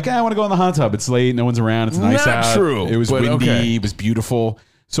 I'm like, I want to go in the hot tub. It's late. No one's around. It's nice out. Not true. It was windy. Okay. It was beautiful.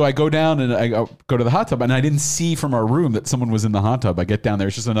 So I go down and I go to the hot tub, and I didn't see from our room that someone was in the hot tub. I get down there.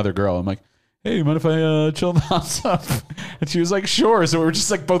 It's just another girl. I'm like, hey, you mind if I chill in the hot tub? And she was like, sure. So we were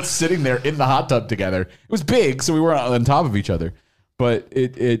just like both sitting there in the hot tub together. It was big, so we weren't on top of each other. But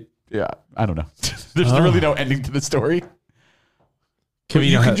yeah, I don't know. There's really no ending to the story.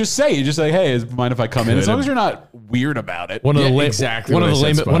 You can just say, hey, mind if I come in? As long as you're not weird about it. One of the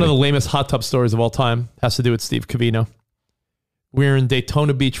lamest hot tub stories of all time has to do with Steve Covino. We're in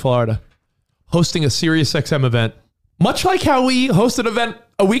Daytona Beach, Florida, hosting a SiriusXM event, much like how we hosted an event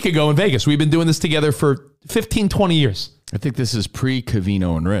a week ago in Vegas. We've been doing this together for 15, 20 years. I think this is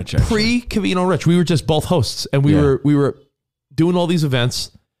pre-Covino and Rich. Pre-Covino and Rich. We were just both hosts, and we were doing all these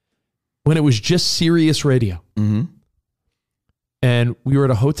events when it was just Sirius Radio. Mm-hmm. And we were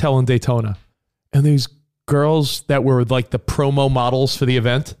at a hotel in Daytona, and these girls that were like the promo models for the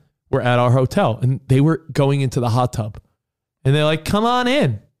event were at our hotel, and they were going into the hot tub, and they're like, come on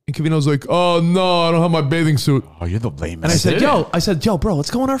in. And Covino's like, oh no, I don't have my bathing suit. Oh, you're the lamest. And I said, yo, bro, let's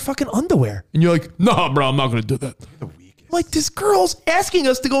go in our fucking underwear. And you're like, no, bro, I'm not going to do that. You're the weakest. Like, this girl's asking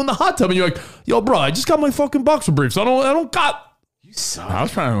us to go in the hot tub, and you're like, yo, bro, I just got my fucking boxer briefs. I don't got. You suck. I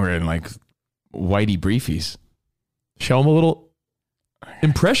was trying to wear like whitey briefies. Show him a little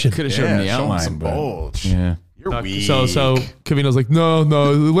impression. Could have shown him the outline. Some bulge. Yeah. You're weak. So Covino's like, no,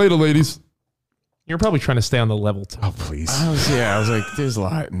 later, ladies. You're probably trying to stay on the level too. Oh, please. I was like, there's a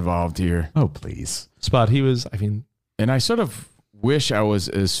lot involved here. Oh, please. Spot, and I sort of wish I was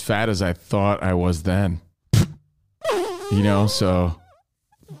as fat as I thought I was then. So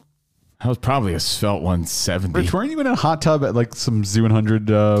I was probably a svelte 170. Rich, weren't you in a hot tub at like some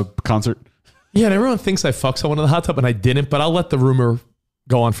Z100 concert? Yeah, and everyone thinks I fucked someone in the hot tub, and I didn't, but I'll let the rumor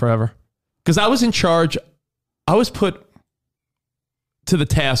go on forever. Because I was in charge. I was put to the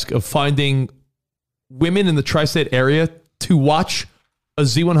task of finding women in the tri-state area to watch a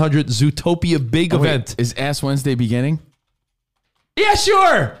Z100 Zootopia big event. Is Ass Wednesday beginning? Yeah,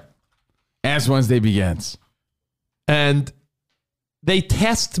 sure. Ass Wednesday begins. And they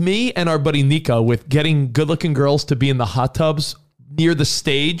tasked me and our buddy Nico with getting good-looking girls to be in the hot tubs near the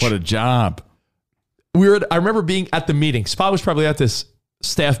stage. What a job. I remember being at the meeting. Spot was probably at this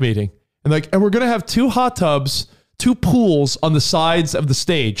staff meeting. And we're going to have 2 hot tubs, 2 pools on the sides of the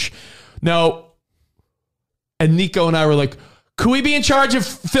stage. Now, and Nico and I were like, could we be in charge of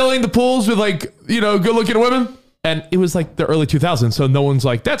filling the pools with good-looking women? And it was like the early 2000s, so no one's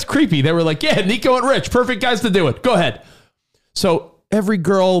like, that's creepy. They were like, yeah, Nico and Rich, perfect guys to do it. Go ahead. So every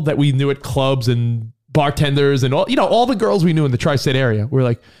girl that we knew at clubs and bartenders and all the girls we knew in the tri-state area, we were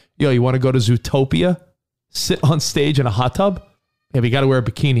like, yo, you want to go to Zootopia? Sit on stage in a hot tub? Yeah, we got to wear a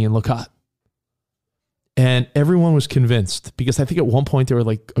bikini and look hot. And everyone was convinced because I think at one point there was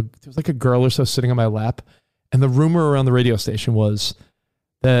like a girl or so sitting on my lap. And the rumor around the radio station was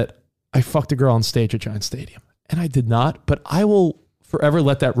that I fucked a girl on stage at Giant Stadium. And I did not, but I will forever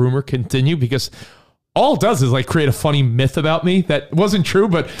let that rumor continue because all it does is create a funny myth about me that wasn't true.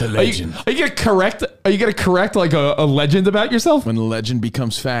 But the legend. Are you gonna correct? Are you gonna correct like a legend about yourself? When the legend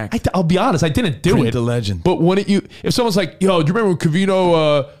becomes fact, I'll be honest. I didn't do it. The legend. But if someone's like, "Yo, do you remember when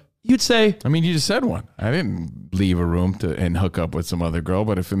Covino?" You'd say, I mean, you just said one. I didn't leave a room and hook up with some other girl,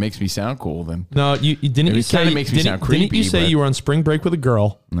 but if it makes me sound cool, then no, you didn't. It kind of makes me sound creepy. Didn't you say you were on spring break with a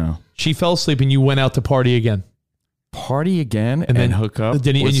girl? No, she fell asleep and you went out to party again. Party again and then hook up.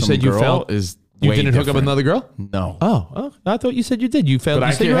 And you said you felt you didn't hook up with another girl? No. Oh, I thought you said you did. You failed.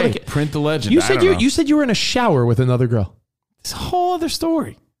 But you print the legend. You said you were in a shower with another girl. It's a whole other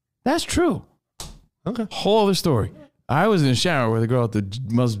story. That's true. Okay. Whole other story. I was in a shower with a girl with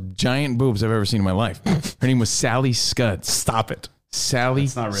the most giant boobs I've ever seen in my life. Her name was Sally Scuds. Stop it. Sally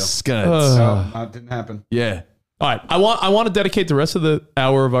That's not real. Scuds. No, that didn't happen. Yeah. All right. I want to dedicate the rest of the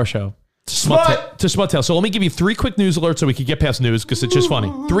hour of our show To Smut-tail. So let me give you 3 quick news alerts so we can get past news because it's just funny.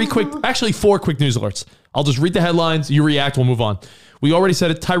 4 quick news alerts. I'll just read the headlines. You react. We'll move on. We already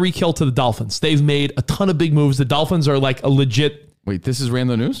said it. Tyreek Hill to the Dolphins. They've made a ton of big moves. The Dolphins are like a legit. Wait, this is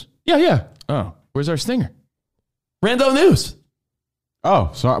Rando News? Yeah. Oh, where's our stinger? Rando News.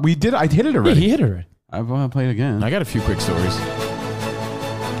 Oh, so I hit it already. Yeah, he hit it already. I want to play it again. I got a few quick stories.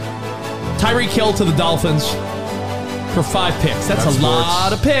 Tyreek Hill to the Dolphins for 5 picks. That's a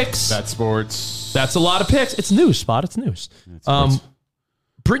lot of picks. That's sports. That's a lot of picks. It's news, Spot. It's news.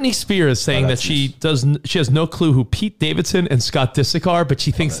 Britney Spears saying that she has no clue who Pete Davidson and Scott Disick are, but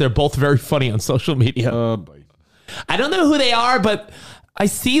she thinks they're both very funny on social media. I don't know who they are, but I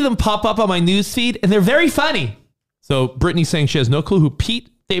see them pop up on my news feed, and they're very funny. So Britney saying she has no clue who Pete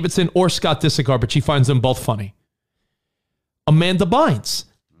Davidson or Scott Disick are, but she finds them both funny. Amanda Bynes.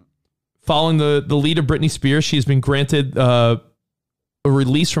 Following the lead of Britney Spears, she's been granted a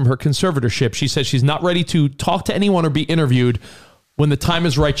release from her conservatorship. She said she's not ready to talk to anyone or be interviewed. When the time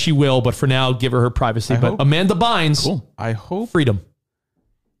is right, she will, but for now, give her privacy. Amanda Bynes, I hope freedom.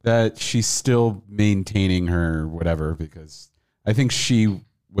 That she's still maintaining her whatever, because I think she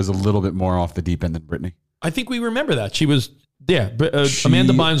was a little bit more off the deep end than Britney. I think we remember that. She was,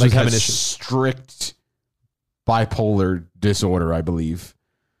 Amanda Bynes was having issues. Strict bipolar disorder, I believe.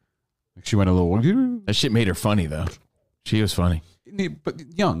 She went a little. That shit made her funny, though. She was funny. But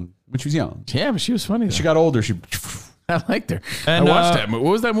young, when she was young. Yeah, but she was funny, though. She got older. I liked her. And, I watched that movie.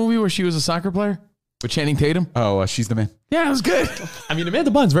 What was that movie where she was a soccer player? With Channing Tatum? Oh, She's the Man. Yeah, it was good. I mean, Amanda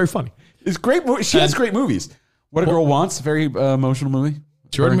Bynes is very funny. It's great. She has great movies. What a Girl Wants, very emotional movie.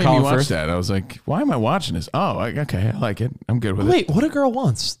 Jordan made me watch that. I was like, why am I watching this? Oh, okay, I like it. I'm good with it. Wait, What a Girl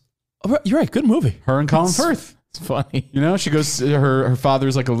Wants. Oh, you're right. Good movie. Her and Colin Firth. It's funny. You know, she goes, her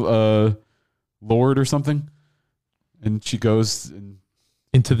father's like a lord or something. And she goes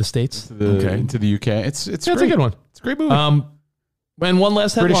into the States. Into the UK. It's a good one. It's a great movie. And one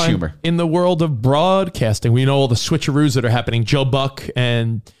last headline. In the world of broadcasting, we know all the switcheroos that are happening. Joe Buck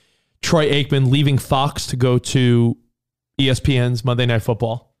and Troy Aikman leaving Fox to go to ESPN's Monday Night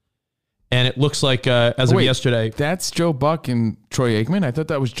Football. And it looks like, of yesterday. That's Joe Buck and Troy Aikman? I thought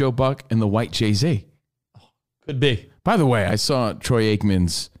that was Joe Buck and the white Jay-Z. Could be. By the way, I saw Troy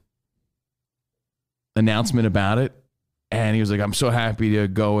Aikman's announcement about it. And he was like, I'm so happy to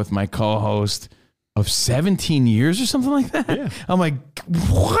go with my co-host of 17 years or something like that. Yeah. I'm like,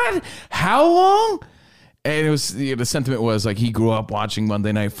 what? How long? And it was the sentiment was like he grew up watching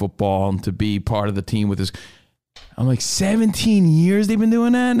Monday Night Football and to be part of the team with his. I'm like 17 years they've been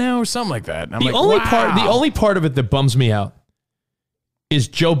doing that now or something like that. And I'm the only part of it that bums me out is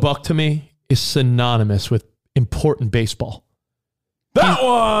Joe Buck to me is synonymous with important baseball. That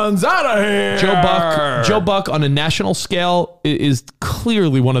one's out of here. Joe Buck on a national scale is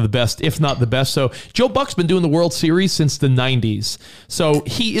clearly one of the best, if not the best. So Joe Buck's been doing the World Series since the 90s. So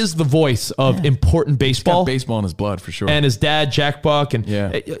he is the voice of important baseball. He's got baseball in his blood for sure. And his dad, Jack Buck. And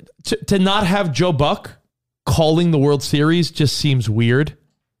to not have Joe Buck calling the World Series just seems weird.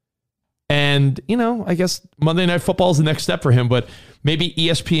 And, I guess Monday Night Football is the next step for him. But maybe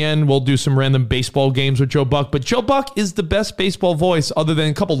ESPN will do some random baseball games with Joe Buck. But Joe Buck is the best baseball voice other than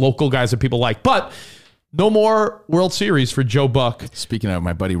a couple local guys that people like. But no more World Series for Joe Buck. Speaking of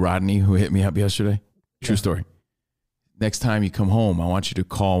my buddy Rodney, who hit me up yesterday. True story. Next time you come home, I want you to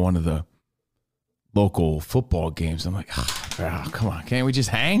call one of the local football games. I'm like, come on. Can't we just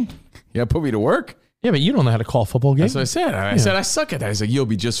hang? Yeah, put me to work. Yeah, but you don't know how to call a football game. That's what I said. I said, I suck at that. He's like, you'll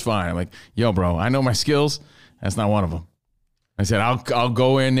be just fine. I'm like, yo, bro, I know my skills. That's not one of them. I said, I'll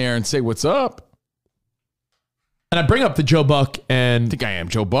go in there and say, what's up? And I bring up the Joe Buck and... I think I am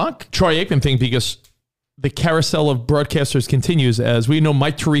Joe Buck. Troy Aikman thing because the carousel of broadcasters continues as we know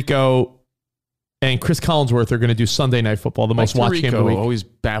Mike Tirico and Chris Collinsworth are going to do Sunday Night Football, the most watched game of the week. Always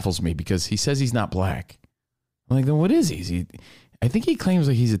baffles me because he says he's not black. I'm like, then what is he? I think he claims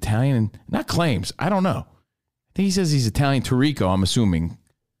like he's Italian. And not claims. I don't know. I think he says he's Italian Tirico, I'm assuming.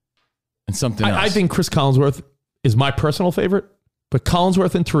 And something else. I think Chris Collinsworth is my personal favorite. But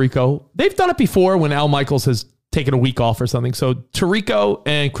Collinsworth and Tirico, they've done it before when Al Michaels has taken a week off or something. So Tirico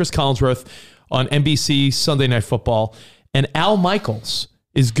and Chris Collinsworth on NBC Sunday Night Football. And Al Michaels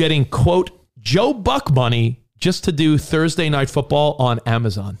is getting, quote, Joe Buck money just to do Thursday Night Football on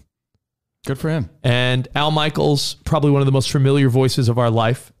Amazon. Good for him. And Al Michaels, probably one of the most familiar voices of our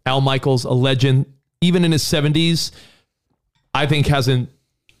life. Al Michaels, a legend, even in his 70s, I think hasn't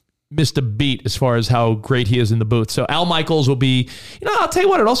missed a beat as far as how great he is in the booth. So Al Michaels will be, I'll tell you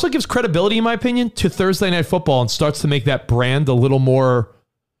what, it also gives credibility, in my opinion, to Thursday Night Football and starts to make that brand a little more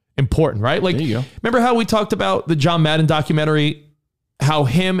important, right? Like, there you go. Remember how we talked about the John Madden documentary, how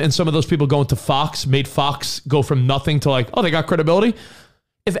him and some of those people going to Fox made Fox go from nothing to like, oh, they got credibility.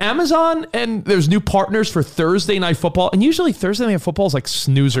 If Amazon and there's new partners for Thursday Night Football, and usually Thursday Night Football is like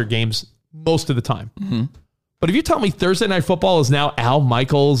snoozer games most of the time. Mm-hmm. But if you tell me Thursday Night Football is now Al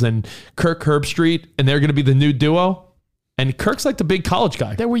Michaels and Kirk Herbstreit, and they're going to be the new duo, and Kirk's like the big college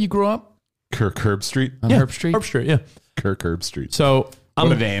guy. Is that where you grew up? Kirk Herbstreit? On Herbstreit? Herbstreit, yeah. Kirk Herbstreit. So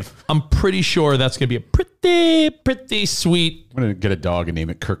what a name. I'm pretty sure that's going to be a pretty sweet. I'm going to get a dog and name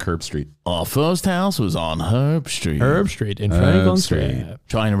it Kirk Herbstreit. Our first house was on Herbstreit. Herbstreit in Franklin Street.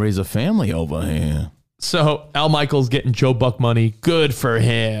 Trying to raise a family over here. So Al Michaels getting Joe Buck money. Good for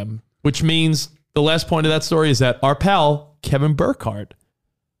him. Which means the last point of that story is that our pal, Kevin Burkhardt,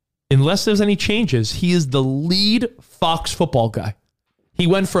 unless there's any changes, he is the lead Fox football guy. He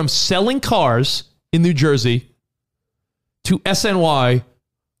went from selling cars in New Jersey to SNY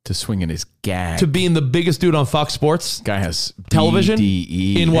to swinging his gag to being the biggest dude on Fox Sports. Guy has television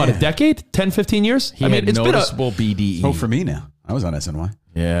BDE. in what, a decade? 10, 15 years? He had it's noticeable BDE. Oh, for me now. I was on SNY.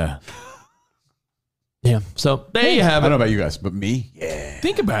 Yeah. Yeah. So there you have it. I don't know about you guys, but me, yeah.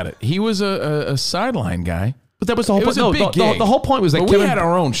 Think about it. He was a sideline guy. But that was the whole point. No, the whole point was that we had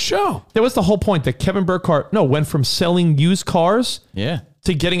our own show. That was the whole point, that Kevin Burkhardt went from selling used cars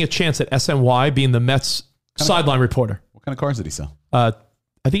to getting a chance at SNY, being the Mets sideline reporter. What kind of cars did he sell? I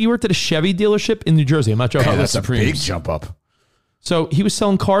think he worked at a Chevy dealership in New Jersey. I'm not sure. That's a big jump up. So he was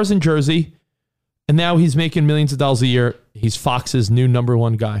selling cars in Jersey, and now he's making millions of dollars a year. He's Fox's new number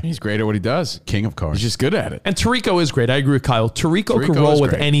one guy. He's great at what he does. King of cars. He's just good at it. And Tirico is great. I agree with Kyle. Tirico could roll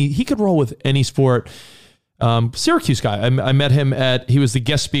with any. He could roll with any sport. Syracuse guy. I met him he was the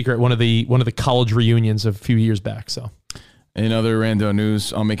guest speaker at one of the college reunions a few years back. So, in other rando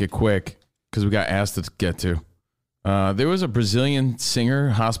news, I'll make it quick because we got asked to get to. There was a Brazilian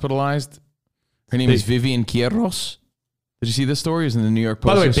singer hospitalized. Her name is Vivian Quiros. Did you see this story? It was in the New York Post.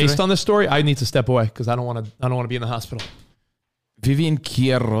 By the way, yesterday. based on this story, I need to step away because I don't want to be in the hospital. Vivian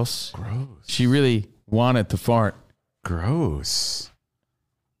Quiros. Gross. She really wanted to fart. Gross.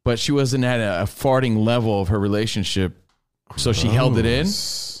 But she wasn't at a farting level of her relationship. Gross. So she held it in,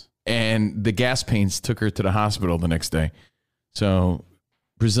 and the gas pains took her to the hospital the next day. So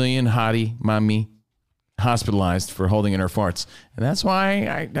Brazilian hottie, mommy, hospitalized for holding in her farts. And that's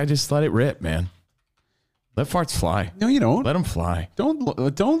why I just let it rip, man. Let farts fly. No, you don't. Let them fly. Don't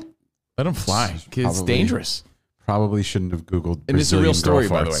let them fly. Because it's dangerous. Probably shouldn't have Googled and Brazilian it's a real story,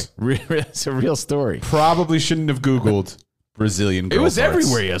 girl by the way. It's a real story. Probably shouldn't have Googled Brazilian girl It was farts.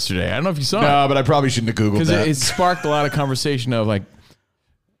 everywhere yesterday. I don't know if you saw it. No, but I probably shouldn't have Googled that. Because it sparked a lot of conversation of like,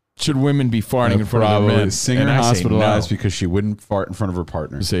 should women be farting in front of their men? Singer hospitalized because she wouldn't fart in front of her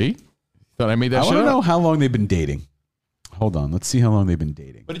partner. See? Thought I made that I shit want to up? know how long they've been dating. Hold on. Let's see how long they've been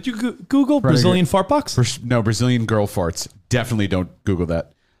dating. But did you Google Brazilian fart box? No, Brazilian girl farts. Definitely don't Google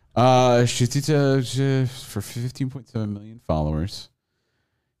that. She's for 15.7 million followers.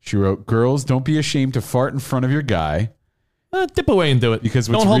 She wrote, "Girls, don't be ashamed to fart in front of your guy. Dip away and do it. Because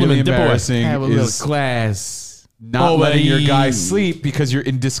what's don't hold really him in, dip away. embarrassing Have a is little class. not letting your guy sleep because you're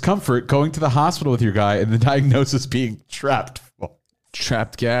in discomfort, going to the hospital with your guy, and the diagnosis being trapped.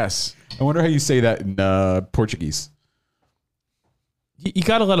 Trapped gas. I wonder how you say that in Portuguese. You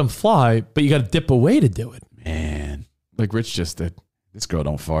got to let him fly, but you got to dip away to do it. Man, like Rich just did. This girl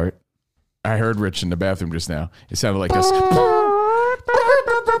don't fart. I heard Rich in the bathroom just now. It sounded like this.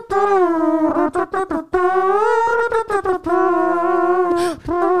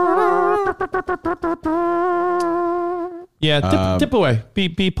 Yeah, dip away.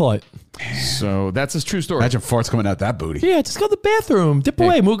 Be polite. So that's a true story. Imagine farts coming out that booty. Yeah, just go to the bathroom. Dip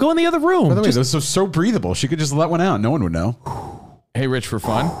away. We'll go in the other room. By the way, those are so breathable. She could just let one out. No one would know. Hey, Rich, for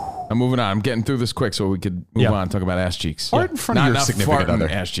fun, I'm moving on. I'm getting through this quick so we could move on and talk about ass cheeks. Fart in front of your significant other.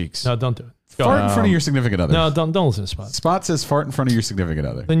 Ass cheeks. No, don't do it. Fart in front of your significant other. No, don't listen to Spot. Spot says fart in front of your significant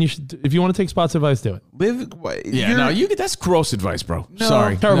other. Then you should, if you want to take Spot's advice, do it. That's gross advice, bro. No,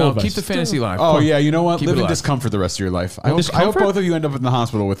 Sorry. terrible No, advice. keep the fantasy life. Oh, yeah, you know what? Keep Live it in alive. discomfort the rest of your life. I hope both of you end up in the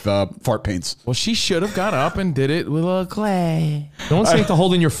hospital with fart pains. Well, she should have got up and did it with a clay. No one's saying to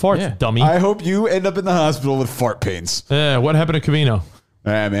hold in your farts, dummy. I hope you end up in the hospital with fart pains. What happened to Cavino?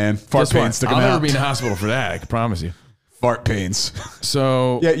 Ah, man. Fart Guess what? pains. I'll never be in the hospital for that. I can promise you. Fart pains.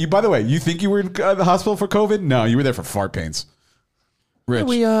 So yeah, by the way, you think you were in the hospital for COVID? No, you were there for fart pains. Rich.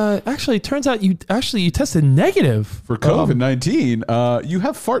 We actually, it turns out you tested negative for COVID-19. You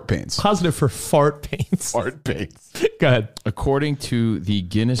have fart pains. Positive for fart pains. Fart pains. Go ahead. According to the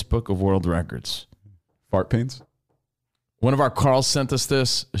Guinness Book of World Records, fart pains. One of our Carls sent us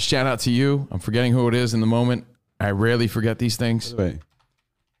this. A shout out to you. I'm forgetting who it is in the moment. I rarely forget these things.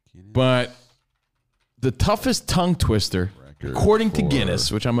 But the toughest tongue twister according to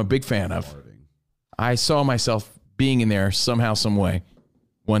Guinness, which I'm a big fan of, I saw myself being in there somehow, some way,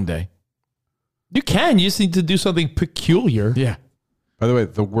 one day. You can. You just need to do something peculiar. Yeah. By the way,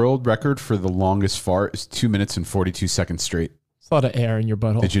 the world record for the longest fart is 2 minutes and 42 seconds straight. It's a lot of air in your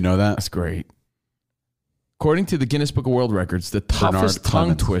butthole. Did you know that? That's great. According to the Guinness Book of World Records, the toughest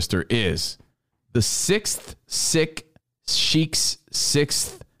tongue twister is the sixth sick sheik's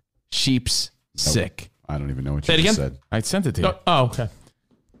sixth sheep's sick. I don't even know what Say it you just again? said. I sent it to you. Oh, okay.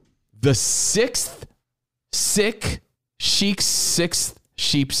 The sixth sick sheik's sixth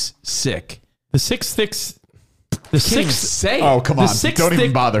sheep's sick. The sixth six. The sixth. Say it. Oh, come on. Don't even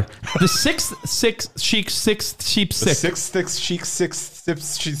thick- bother. The sixth six sheep sixth sheep The sick. sixth sheik sixth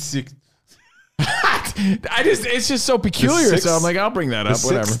sick. It's just so peculiar. So I'm like, I'll bring that up.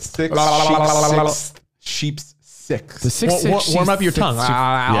 Whatever. Sixth sheep's sick. The sixth Warm up your tongue.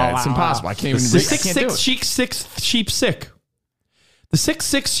 Yeah, it's impossible. I can't even The read. I sixth can't do six it. sheep sixth sheep sick. The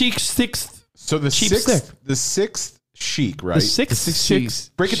sixth sheep sixth. So the sheep sixth, sick. the sixth sheik, right? The sixth sheep.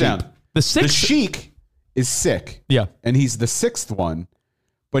 Break it down. The sixth. The sheik is sick. Yeah. And he's the sixth one,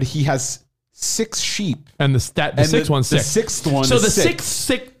 but he has 6 sheep. And the sixth one's sick. The sixth one So is the sick. sixth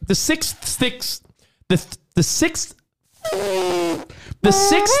sick. The sixth six. The sixth. The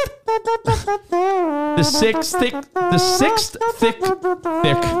sixth. The sixth thick. The sixth thick.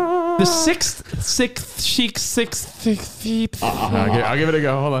 The sixth sheik sixth thick. I'll give it a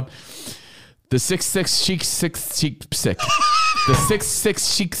go. Hold on. The sixth sheep sick. The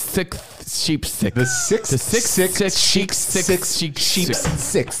sixth sheep sick. The sixth sheik sheep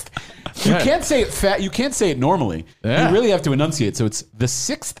sixth. You can't say it fat. You can't say it normally. Yeah. You really have to enunciate. So it's the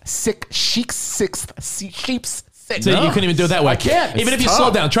sixth sick sheik sixth sheep's sick. So you couldn't even do it that way. I can't. Even It's if you tough.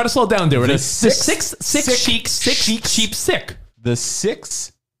 slow down, try to slow down. Do it. The The sixth sixth sheep sick. The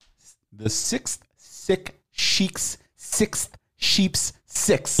sixth sick sheik's sixth sheep's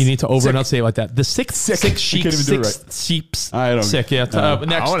six. You need to over enunciate like that. The sixth sick sheep can't even do it sixth sheep's I don't- sick. Yeah. Next,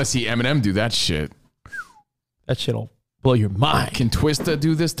 I want to see Eminem do that shit. that shit'll blow your mind. Can Twista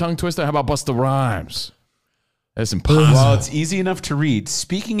do this tongue twister? How about Busta Rhymes? That's impossible. While it's easy enough to read,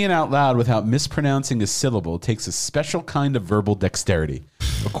 speaking it out loud without mispronouncing a syllable takes a special kind of verbal dexterity,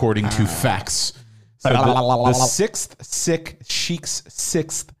 according to facts. So the sixth sick sheik's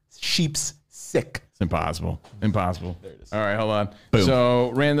sixth sheep's sick. It's impossible. Impossible. There it is. All right, hold on.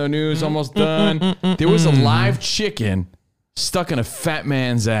 So, rando news almost done. There was a live chicken stuck in a fat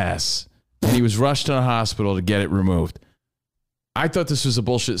man's ass, and he was rushed to the hospital to get it removed. I thought this was a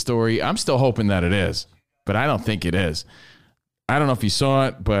bullshit story. I'm still hoping that it is, but I don't think it is. I don't know if you saw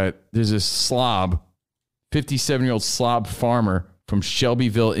it, but there's this slob, 57-year-old slob farmer from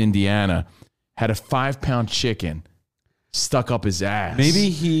Shelbyville, Indiana, had a 5-pound chicken stuck up his ass. Maybe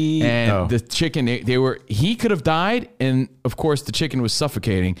he and the chicken he could have died, and of course the chicken was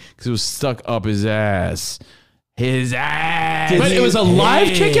suffocating because it was stuck up his ass. His ass. But it was a live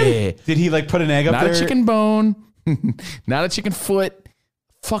chicken? Did he like put an egg up Not there? a chicken bone, not a chicken foot,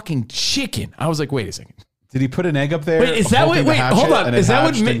 fucking chicken. I was like, wait a second. Did he put an egg up there? Wait, is that what? hoping to Wait, hatch hold it, on. and it Is that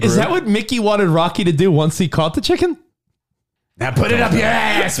what? hatched and Is that grew? what Mickey wanted Rocky to do once he caught the chicken? Now put it up your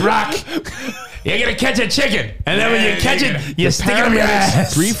ass, Rock. You're gonna catch a chicken, and then when you catch it, you stick it up your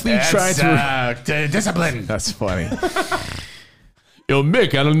ass. Briefly tried to. Discipline. That's funny. Yo,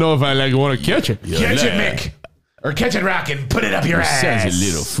 Mick, I don't know if I want to catch it. Catch it, Mick, or catch it, Rock, and put it up your ass. Sounds a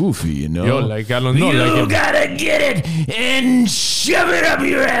little foofy, you know. Yo, like I don't know. You Like gotta get it and shove it up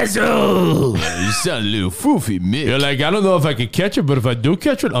your asshole. You sound a little foofy, Mick. You're like, I don't know if I can catch it, but if I do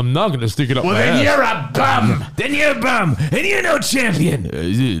catch it, I'm not going to stick it up Well, my then ass. you're a bum. Then you're a bum, and you're no champion.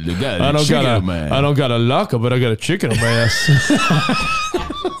 I don't got a locker, but I got a chicken on my ass.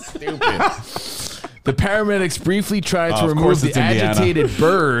 The paramedics briefly tried to of remove course the it's Indiana. agitated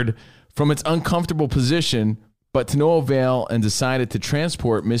bird from its uncomfortable position, but to no avail, and decided to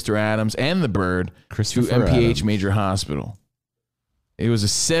transport Mr. Adams and the bird to Christopher MPH Adams. Major Hospital. It was a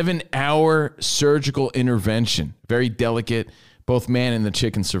 7-hour surgical intervention. Very delicate. Both man and the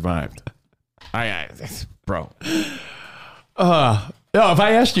chicken survived. Bro. No, if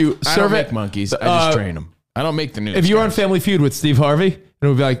I asked you, I serve don't it. make monkeys. I just train them. I don't make the news. If you were on guys. Family Feud with Steve Harvey, it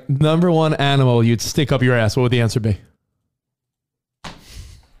would be like, number one animal you'd stick up your ass. What would the answer be?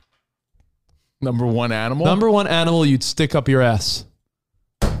 Number one animal? Number one animal you'd stick up your ass.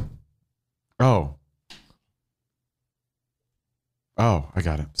 Oh, I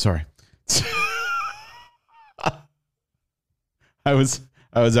got it. Sorry. I was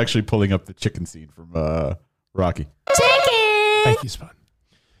actually pulling up the chicken scene from Rocky. Thank you, Spud.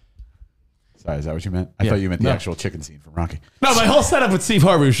 Sorry, is that what you meant? I thought you meant the actual chicken scene from Rocky. No, my whole setup with Steve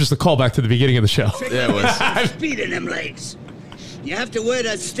Harvey was just a callback to the beginning of the show. Yeah, it was. Speed in them legs. You have to wear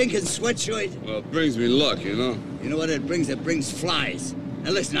that stinking sweatshirt. Well, it brings me luck, you know. You know what it brings? It brings flies. Now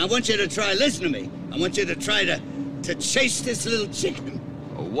listen, I want you to try, listen to me. I want you to try to chase this little chicken.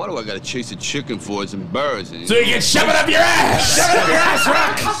 Well, what do I got to chase a chicken for? It's embarrassing. So you can shove it up your ass! Shove it up your ass,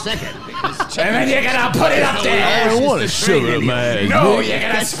 Rock! Second. And then you're gonna put it up there! I don't want to shove it up my ass. No, you're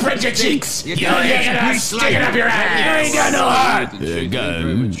gonna spread your cheeks! You're gonna stick it up your ass! You ain't got no heart!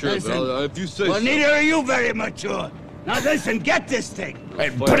 If you say Well, neither are you very mature. Now listen, get this thing. Hey,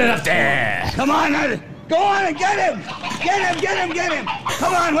 put it up there! Come on, go on and get him! Get him!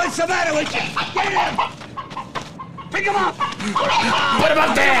 Come on, what's the matter with you? Get him! Pick him up! Put him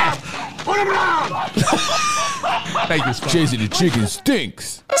up there! Put him down! Thank you, Chasing the chicken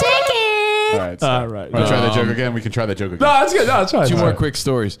stinks. All right. All right. Want to try that joke again? We can try that joke again. No, that's good. No, that's right. Two more quick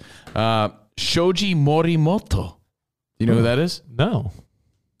stories. Shoji Morimoto. You know who that is? No.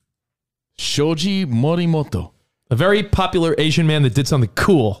 Shoji Morimoto. A very popular Asian man that did something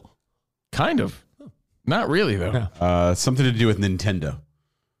cool. Kind of. Not really, though. Yeah. Something to do with Nintendo.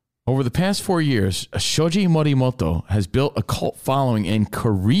 Over the past 4 years, Shoji Morimoto has built a cult following and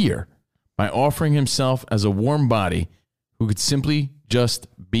career by offering himself as a warm body who could simply just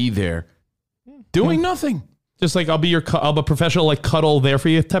be there, doing nothing. Just like I'll be a professional, like cuddle there for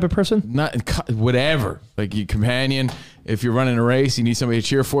you type of person. Not whatever, like your companion. If you're running a race, you need somebody to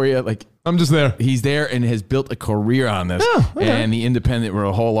cheer for you. Like I'm just there. He's there and has built a career on this. Oh, okay. And the Independent wrote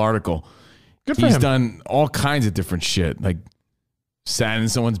a whole article. Good for He's him. done all kinds of different shit, like sat in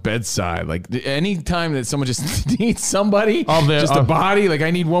someone's bedside. Like any time that someone just needs somebody, just a body. Like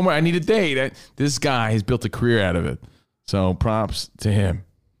I need one more. I need a date. This guy has built a career out of it. So props to him.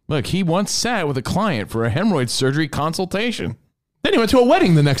 Look, he once sat with a client for a hemorrhoid surgery consultation. Then he went to a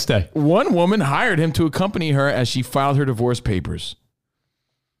wedding the next day. One woman hired him to accompany her as she filed her divorce papers.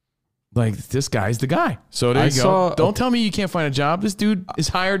 Like, this guy's the guy. So there you go. Don't tell me you can't find a job. This dude is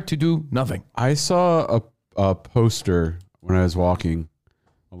hired to do nothing. I saw a poster when I was walking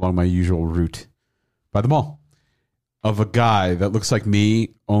along my usual route by the mall of a guy that looks like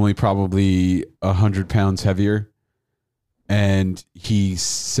me, only probably 100 pounds heavier. And he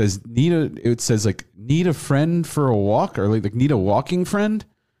says, need a friend for a walk, or like need a walking friend.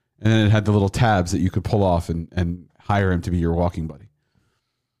 And then it had the little tabs that you could pull off and hire him to be your walking buddy.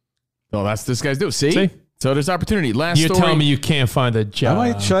 Oh, that's this guy's do. See? So there's opportunity. You're telling me you can't find a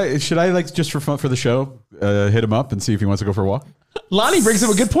job. Should I like just for fun for the show, hit him up and see if he wants to go for a walk? Lonnie brings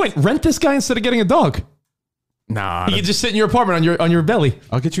up a good point. Rent this guy instead of getting a dog. Nah. You can just sit in your apartment on your belly.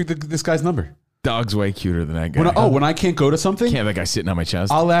 I'll get you this guy's number. Dog's way cuter than that guy. When I can't go to something, can't have that guy sitting on my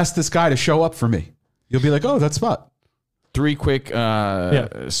chest. I'll ask this guy to show up for me. You'll be like, oh, that spot. 3 quick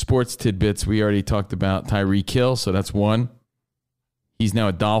sports tidbits. We already talked about Tyreek Hill, so that's one. He's now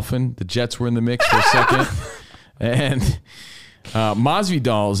a Dolphin. The Jets were in the mix for a second. And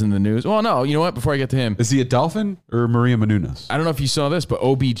Masvidal is in the news. Well, no, you know what? Before I get to him. Is he a Dolphin or Maria Menounos? I don't know if you saw this, but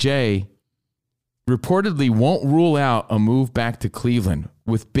OBJ reportedly won't rule out a move back to Cleveland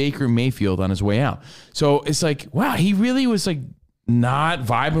with Baker Mayfield on his way out. So it's like, wow, he really was like not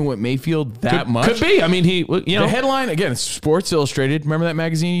vibing with Mayfield that much. Could be. I mean, the headline, again, it's Sports Illustrated. Remember that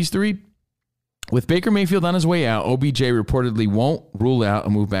magazine you used to read? With Baker Mayfield on his way out, OBJ reportedly won't rule out a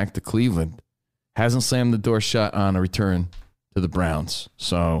move back to Cleveland. Hasn't slammed the door shut on a return to the Browns.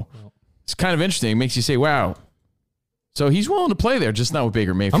 So it's kind of interesting. It makes you say, wow. So he's willing to play there, just not with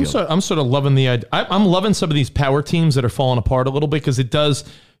Baker Mayfield. I'm sort of loving the idea. I'm loving some of these power teams that are falling apart a little bit because it does.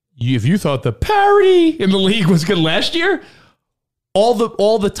 If you thought the parity in the league was good last year, all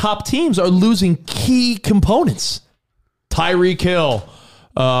the top teams are losing key components. Tyreek Hill,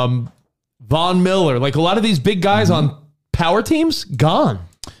 Von Miller, like a lot of these big guys on power teams, gone.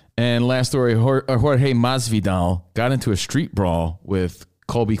 And last story, Jorge Masvidal got into a street brawl with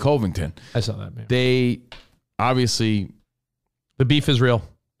Colby Covington. I saw that, man. They obviously... The beef is real.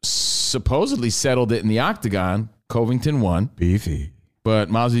 Supposedly settled it in the octagon. Covington won. Beefy. But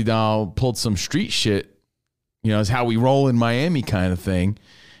Masvidal pulled some street shit. You know, it's how we roll in Miami kind of thing.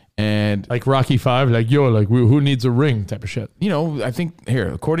 And like Rocky V, like, yo, like, who needs a ring type of shit. You know, I think, here,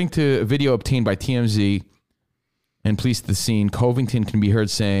 according to a video obtained by TMZ and police at the scene, Covington can be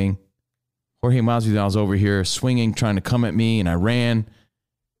heard saying, Jorge Masvidal's over here swinging, trying to come at me, and I ran.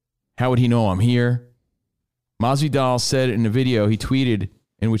 How would he know I'm here? Masvidal said in the video he tweeted,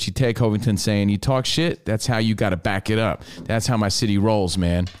 in which he tagged Covington saying, you talk shit, that's how you got to back it up. That's how my city rolls,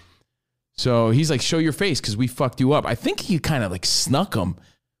 man. So he's like, show your face because we fucked you up. I think he kind of like snuck him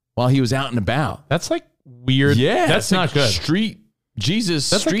while he was out and about. That's like weird. Yeah. That's not like good. Street Jesus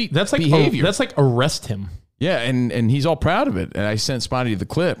street that's like behavior. That's like arrest him. Yeah, and he's all proud of it. And I sent Spotty the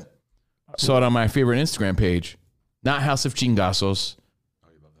clip. Saw it on my favorite Instagram page. Not House of Chingasos.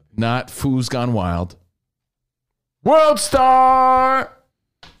 Not Foos Gone Wild. World Star!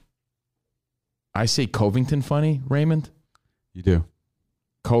 I say Covington funny, Raymond? You do.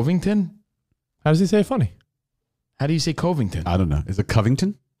 Covington? How does he say funny? How do you say Covington? I don't know. Is it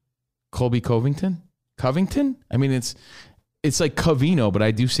Covington? Colby Covington? Covington? I mean, it's like Covino, but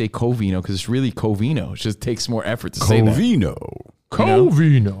I do say Covino because it's really Covino. It just takes more effort to say that.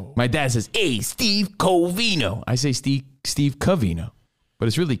 Covino. My dad says, hey, Steve Covino. I say Steve Covino, but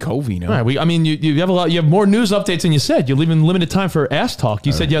it's really Covino. All right, you have a lot. You have more news updates than you said. You're leaving limited time for ass talk.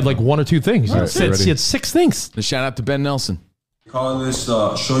 You said you had like 1 or 2 things. You had 6 things. A shout out to Ben Nelson. Call this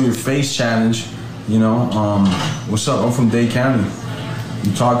Show Your Face Challenge. You know, what's up? I'm from Dade County.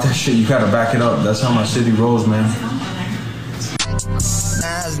 You talk that shit, you gotta back it up. That's how my city rolls, man.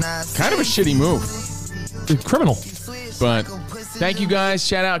 Kind of a shitty move. It's criminal. But thank you guys.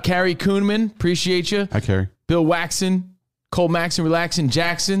 Shout out Carrie Kuhnman. Appreciate you. Hi, Carrie. Bill Waxon, Cole Maxon, Relaxon,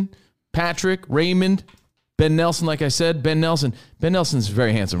 Jackson, Patrick, Raymond, Ben Nelson, like I said. Ben Nelson's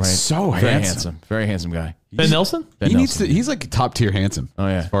very handsome, right? So very handsome. Very handsome guy. Ben Nelson? He's like top tier handsome. Oh,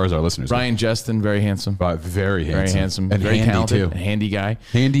 yeah. As far as our listeners. Brian Justin, very handsome. Very handsome. Very handsome. And very handy, talented. too. Handy guy.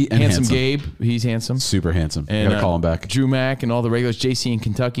 Handy and handsome. Gabe, he's handsome. Super handsome. And Gotta call him back. Drew Mack and all the regulars. JC in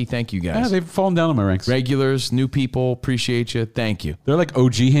Kentucky, thank you guys. Yeah, they've fallen down on my ranks. Regulars, new people, appreciate you. Thank you. They're like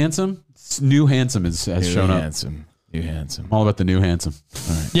OG handsome. New handsome has shown up. New handsome. I'm all about the new handsome.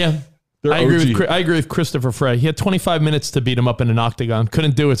 All right. Yeah. I agree with Christopher Frey. He had 25 minutes to beat him up in an octagon.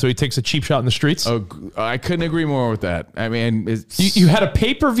 Couldn't do it, so he takes a cheap shot in the streets. Oh, I couldn't agree more with that. I mean, you had a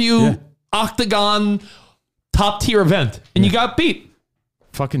pay-per-view octagon top-tier event, and you got beat.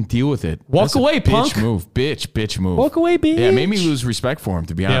 Fucking deal with it. Walk away, punk. Bitch move. Walk away, bitch. Yeah, it made me lose respect for him,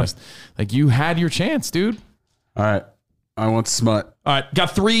 to be honest. Like, you had your chance, dude. All right. I want smut. All right.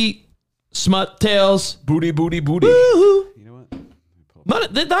 Got 3 smut tales. Booty. Woo-hoo.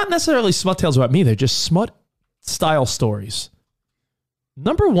 They're not necessarily smut tales about me. They're just smut style stories.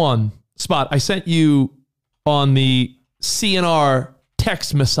 Number 1, Spot, I sent you on the CNR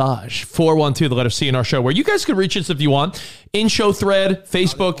text massage, 412, the letter CNR show, where you guys can reach us if you want. In-show thread,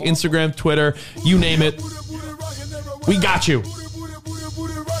 Facebook, Instagram, Twitter, you name it. We got you.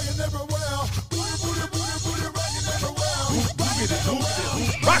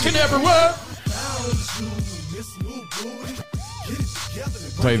 Rocking everywhere.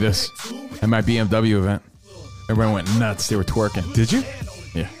 Play this at my BMW event. Everyone went nuts. They were twerking. Did you?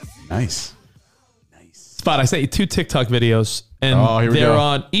 Yeah. Nice. Spot, I sent you 2 TikTok videos, and they're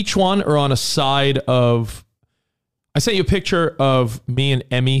on each one are on a side of. I sent you a picture of me and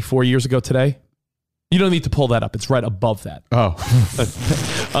Emmy 4 years ago today. You don't need to pull that up. It's right above that. Oh.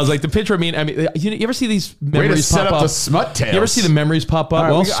 I was like, the picture of me and Emmy. You ever see these memories set pop up up? The smut tales. You ever see the memories pop up?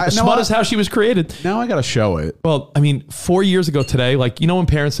 Right, well, smut is how she was created. Now I got to show it. Well, I mean, 4 years ago today, like, you know when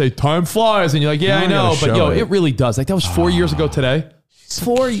parents say, time flies, and you're like, yeah, I know. But, it really does. Like, that was 4 years ago today.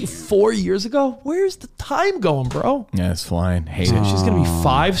 4 years ago? Where's the time going, bro? Yeah, it's flying. Hate it. She's going to be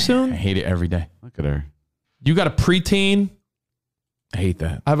 5 soon? I hate it every day. Look at her. You got a preteen. I hate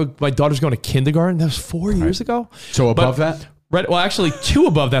that. My daughter's going to kindergarten. That was 4 years ago. So above that? Right. Well, actually, 2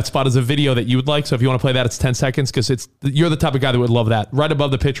 above that spot is a video that you would like. So if you want to play that, it's 10 seconds because you're the type of guy that would love that. Right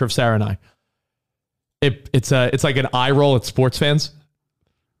above the picture of Sarah and I. It's like an eye roll at sports fans.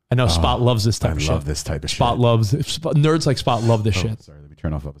 I know Spot loves this type of shit. I love this type of shit. Spot loves it. Nerds like Spot love this shit. Sorry, let me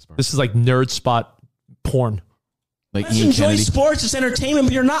turn off Up Spark. This is like nerd Spot porn. Like Let's enjoy sports, it's entertainment,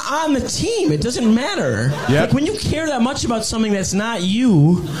 but you're not on the team. It doesn't matter. Yep. Like when you care that much about something that's not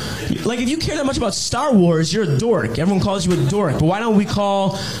you, like if you care that much about Star Wars, you're a dork. Everyone calls you a dork. But why don't we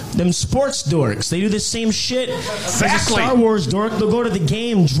call them sports dorks? They do the same shit as a Star Wars dork. They'll go to the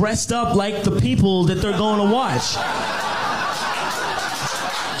game dressed up like the people that they're going to watch.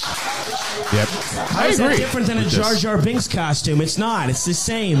 Yep. How is that different than a Jar Jar Binks costume? It's not. It's the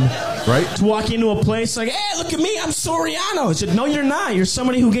same. Right? To walk into a place like, hey, look at me, I'm Soriano. I said, no, you're not. You're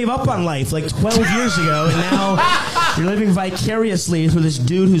somebody who gave up on life like 12 years ago, and now you're living vicariously through this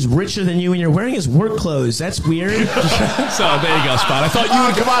dude who's richer than you, and you're wearing his work clothes. That's weird. So there you go, Spot. I thought you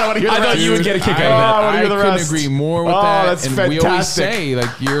would. Come on, I want to hear the rest. I thought you would get a kick out of that. I couldn't agree more with that. That's and fantastic. we always say,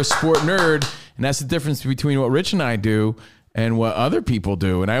 like, you're a sport nerd, and that's the difference between what Rich and I do and what other people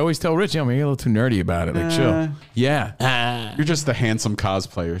do. And I always tell Rich, maybe you're a little too nerdy about it. Like, chill. Yeah. You're just the handsome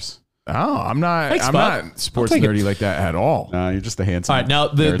cosplayers. Oh, I'm not. Thanks, I'm Spot. not sports I'll take nerdy like that at all. No, you're just the handsome. All right, now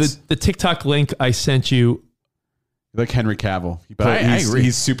the TikTok link I sent you, Like Henry Cavill. I agree.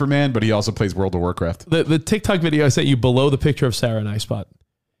 He's Superman, but he also plays World of Warcraft. The TikTok video I sent you below the picture of Sarah and I, Spot,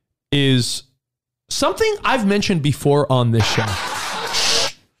 is something I've mentioned before on this show.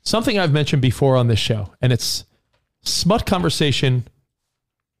 And it's Smut Conversation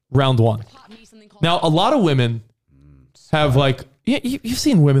Round 1. Now, a lot of women have you've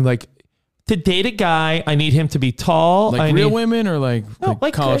seen women to date a guy, I need him to be tall. Real women or like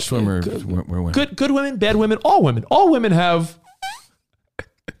college swimmers? Good women, bad women, all women. All women have.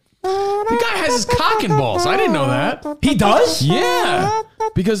 The guy has his cock and balls. I didn't know that. He does? Yeah.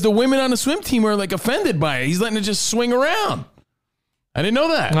 Because the women on the swim team are offended by it. He's letting it just swing around. I didn't know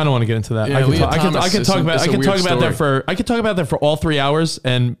that. I don't want to get into that. Yeah, I could talk about that for all 3 hours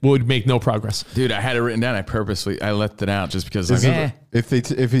and would make no progress. Dude, I had it written down. I left it out just because.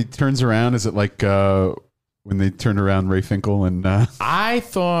 If he turns around, is it like when they turned around Ray Finkel and? I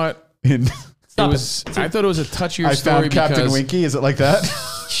thought it was a touchier I story. Found Captain Winky. Is it like that?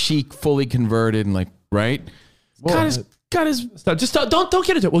 She fully converted and right. Well, got his. Just don't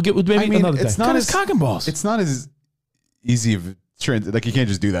get into it. We'll maybe another day. It's not his cock and balls. It's not as easy of. Like you can't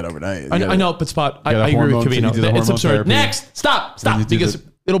just do that overnight. I know, but Spot, I agree with Covino. It's absurd. Therapy. Next, stop, because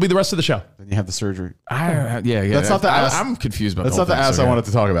it'll be the rest of the show. Then you have the surgery. Yeah. That's not the ass. I'm confused about. That's not the ass I wanted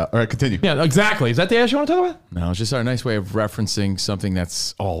to talk about. All right, continue. Yeah, exactly. Is that the ass you want to talk about? No, it's just our nice way of referencing something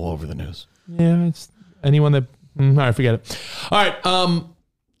that's all over the news. Yeah, it's anyone that. All right, forget it. All right,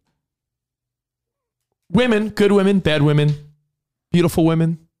 women, good women, bad women, beautiful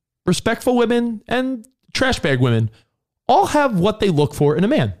women, respectful women, and trash bag women. All have what they look for in a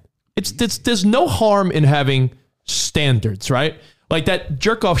man. There's no harm in having standards, right? Like that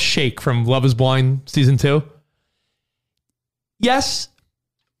jerk off Shake from Love is Blind season 2. Yes,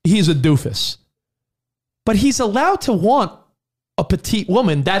 he's a doofus, but he's allowed to want a petite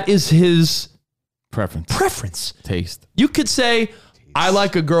woman. That is his preference. Taste. You could say, I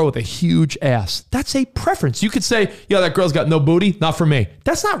like a girl with a huge ass. That's a preference. You could say, yeah, that girl's got no booty. Not for me.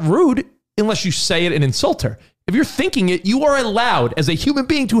 That's not rude unless you say it and insult her. If you're thinking it, you are allowed as a human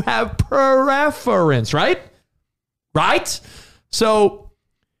being to have preference, right? Right? So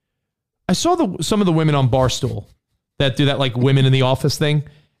I saw some of the women on Barstool that do that women in the office thing.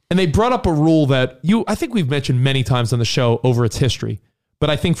 And they brought up a rule that I think we've mentioned many times on the show over its history. But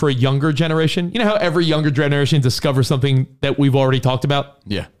I think for a younger generation, you know how every younger generation discovers something that we've already talked about?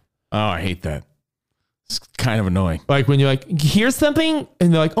 Yeah. Oh, I hate that. It's kind of annoying. Like when you're here's something,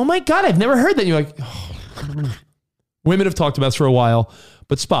 and they're like, oh my God, I've never heard that. And you're like, oh. Women have talked about this for a while,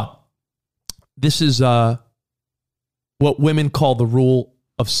 but Spot, this is what women call the rule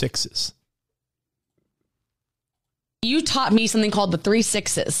of sixes. You taught me something called the 3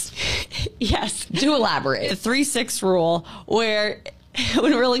 6s. Yes. Do elaborate. The 3-6 rule, where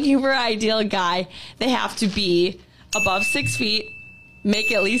when we're looking for an ideal guy, they have to be above 6 feet,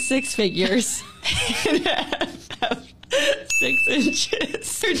 make at least 6 figures, and have 6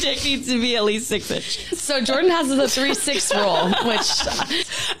 inches. Your dick needs to be at least 6 inches. So Jordan has the 3-6 rule,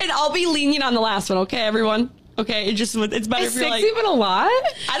 which, and I'll be lenient on the last one. Okay, everyone. Okay, it's better Is if you're 6 like. even a lot?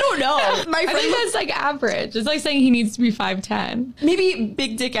 I don't know. I think that's average. It's like saying he needs to be 5'10". Maybe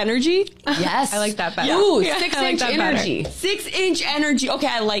big dick energy. Yes, I like that better. Ooh, Yeah, 6-inch energy. 6-inch energy. Okay,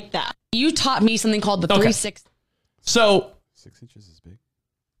 I like that. You taught me something called the 3-6. So 6 inches is big.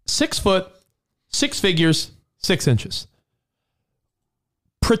 6 foot, 6 figures, 6 inches.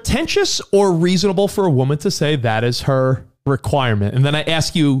 Pretentious or reasonable for a woman to say that is her requirement. And then I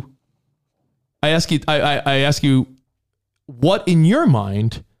ask you, what in your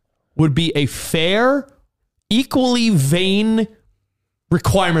mind would be a fair, equally vain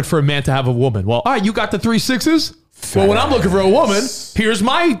requirement for a man to have a woman? Well, all right, you got the 3 6s. Well, when I'm looking for a woman, here's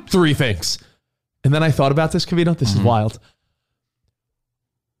my 3 things. And then I thought about this, Covino. This is wild.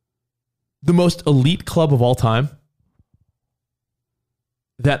 The most elite club of all time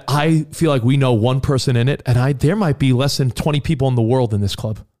that I feel like we know one person in it, and there might be less than 20 people in the world in this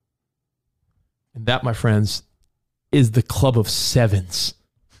club. And that, my friends, is the club of sevens.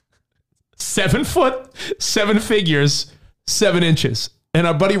 7 foot, 7 figures, 7 inches. And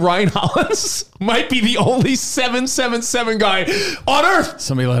our buddy Ryan Hollins might be the only 7'7" guy on earth.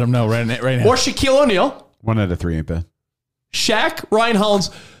 Somebody let him know right now. Or Shaquille O'Neal. 1 out of 3 ain't bad. Shaq, Ryan Hollins,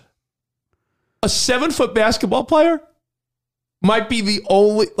 a 7-foot basketball player might be the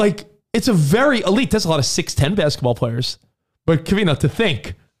only, it's a very elite. There's a lot of 6'10" basketball players. But Covino, to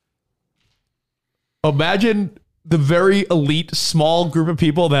think, imagine the very elite, small group of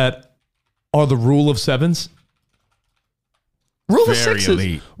people that are the rule of sevens. Rule of sixes.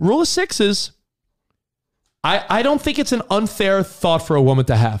 Elite. Rule of sixes. I don't think it's an unfair thought for a woman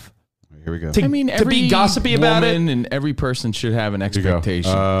to have. Here we go. I mean, to be gossipy about it, and every person should have an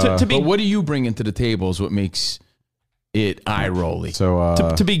expectation. To be- but what do you bring into the table is what makes it eye-rolly. So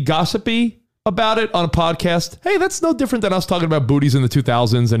to be gossipy about it on a podcast, hey, that's no different than us talking about booties in the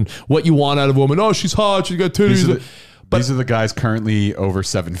 2000s and what you want out of a woman. Oh, she's hot. She's got titties. These are the guys currently over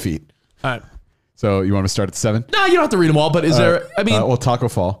 7 feet. All right. So you want to start at 7? No, you don't have to read them all, but is there, I mean. Well, Taco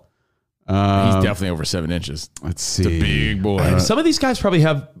Fall. He's definitely over 7 inches. Let's see. It's a big boy. Some of these guys probably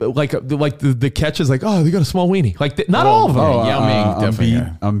have like the catch is like, oh, they got a small weenie. Like not all of them. Yao Ming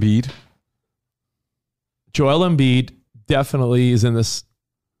definitely. Embiid. Joel Embiid definitely is in this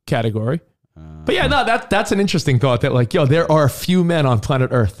category. But yeah, no, that's an interesting thought that like, yo, there are a few men on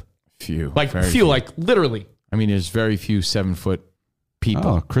planet Earth. Few. Like Very few, like literally. I mean, there's very few 7-foot people.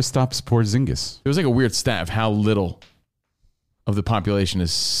 Oh, Kristaps Porzingis. There was like a weird stat of how little of the population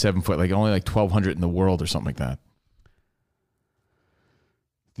is 7 foot, like only like 1,200 in the world or something like that.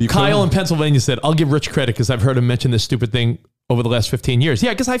 Kyle in Pennsylvania said, I'll give Rich credit because I've heard him mention this stupid thing over the last 15 years.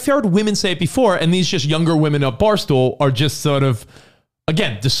 Yeah, because I've heard women say it before, and these just younger women at Barstool are just sort of,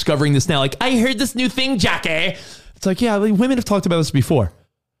 again, discovering this now. Like, I heard this new thing, Jackie. It's like, yeah, like, women have talked about this before.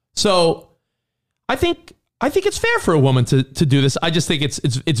 So I think it's fair for a woman to do this. I just think it's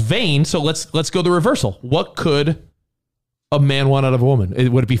vain. So let's go the reversal. What could a man want out of a woman?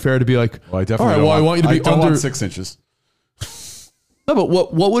 Would it be fair to be like, well, I definitely all right, I want you to be I don't under want 6 inches. No, but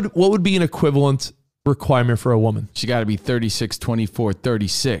what would be an equivalent requirement for a woman? She got to be 36, 24,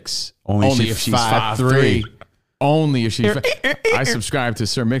 36. Only if she's 5'3". Only if she's. I subscribe to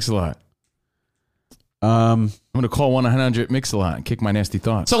Sir Mix-a-Lot. I'm going to call 1-800-MIX-A-LOT and kick my nasty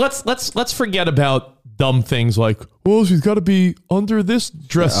thoughts. So let's forget about dumb things like, well, she's got to be under this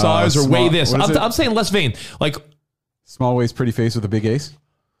dress size or weigh this. I'm saying less vain. Like small waist, pretty face with a big ace.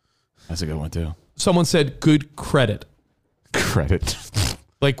 That's a good one too. Someone said good credit. Credit.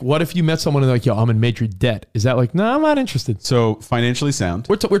 Like, what if you met someone and like, yo, I'm in major debt? Is that like, no, I'm not interested. So financially sound.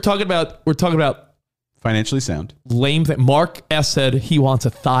 We're talking about financially sound. Lame thing. Mark S said he wants a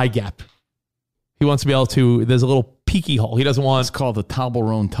thigh gap. He wants to be able to. There's a little peaky hole. He doesn't want. It's called the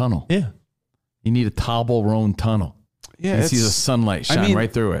Toblerone tunnel. Yeah. You need a Toblerone tunnel. Yeah, you see the sunlight shine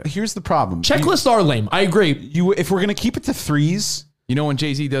right through it. Here's the problem. Checklists are lame. I agree. If we're gonna keep it to 3s, you know when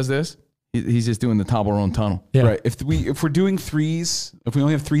Jay-Z does this, he's just doing the Toblerone tunnel. Yeah. Right. If we're doing 3s, if we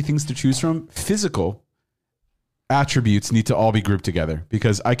only have 3 things to choose from, physical attributes need to all be grouped together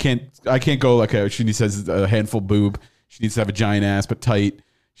because I can't go like she says a handful boob. She needs to have a giant ass but tight.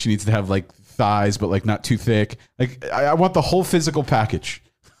 She needs to have like thighs but like not too thick. Like I want the whole physical package.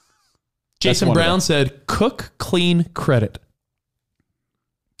 Jason Brown said, "Cook, clean, credit."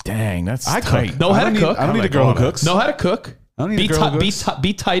 Dang, that's I tight. cook. Know how to cook. I don't need a girl who cooks. Know how to cook. I don't need a girl who cooks.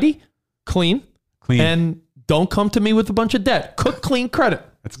 Be tidy, clean, and don't come to me with a bunch of debt. Cook, clean, credit.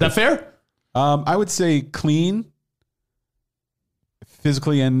 Is that fair? I would say clean,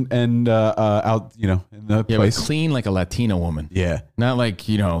 physically and out. In the place. But clean like a Latina woman. Yeah, not like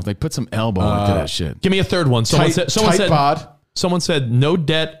like put some elbow into that shit. Give me a third one. Someone said bod. Someone said no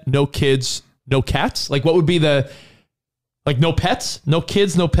debt, no kids, no cats. Like what would be no pets, no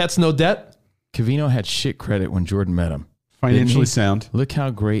kids, no pets, no debt? Covino had shit credit when Jordan met him. Financially sound. Look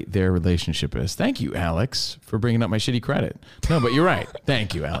how great their relationship is. Thank you, Alex, for bringing up my shitty credit. No, but you're right.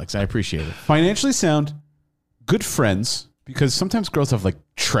 Thank you, Alex. I appreciate it. Financially sound, good friends, because sometimes girls have like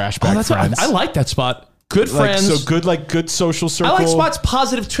trash bag friends. I like that spot. Good friends. Good social circle. I like Spot's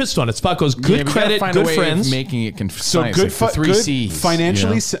positive twist on it. Spot goes good credit, good friends. Of making it concise. So good, like the 3 C's.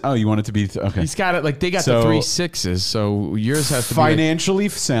 Financially, oh, you want it to be okay. He's got it like they got the 3 6s. So yours has to financially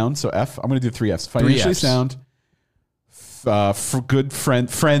sound. So F. I'm going to do 3 Fs. Financially sound. For good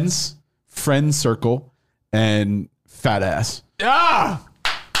friends circle, and fat ass.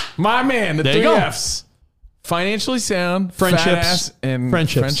 My man. The there 3 you go. Fs. Financially sound, friendships, fat ass, and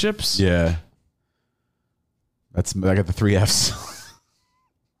friendships. Yeah. I got the 3 Fs.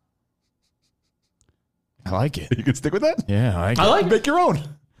 I like it. You can stick with that? Yeah, I like it. Make your own.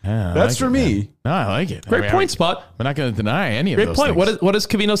 Yeah, that's for me. No, I like it. Great point, Spot. We're not going to deny any of those things. Great point. What is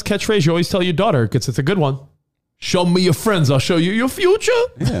Covino's catchphrase? You always tell your daughter, because it's a good one. Show me your friends, I'll show you your future.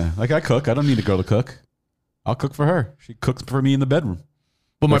 Yeah, like I cook. I don't need a girl to cook. I'll cook for her. She cooks for me in the bedroom.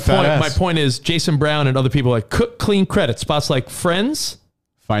 But my point is, Jason Brown and other people are like cook, clean, credit. Spot's like friends,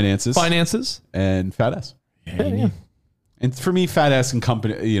 finances, and fat ass. Yeah. And for me, fat ass and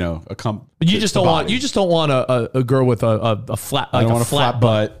company, But you just don't want a girl with a flat. I don't want a flat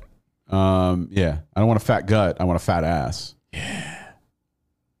butt. I don't want a fat gut. I want a fat ass. Yeah.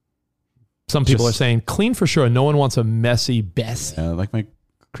 Some people are saying clean for sure. No one wants a messy Bessie. Like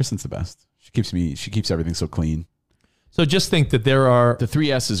Kristen's the best. She keeps everything so clean. So just think that there are the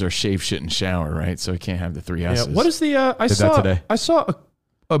 3 S's are shave, shit, and shower, right? So I can't have the 3 S's. What is the? I Did saw that today. I saw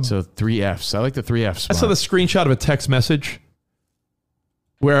so 3 F's. I like the 3 F's. I saw the screenshot of a text message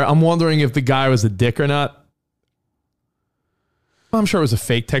where I'm wondering if the guy was a dick or not. Well, I'm sure it was a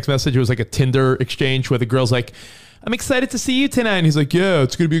fake text message. It was like a Tinder exchange where the girl's like, "I'm excited to see you tonight," and he's like, "Yeah,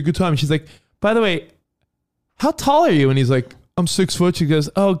 it's gonna be a good time." And she's like, "By the way, how tall are you?" And he's like, "I'm 6 foot." She goes,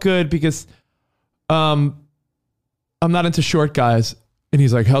 "Oh, good, because I'm not into short guys." And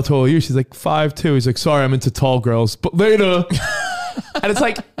he's like, "How tall are you?" She's like, 5'2". He's like, "Sorry, I'm into tall girls, but later." And it's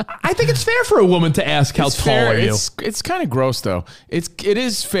like, I think it's fair for a woman to ask how tall are you. It's kind of gross though. It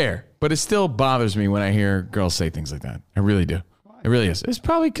is fair, but it still bothers me when I hear girls say things like that. I really do. It really is. It's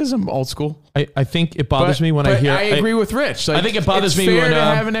probably because I'm old school. I think it bothers me when I hear. I agree with Rich. Like, I think it bothers me fair when to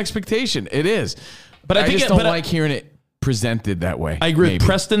have an expectation. It is, but I just don't like hearing it presented that way. I agree with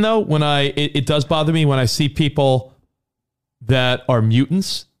Preston though. When it does bother me when I see people that are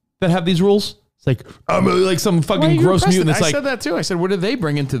mutants that have these rules. It's like I'm like some fucking gross mutant. That's I like, said that too. I said, what do they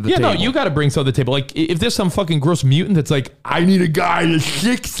bring into the table? No, you got to bring something to the table. Like if there's some fucking gross mutant that's like, I need a guy that's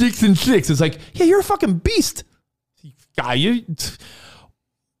 6, 6, and 6. It's like, yeah, you're a fucking beast, guy.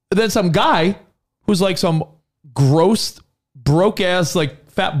 Then some guy who's like some gross, broke ass, like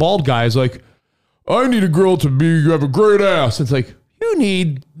fat bald guy is like, I need a girl to have a great ass. It's like, you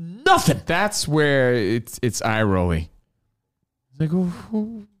need nothing. That's where it's eye rolly. It's like,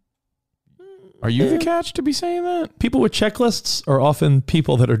 are you the catch to be saying that? People with checklists are often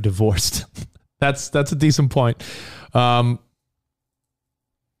people that are divorced. That's a decent point. Yeah,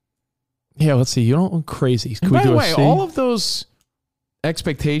 let's see. You don't look crazy. Can by the way, all of those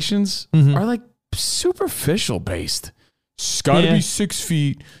expectations are like superficial based. It's got to be 6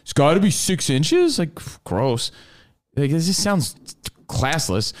 feet. It's got to be 6 inches. Like, gross. Like, this just sounds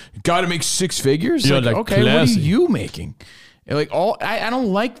classless. Got to make 6 figures. You're like, like okay, classy. what are you making? Like I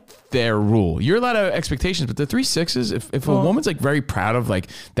don't like their rule. You're allowed to have expectations, but the 3 6s. If a woman's like very proud of like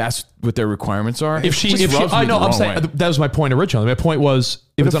that's what their requirements are. I'm saying that was my point originally. My point was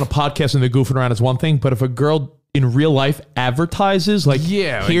if it's on a podcast and they're goofing around, it's one thing. But if a girl in real life advertises like,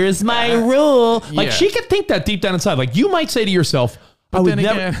 here's my rule, like she could think that deep down inside. Like you might say to yourself, but then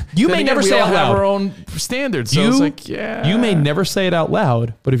you may never say it out loud. Have our own standards. So it's like, you may never say it out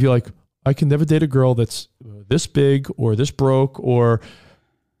loud. But if you're like, I can never date a girl that's this big or this broke or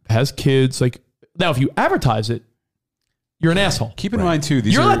has kids. Like now, if you advertise it, you're an asshole. Keep in mind too,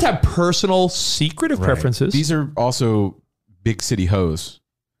 you're allowed to have personal, secretive preferences. These are also big city hoes.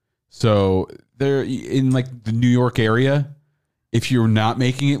 So they're in like the New York area. If you're not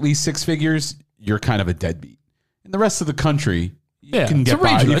making at least 6 figures, you're kind of a deadbeat. In the rest of the country, you can get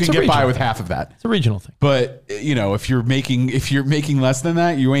by. You can get by with half of that. It's a regional thing. But you know, if you're making less than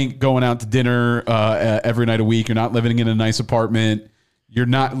that, you ain't going out to dinner every night a week. You're not living in a nice apartment. You're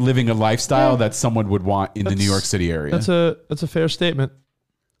not living a lifestyle that someone would want in the New York City area. That's a fair statement.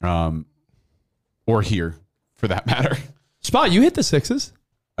 Or here, for that matter. Spot, you hit the 6s.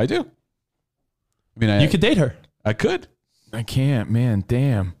 I do. I mean, you could date her. I could. I can't, man.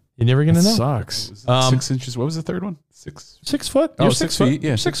 Damn. You're never gonna know. Sucks. 6 inches. What was the third one? 6 foot. Oh, 6 feet.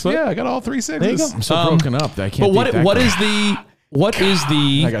 Yeah, 6 foot. Yeah, I got all 3 6s. There you go. I'm so broken up that I can't. But what is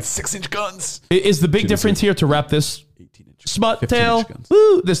the? I got 6-inch guns. Is the big difference here to wrap this smut tail?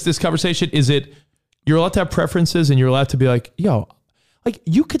 This conversation is it? You're allowed to have preferences, and you're allowed to be like, yo, like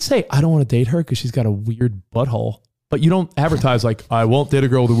you could say, I don't want to date her because she's got a weird butthole, but you don't advertise like I won't date a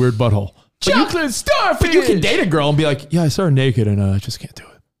girl with a weird butthole. Chocolate starfish. But you can date a girl and be like, yeah, I saw her naked and I just can't do it.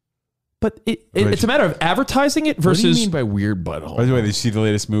 But it's a matter of advertising it versus. What do you mean by weird butthole? By the way, did you see the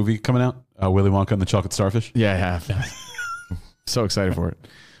latest movie coming out? Willy Wonka and the Chocolate Starfish? Yeah, I have. So excited for it.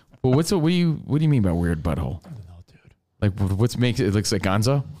 Well, what do you mean by weird butthole? I don't know, dude. Like, what makes it looks like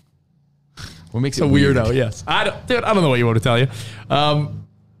Gonzo? What makes it a weird? Weirdo? Yes, I don't know what you want to tell you. I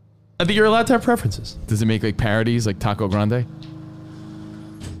think you're allowed to have preferences. Does it make like parodies like Taco Grande?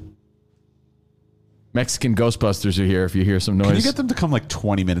 Mexican Ghostbusters are here if you hear some noise. Can you get them to come like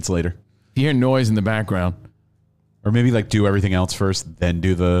 20 minutes later? If you hear noise in the background. Or maybe like do everything else first, then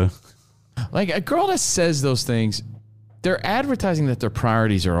do the... Like a girl that says those things, they're advertising that their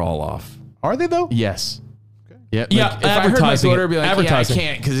priorities are all off. Are they though? Yes. Okay. Yeah, yeah. Like, if I heard my daughter be like, advertising. I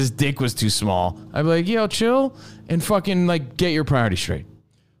can't because his dick was too small. I'd be like, yo, chill and fucking like get your priorities straight.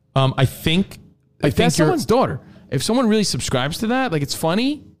 I think that's someone's daughter. If someone really subscribes to that, like it's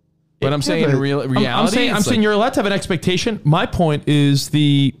funny. But I'm saying in reality, I'm saying you're allowed to have an expectation. My point is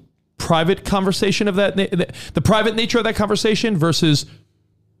the private conversation of that, the private nature of that conversation versus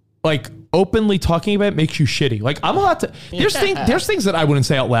like openly talking about it makes you shitty. Like I'm allowed to. There's things that I wouldn't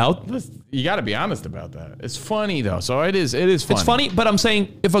say out loud. You got to be honest about that. It's funny though, so it is funny. It's funny, but I'm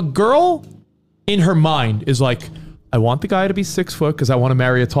saying if a girl in her mind is like, I want the guy to be 6 foot because I want to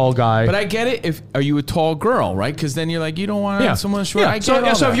marry a tall guy. But I get it. Are you a tall girl, right? Because then you're like, you don't want someone short. I get so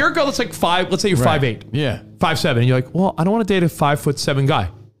all so that. if you're a girl that's like 5, let's say you're 5'8", yeah, 5'7", and you're like, well, I don't want to date a 5'7" guy.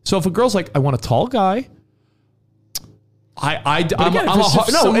 So if a girl's like, I want a tall guy, if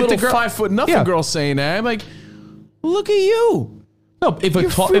the girl 5 foot nothing girl saying that, I'm like, look at you. No, if a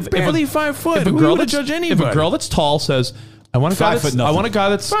tall, if barely 5 foot, if a who girl would that's judge anybody? If a girl that's tall says, I want a guy that's 5'0". I want a guy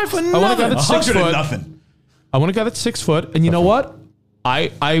that's 5'0". I want a guy that's 6 foot. Nothing. I want a guy that's 6 foot, and you know what?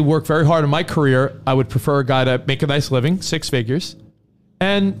 I work very hard in my career. I would prefer a guy to make a nice living, 6 figures.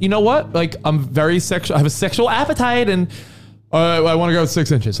 And you know what? Like I'm very sexual. I have a sexual appetite, and I want to go with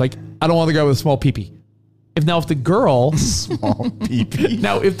 6 inches. Like I don't want to go with a small peepee. If the girl small peepee.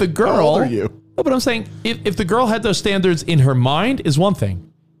 Now if the girl, how old are you? No, but I'm saying if the girl had those standards in her mind is one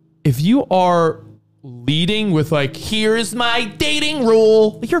thing. If you are leading with like, here's my dating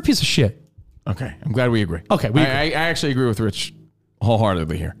rule, like you're a piece of shit. Okay, I'm glad we agree. Okay, I actually agree with Rich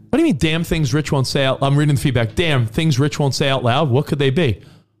wholeheartedly here. What do you mean, damn things Rich won't say out? I'm reading the feedback. Damn things Rich won't say out loud. What could they be?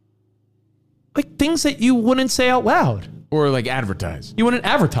 Like things that you wouldn't say out loud. Or like advertise. You wouldn't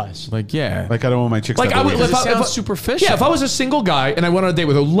advertise. Like, yeah. Like I don't want my chicks Like to I would. believe If it. I, sounds superficial. Yeah, if I was a single guy and I went on a date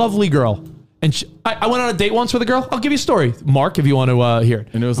with a lovely girl, and I went on a date once with a girl, I'll give you a story, Mark, if you want to hear it.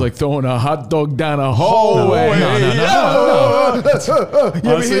 And it was like throwing a hot dog down a hallway. No. You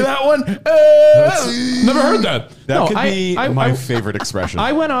ever hear that one? Never heard that. That could be my favorite expression.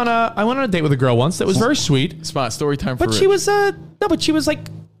 I went on a date with a girl once that was very sweet. Spot story time for But Rich. she was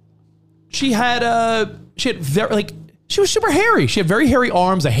she was super hairy. She had very hairy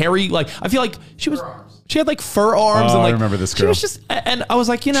arms, I feel like she had like fur arms. Oh, and like, I remember this girl. She was just, and I was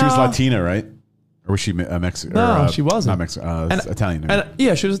like, you know. She was Latina, right? Or was she Mexican? No, she wasn't. Not Mexican. Italian. And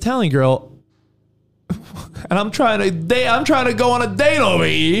yeah, she was an Italian girl. And I'm trying to go on a date over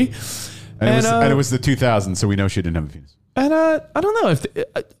here. And it was the 2000s, so we know she didn't have a penis. And I don't know if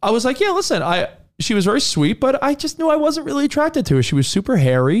I was like, yeah, listen, she was very sweet, but I just knew I wasn't really attracted to her. She was super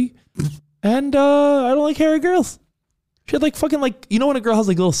hairy, and I don't like hairy girls. She had like fucking like, you know when a girl has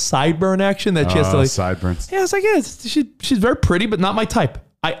like a little sideburn action that she has to like sideburns. Yeah, I was like, yeah, she's very pretty, but not my type.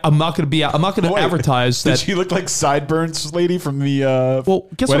 I'm not going to advertise that. Did she look like Sideburns lady from the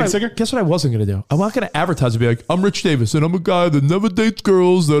Wedding Singer? Guess what I wasn't going to do? I'm not going to advertise and be like, I'm Rich Davis and I'm a guy that never dates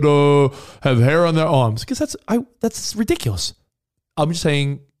girls that have hair on their arms. Because that's ridiculous. I'm just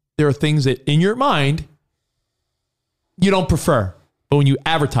saying there are things that in your mind you don't prefer. But when you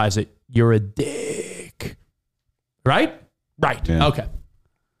advertise it, you're a dick. Right? Right. Yeah. Okay.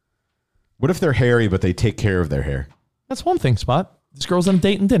 What if they're hairy, but they take care of their hair? That's one thing, Spot. This girl's on a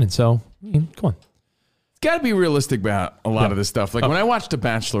date and didn't, so I mean, come on. It's got to be realistic about a lot of this stuff. Like when I watch The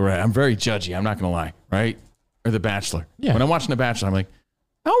Bachelorette, I'm very judgy. I'm not going to lie, right? Or The Bachelor. Yeah. When I'm watching The Bachelor, I'm like,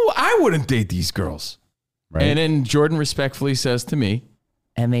 oh, I wouldn't date these girls. Right. And then Jordan respectfully says to me,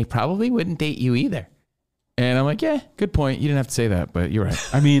 and they probably wouldn't date you either. And I'm like, yeah, good point. You didn't have to say that, but you're right.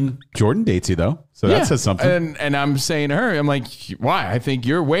 I mean, Jordan dates you though, so that says something. And I'm saying to her, I'm like, why? I think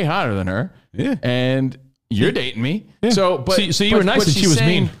you're way hotter than her. Yeah. And you're dating me. Yeah. So you were nice and she was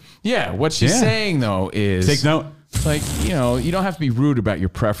mean. Yeah. What she's saying though is take note. Like, you know, you don't have to be rude about your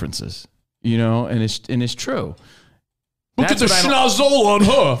preferences, you know, and it's true. Look at the schnozzle on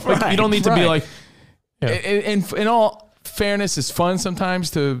her. Like, you don't need to be like, and in all fairness, it's fun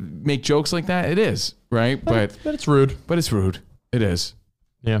sometimes to make jokes like that. It is, right? But it's rude. But it's rude. It is.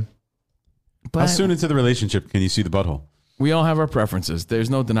 Yeah. But how soon into the relationship can you see the butthole? We all have our preferences. There's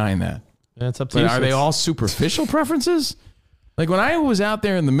no denying that. That's up to but you. Are they all superficial preferences? Like when I was out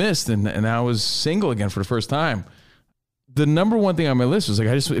there in the mist and I was single again for the first time, the number one thing on my list was like,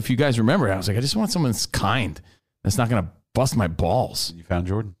 if you guys remember, I was like, I just want someone that's kind, that's not going to bust my balls. You found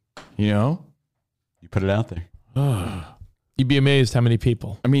Jordan. You know? You put it out there. You'd be amazed how many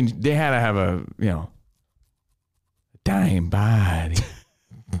people. I mean, they had to have a dying body.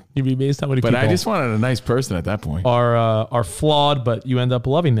 You'd be amazed how many people. But I just wanted a nice person at that point. Are flawed, but you end up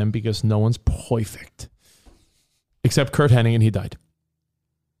loving them because no one's perfect. Except Kurt Hennig, and he died.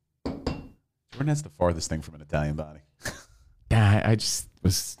 Jordan has the farthest thing from an Italian body. Yeah, I just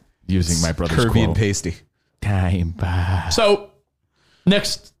was using my brother's curvy quote. and pasty. Dying body. So,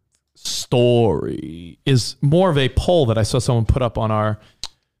 next story is more of a poll that I saw someone put up on our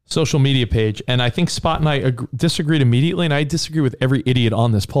social media page, and I think Spot and I disagreed immediately, and I disagree with every idiot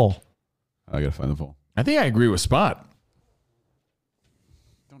on this poll. I gotta find the poll. I think I agree with Spot.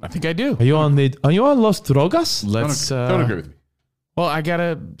 I think I do. Are you on Los Drogas? Let's don't agree with me. Well, I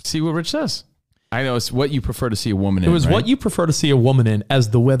gotta see what Rich says. I know it's what you prefer to see a woman in. It was right? what you prefer to see a woman in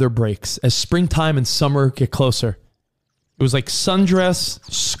as the weather breaks, as springtime and summer get closer. It was like sundress,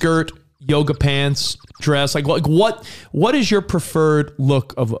 skirt, yoga pants, dress. Like what is your preferred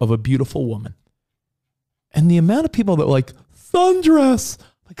look of a beautiful woman? And the amount of people that were like, sundress.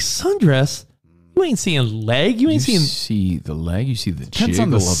 Like, sundress? You ain't seeing leg. You ain't see the leg. You see the Depends jiggle on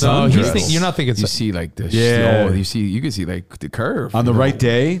the of sundress. You're not thinking. You see like the you can see like the curve on the right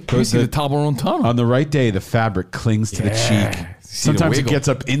day. You see the Toblerone tongue. On the right day, the fabric clings to the cheek. Sometimes it gets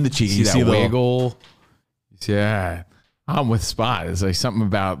up in the cheek. You see that wiggle. Yeah, I'm with Spot. It's like something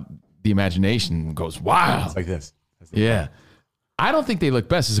about the imagination goes wild. It's like this. Yeah, I don't think they look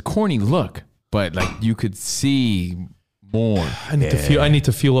best. It's a corny look, but like you could see more. I need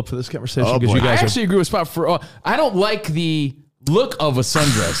to fuel up for this conversation because you guys. I actually agree with Spot. I don't like the look of a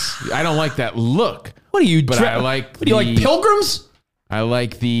sundress. I don't like that look. What are you? But I like. What do you like? Pilgrims? I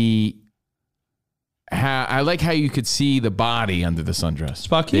like the. I like how you could see the body under the sundress.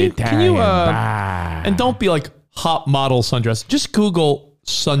 Spot, can you and don't be like hot model sundress. Just Google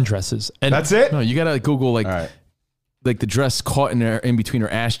sundresses. And that's it. No, you gotta Google like the dress caught in between her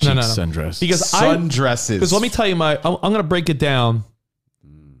ass cheeks sundress. Because sundresses. Because let me tell you I'm going to break it down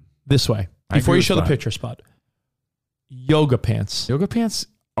this way before you show the picture, Spot. Yoga pants. Yoga pants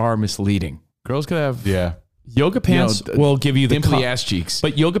are misleading. Girls could have yoga pants will give you the dimply ass cheeks.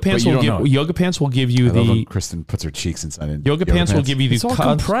 But yoga pants will give you I love when the Kristen puts her cheeks inside it. Yoga pants will give you the it's all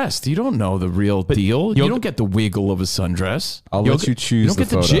compressed. You don't know the real deal. You don't get the wiggle of a sundress. I'll let you choose. You don't get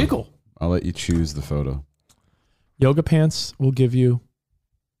the jiggle. I'll let you choose the photo. Yoga pants will give you.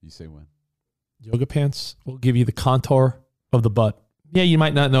 You say when? Yoga pants will give you the contour of the butt. Yeah, you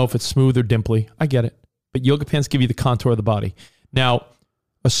might not know if it's smooth or dimply. I get it. But yoga pants give you the contour of the body. Now,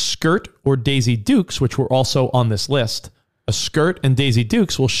 a skirt or Daisy Dukes, which were also on this list, a skirt and Daisy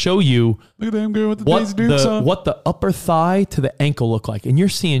Dukes will show you look at them girl with the Daisy Dukes on. What the upper thigh to the ankle look like. And you're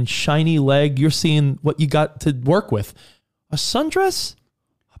seeing shiny leg. You're seeing what you got to work with. A sundress,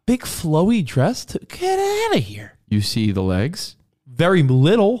 a big flowy dress, get out of here. You see the legs? Very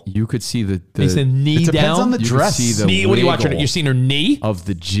little. You could see the knee it depends down. on the dress. See the knee. What are you watching? You're seeing her knee of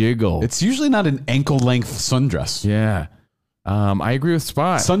the jiggle. It's usually not an ankle length sundress. Yeah, I agree with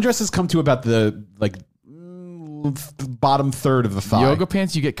Spot. Sundresses come to about the bottom third of the thigh. Yoga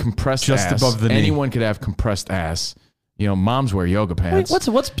pants, you get compressed just ass. above the knee. Anyone could have compressed ass. You know, moms wear yoga pants. Wait,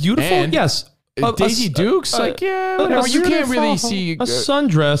 what's beautiful? And yes. Daisy Dukes, whatever. You can't really see. A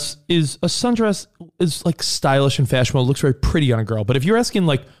sundress is like stylish and fashionable. It looks very pretty on a girl. But if you're asking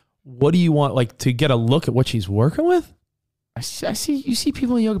like, what do you want, like to get a look at what she's working with? I see. You see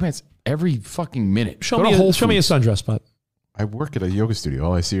people in yoga pants every fucking minute. Show me a sundress, Spot. I work at a yoga studio.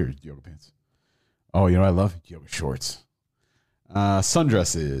 All I see are yoga pants. Oh, you know I love yoga shorts.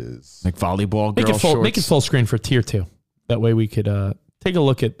 Sundresses like volleyball girl shorts. Make it full screen for tier 2. That way we could take a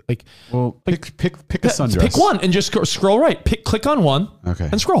look at pick a sundress. Pick one and just scroll right. Click on one. Okay.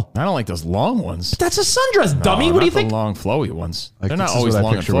 And scroll. I don't like those long ones. But that's a sundress, dummy. No, what do you think? The long flowy ones. Like, they're not this is always what I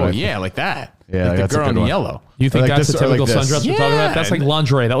long and picture flowy. what I Yeah, like that. Yeah, like that's the girl a good in one. yellow. You think like that's this a or like typical this? sundress we're talking about? That's like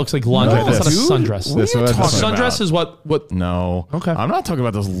lingerie. That looks like lingerie. No, that's not a dude. sundress. What are you talking Sundress about? is what? No. Okay. I'm not talking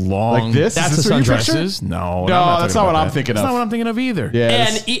about those long. Like this? That's Is this a what you sundress. picture? No, that's not what I'm thinking of. That's not what I'm thinking of either. Yeah,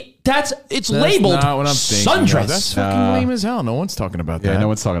 And it's labeled not what I'm thinking sundress. of. That's fucking lame as hell. No one's talking about that. Yeah, no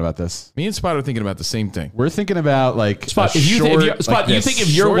one's talking about this. Me and Spot are thinking about the same thing. We're thinking about like Spot, a if you short, Spot, you think if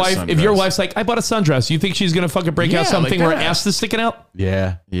your wife's like, I bought a sundress, you think she's gonna fucking break out Yeah, something like where her that. ass is sticking out?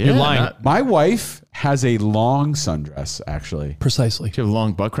 Yeah. You're lying. My wife has a long sundress, actually. Precisely. She have a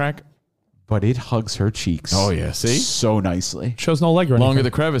long butt crack? But it hugs her cheeks. Oh, yeah. See? So nicely. Shows no leg or Longer anything.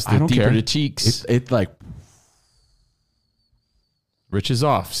 the crevice, I the don't deeper care. the cheeks. It like... Rich is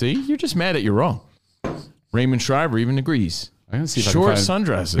off. See? You're just mad at you're wrong. Raymond Shriver even agrees. I'm gonna see if Short I can find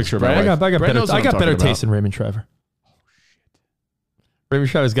sundresses. a picture of my I wife. got better taste than Raymond Shriver. Raymond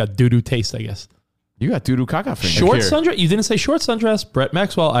Shriver's got doo-doo taste, I guess. You got doo-doo caca finger. Short sundress? You didn't say short sundress. Brett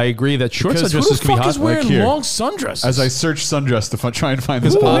Maxwell, I agree that short Because sundresses who the can be fuck hot. is wearing here. long sundresses? As I search sundress to try and find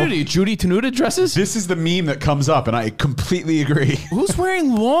this What poll, are you, Judy Tenuta dresses? this is the meme that comes up, and I completely agree. Who's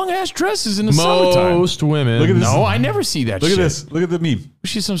wearing long-ass dresses in the summertime? Most women. Look at this. No, I never see that Look shit. at this. Look at the meme. Was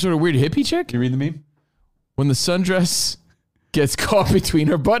she some sort of weird hippie chick? You read the meme? When the sundress gets caught between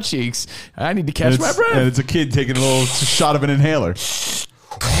her butt cheeks, I need to catch my And breath. it's a kid taking a little shot of an inhaler.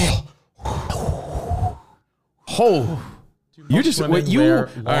 Oh, you just Women what you wear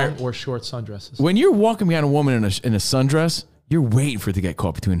all long right, or short sundresses. when you're walking behind a woman in a sundress, you're waiting for it to get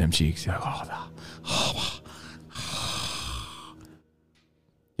caught between them cheeks. You're like,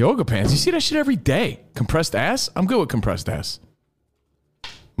 yoga pants. You see that shit every day. Compressed ass. I'm good with compressed ass.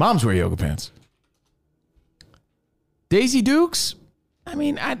 Moms wear yoga pants. Daisy Dukes, I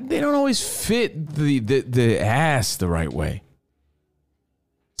mean, they don't always fit the ass the right way.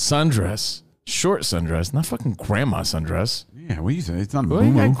 Sundress, short sundress, not fucking grandma sundress. Yeah, what are you saying? It's not a Well,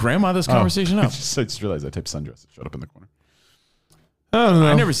 you boo-boo. got grandma this conversation I up. just realized I typed sundress. It showed up in the corner. I don't know.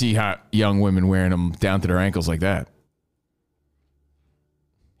 I never see hot young women wearing them down to their ankles like that.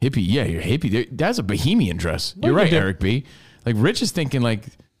 Hippie, yeah, you're hippie. That's a bohemian dress. You're right, Eric B. Like Rich is thinking like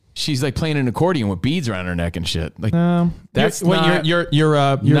she's like playing an accordion with beads around her neck and shit. Like that's you're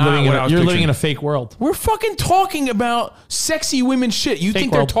living in a fake world. We're fucking talking about sexy women shit. You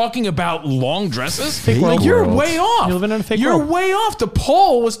think world. they're talking about long dresses? Fake Like, world. you're way off. You're living in a fake You're world. way off. The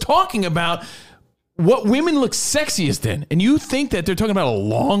poll was talking about what women look sexiest in, and you think that they're talking about a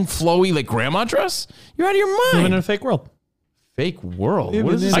long, flowy, like grandma dress? You're out of your mind. Living in a fake world. Fake world.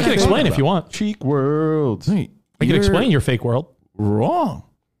 What is this? I can explain if you want. Cheek world. Wait, I can explain your fake world. Wrong.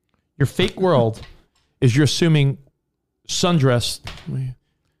 Your fake world is you're assuming sundress. Wait.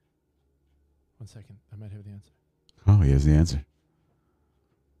 1 second. I might have the answer. Oh, he has the answer.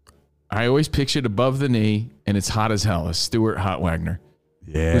 I always pictured above the knee, and it's hot as hell. As Stuart Hot Wagner.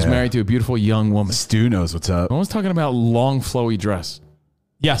 Yeah. Who's married to a beautiful young woman. Stu knows what's up. No one's talking about long, flowy dress.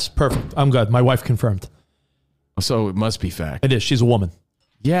 Yes, perfect. I'm good. My wife confirmed. So it must be fact. It is. She's a woman.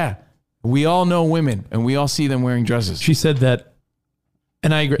 Yeah. We all know women, and we all see them wearing dresses. She said that,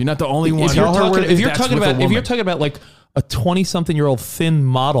 and I agree. You're not the only one. If you're talking about like a 20-something-year-old thin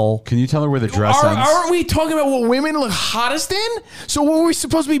model, can you tell her where the dress ends? Aren't we talking about what women look hottest in? So were we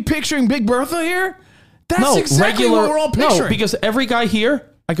supposed to be picturing Big Bertha here? That's exactly what we're all picturing. No, because every guy here,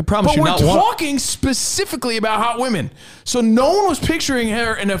 I can promise But you, we're not one. talking specifically about hot women. So no one was picturing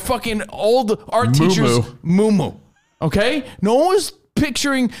her in a fucking old art teacher's muumuu. Okay? No one was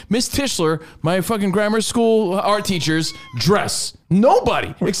picturing Miss Tischler, my fucking grammar school art teacher's dress.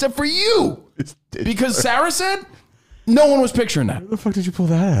 Nobody, except for you. Because Sarah said no one was picturing that. Where the fuck did you pull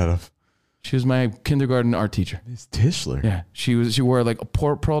that out of? She was my kindergarten art teacher. Miss Tischler. Yeah, she wore like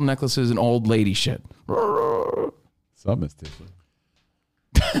pearl necklaces and old lady shit. What's up, Miss Tischler?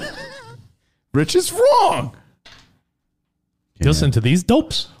 Rich is wrong. Listen to these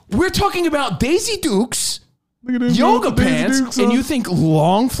dopes. We're talking about Daisy Dukes, yoga pants, and you think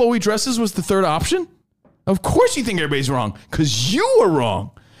long flowy dresses was the third option? Of course you think everybody's wrong, because you were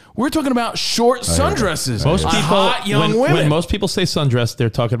wrong. We're talking about short sundresses. Most people, hot young women. when most people say sundress, they're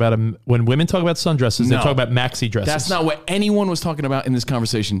talking about when women talk about sundresses, they No. talk about maxi dresses. That's not what anyone was talking about in this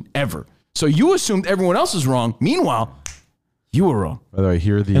conversation ever. So you assumed everyone else was wrong. Meanwhile, you were wrong. By the way,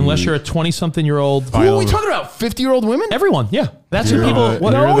 here are the... Unless you're a 20-something-year-old. Who are we talking about? 50-year-old women? Everyone, yeah. That's Here what people... are the-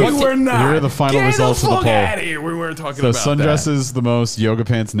 what here are No, we were not. Here are the final Get results the of the fuck poll. out of here. We weren't talking So about sundresses the most, yoga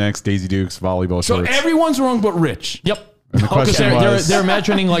pants next, Daisy Dukes, volleyball So shorts. everyone's wrong but Rich. Yep. And the Because question was... they're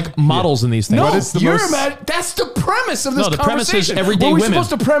imagining like models in these things. No, What is the you're most- mad. That's the premise of this No, the premise is conversation. everyday Were we women.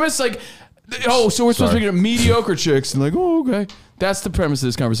 supposed to premise like, oh, so we're supposed Sorry. to get mediocre chicks and like, oh, okay. That's the premise of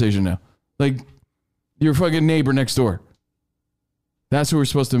this conversation now. Like, your fucking neighbor next door. That's what we're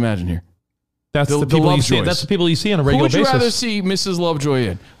supposed to imagine here. That's The- the the people you see. Lovejoys. That's the people you see on a Who regular would you basis. rather see Mrs. Lovejoy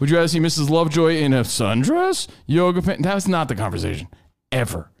in? Would you rather see Mrs. Lovejoy in a sundress, yoga pants? That's not the conversation.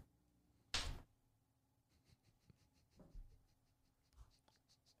 Ever.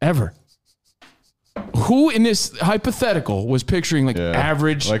 Ever. Who in this hypothetical was picturing like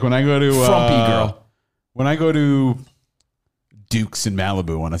average, Like when I go to... frumpy girl? When I go to Duke's in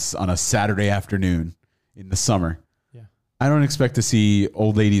Malibu on a Saturday afternoon in the summer, I don't expect to see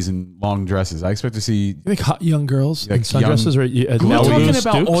old ladies in long dresses. I expect to see... You think hot young girls in Like sundresses young- or Who are talking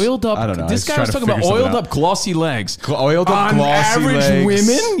about oiled up? I don't know. This guy was talking about oiled up, glossy legs. Oiled up, On glossy average legs.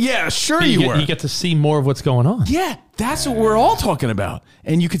 women? Yeah, sure you were. You get to see more of what's going on. Yeah, that's what we're all talking about.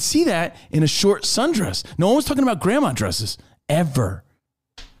 And you could see that in a short sundress. No one was talking about grandma dresses, ever.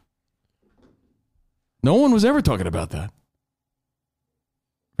 No one was ever talking about that.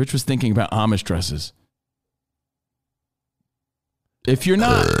 Rich was thinking about Amish dresses. If you're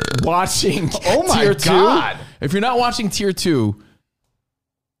not watching Oh my Tier 2, God. if you're not watching Tier 2,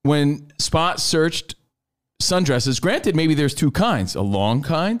 when Spot searched sundresses, granted, maybe there's two kinds, a long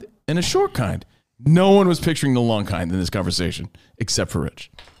kind and a short kind. No one was picturing the long kind in this conversation, except for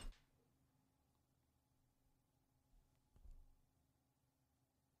Rich.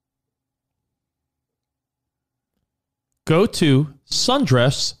 Go to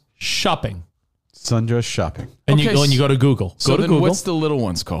sundress shopping. Sundress shopping. And Okay, you go to Google. So Go to then Google. what's the little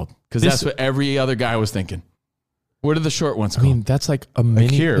ones called? Because This- that's what every other guy was thinking. What are the short ones I called? mean, that's like a Like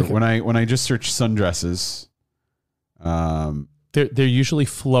mini. here, like a- when I just search sundresses, They're usually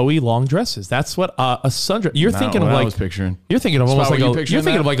flowy long dresses. That's what a sundress. You're Not thinking of what I like was picturing. You're thinking of Spot, almost were like you you're picturing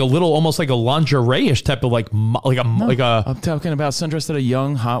thinking that? of like a little almost like a lingerie-ish type of like a I'm talking about sundress that a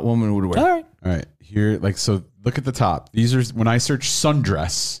young hot woman would wear. All right. Here, like, so look at the top. These are, when I search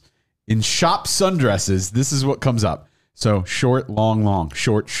sundress in shop sundresses, this is what comes up. So short, long,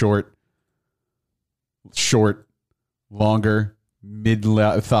 short, longer, mid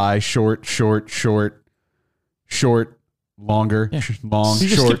thigh, short, longer, long, You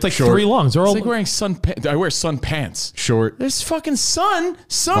just short, skipped like short. 3 longs. They're It's all like wearing I wear sun pants. Short. There's fucking sun,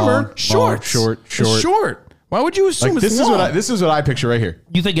 summer, Long, shorts. long, short. It's short. Why would you assume Like, it's long? this is what I picture right here.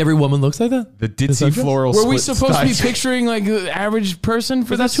 You think every woman looks like that? The ditzy floral. Were we split supposed to be thigh. picturing like the average person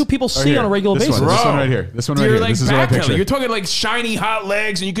for That's this? who people see here. on a regular This basis. one, this one right here. This one right You're here. like This is what I backpedaling. picture. You're talking like shiny hot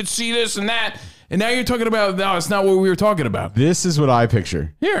legs, and you could see this and that. And now you're talking about no, it's not what we were talking about. This is what I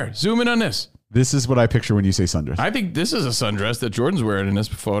picture. Here, zoom in on this. This is what I picture when you say sundress. I think this is a sundress that Jordan's wearing in this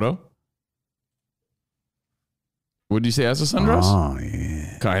photo. Would you say that's a sundress? Oh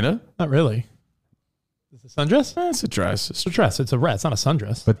yeah, kinda. Not really. Is it a sundress? It's a dress. It's a dress. It's not a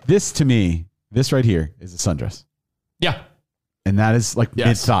sundress. But this to me, this right here is a sundress. Yeah. And that is like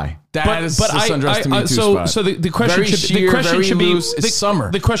mid thigh. That is a sundress to me too. Spot. So the question Very should sheer, the question very should be loose. It's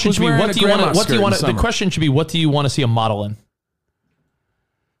summer. The question Who's should be wearing what a do you want grandma what do you skirt want in the summer? question should be what do you want to see a model in?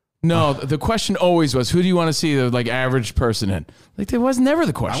 No, the question always was, who do you want to see the like average person in? Like that was never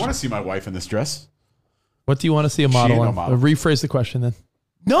the question. I want to see my wife in this dress. What do you want to see a She model ain't no in? model. Rephrase the question then.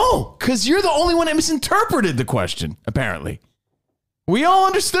 No, because you're the only one that misinterpreted the question, apparently. We all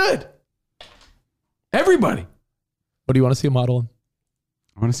understood. Everybody. What do you want to see a model in?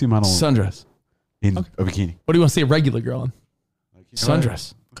 I want to see a model Sundress. in a bikini. What do you want to see a regular girl in?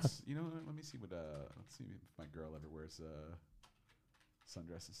 Sundress. You know what? Let me see what. Let's see if my girl ever wears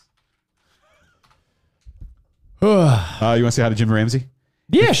sundresses. You want to say hi to Jim Ramsey?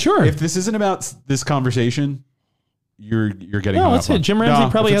 Yeah, sure. If this isn't about this conversation, you're getting No, hung that's up it. on. Jim Ramsey No,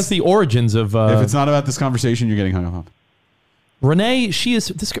 probably if has it's- the origins of. if it's not about this conversation, you're getting hung up on. Renee,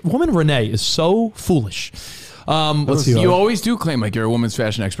 this woman Renee is so foolish. Let's see. You always do claim like you're a woman's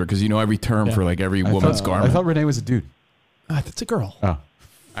fashion expert because you know every term for like every woman's garment. I thought Renee was a dude. That's a girl. Oh.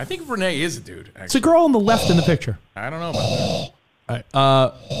 I think Renee is a dude. Actually. It's a girl on the left in the picture. I don't know about that. All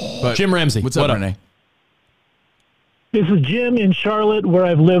right. But Jim Ramsey. What's up, what Renee? This is Jim in Charlotte, where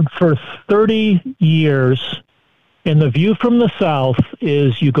I've lived for 30 years. And the view from the south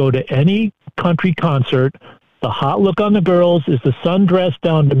is you go to any country concert, the hot look on the girls is the sundress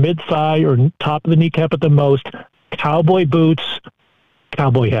down to mid-thigh or top of the kneecap at the most, cowboy boots,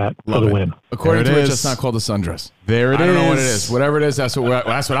 cowboy hat for the win. According There to it Rich, is. it's not called a sundress. There it I don't know what it is. is. Whatever it is, that's what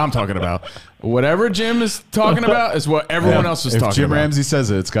I'm talking about. Whatever Jim is talking about is what everyone else is if talking Jim about. Ramsey says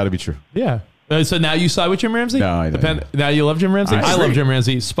it, it's got to be true. Yeah. So now you side with Jim Ramsey? No, I don't. Now you love Jim Ramsey? I love agree. Jim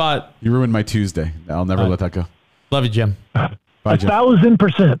Ramsey. Spot. You ruined my Tuesday. I'll never let that go. Love you, Jim. Bye, Jim.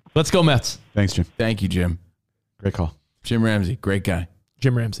 1,000%. Let's go Mets. Thanks, Jim. Thank you, Jim. Great call. Jim Ramsey, great guy.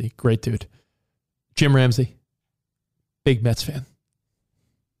 Jim Ramsey, great dude. Jim Ramsey, big Mets fan.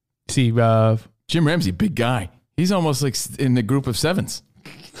 See, Jim Ramsey, big guy. He's almost like in the group of sevens.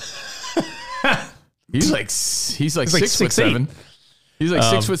 he's like 6'7". He's like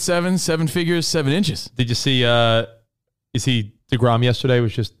 6'7", 7 figures, 7 inches. Did you see? You see DeGrom yesterday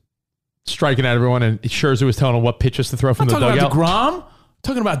was just striking at everyone, and Scherzer was telling him what pitches to throw from the I'm talking dugout. about DeGrom. I'm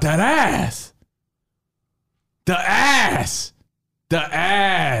talking about that ass. The ass. The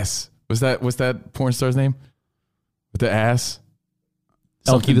ass. What's that porn star's name? With the ass?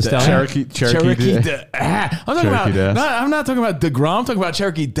 Elkie the Stallion? Cherokee the ass. I'm not talking about DeGrom. I'm talking about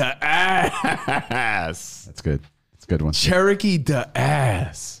Cherokee the ass. That's good. That's a good one. Cherokee the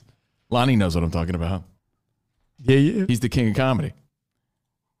ass. Lonnie knows what I'm talking about. Yeah. He's the king of comedy.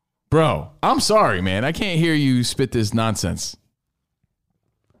 Bro, I'm sorry, man. I can't hear you spit this nonsense.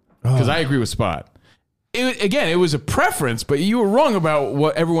 Because I agree with Spot. It was a preference, but you were wrong about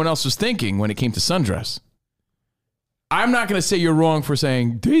what everyone else was thinking when it came to sundress. I'm not going to say you're wrong for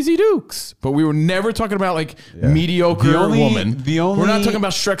saying Daisy Dukes, but we were never talking about like mediocre woman. We're not talking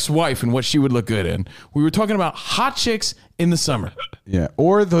about Shrek's wife and what she would look good in. We were talking about hot chicks in the summer. Yeah.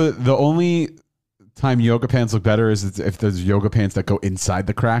 Or the only time yoga pants look better is if there's yoga pants that go inside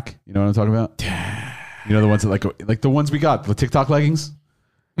the crack. You know what I'm talking about? You know the ones that like the ones we got, the TikTok leggings.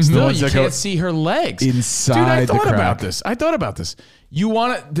 No, you can't see her legs. Inside Dude, I the thought crack. about this. You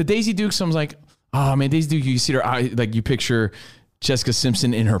want the Daisy Dukes? I was like, oh man, Daisy Duke. You see her eye, like you picture Jessica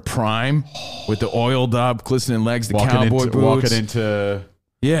Simpson in her prime with the oiled up, glistening legs, the cowboy boots, walking into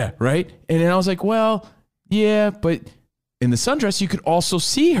yeah, right. And then I was like, well, yeah, but in the sundress, you could also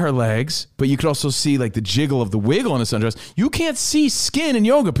see her legs, but you could also see like the jiggle of the wiggle in the sundress. You can't see skin in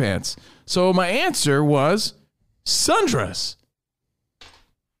yoga pants. So my answer was sundress.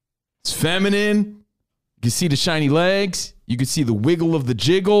 It's feminine. You can see the shiny legs. You could see the wiggle of the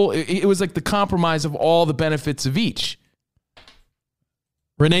jiggle. It was like the compromise of all the benefits of each.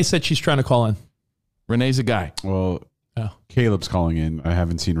 Renee said she's trying to call in. Renee's a guy. Well, Caleb's calling in. I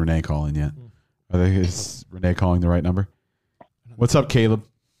haven't seen Renee call in yet. Is Renee calling the right number? What's up, Caleb?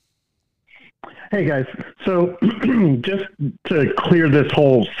 Hey, guys. So just to clear this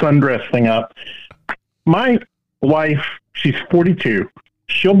whole sundress thing up, my wife, she's 42.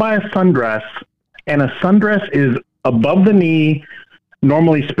 She'll buy a sundress, and a sundress is above the knee,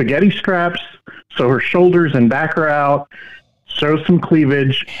 normally spaghetti straps, so her shoulders and back are out, shows some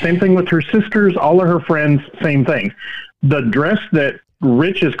cleavage. Same thing with her sisters, all of her friends, same thing. The dress that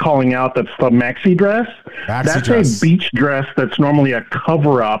Rich is calling out, that's the maxi dress, that's a beach dress that's normally a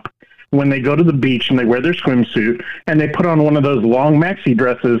cover-up when they go to the beach and they wear their swimsuit and they put on one of those long maxi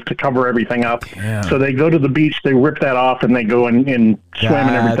dresses to cover everything up. Damn. So they go to the beach, they rip that off, and they go and swim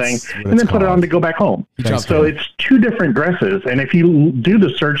and everything, and then put it on to go back home. So it's two different dresses. And if you do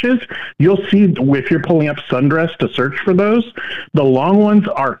the searches, you'll see if you're pulling up sundress to search for those, the long ones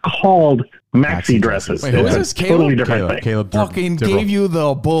are called maxi dresses. Wait, who is this? Caleb? Totally different thing. Caleb fucking gave you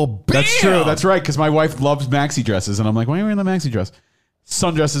the bull. Bam! That's true. That's right. Because my wife loves maxi dresses, and I'm like, why are you wearing the maxi dress?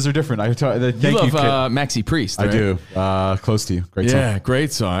 Sundresses are different. You love Maxi Priest, right? I do. Close to You. Great song. Yeah,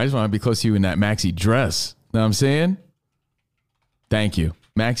 great song. I just want to be close to you in that maxi dress. Know what I'm saying? Thank you.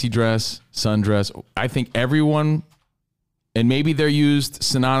 Maxi dress, sundress. I think everyone, and maybe they're used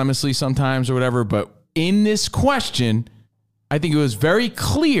synonymously sometimes or whatever, but in this question, I think it was very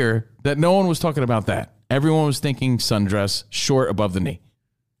clear that no one was talking about that. Everyone was thinking sundress, short above the knee.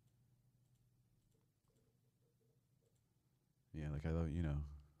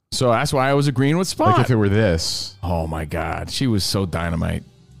 So that's why I was agreeing with Spot. Like if it were this. Oh my God. She was so dynamite.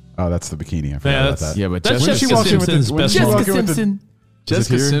 Oh, that's the bikini. I forgot about that. Yeah, but that's Jessica Simpson's best moment.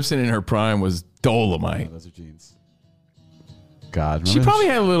 Jessica Simpson in her prime was Dolomite. Oh, those are jeans. God. She probably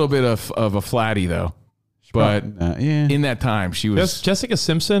had a little bit of a flatty though. But in that time, she was. Jessica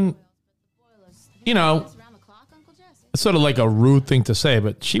Simpson, you know, it's sort of like a rude thing to say,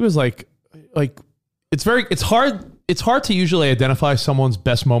 but she was like it's hard to usually identify someone's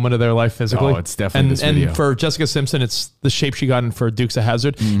best moment of their life physically. Oh, it's definitely this video. And for Jessica Simpson, it's the shape she got in for Dukes of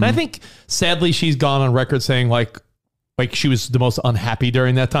Hazzard. Mm-hmm. And I think, sadly, she's gone on record saying like she was the most unhappy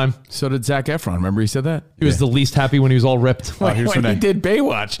during that time. So did Zac Efron. Remember he said that? He was the least happy when he was all ripped. When he did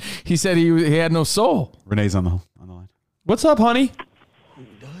Baywatch, he said he had no soul. Renee's on the line. What's up, honey?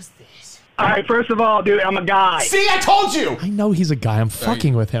 All right, first of all, dude, I'm a guy. See, I told you. I know he's a guy. I'm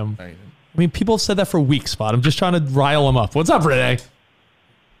fucking with him. I mean, people have said that for weeks, Spot. I'm just trying to rile him up. What's up, Renee?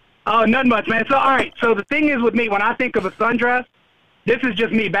 Oh, nothing much, man. So, all right. So the thing is with me, when I think of a sundress, this is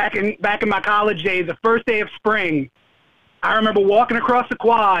just me. Back in my college days, the first day of spring, I remember walking across the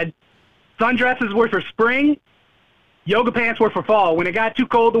quad. Sundresses were for spring. Yoga pants were for fall. When it got too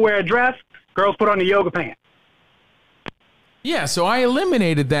cold to wear a dress, girls put on the yoga pants. Yeah, so I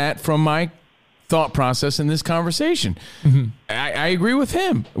eliminated that from my thought process in this conversation. Mm-hmm. I agree with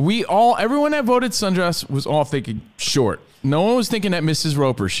him. Everyone that voted sundress was all thinking short. No one was thinking that Mrs.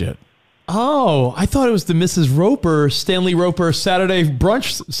 Roper shit. Oh, I thought it was the Mrs. Roper, Stanley Roper Saturday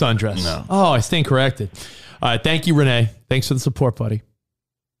brunch sundress. No. Oh, I stand corrected. Thank you, Renee. Thanks for the support, buddy.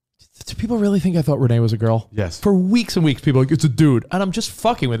 Do people really think I thought Renee was a girl? Yes. For weeks and weeks, people are like, it's a dude. And I'm just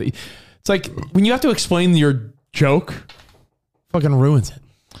fucking with it. It's like when you have to explain your joke, fucking ruins it.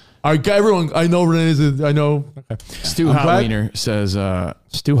 All right, everyone, I know Renee's I know. Okay. Stu Hotwiener says...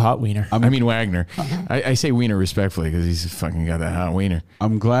 Stu Hotwiener. I mean Wagner. I say Wiener respectfully because he's fucking got that hot wiener.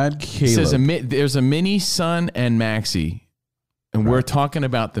 I'm glad Caleb... He says there's a mini, Sun, and Maxi, and we're talking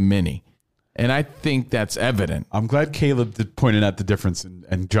about the mini. And I think that's evident. I'm glad Caleb pointed out the difference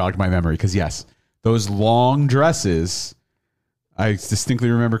and jogged my memory because, yes, those long dresses, I distinctly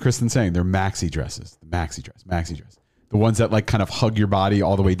remember Kristen saying they're maxi dresses. Maxi dress. The ones that like kind of hug your body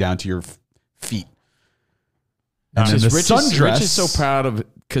all the way down to your feet. And the sundress. Rich is so proud of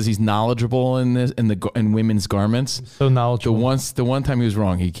because he's knowledgeable in this in women's garments. So knowledgeable. The one time he was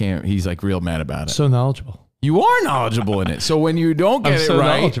wrong, he's like real mad about it. So knowledgeable. You are knowledgeable in it. So when you don't get it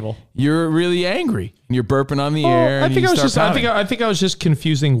right, you're really angry. And you're burping on the air. I think I was just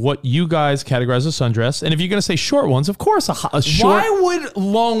confusing what you guys categorize as sundress. And if you're going to say short ones, of course a short. Why would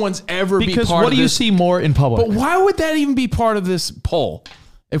long ones ever be part of this? Because what do you see more in public? But why would that even be part of this poll?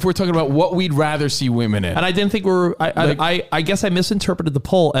 If we're talking about what we'd rather see women in. And I didn't think I guess I misinterpreted the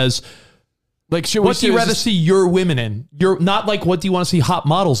poll as Like, should what do you rather see your women in? You're not like, what do you want to see hot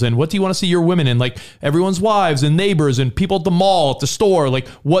models in? What do you want to see your women in? Like everyone's wives and neighbors and people at the mall, at the store. Like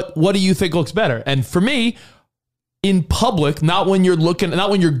what do you think looks better? And for me, in public, not when you're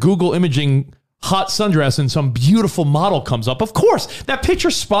Google imaging hot sundress and some beautiful model comes up. Of course, that picture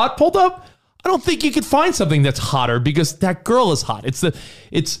Spot pulled up, I don't think you could find something that's hotter because that girl is hot. It's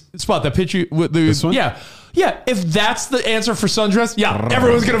Spot, that picture with the, this one? Yeah. If that's the answer for sundress,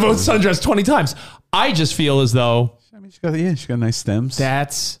 everyone's going to vote sundress 20 times. I just feel as though, I mean, she's got nice stems.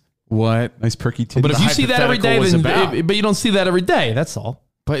 That's what nice perky titties. But if you see that every day, but you don't see that every day. That's all.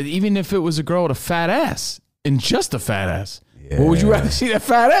 But even if it was a girl with a fat ass and just a fat ass, what would you rather see that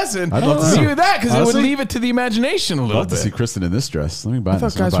fat ass in? I'd love to see know. that because it would Honestly, leave it to the imagination a I'd little love to bit. see Kristen in this dress. Let me buy I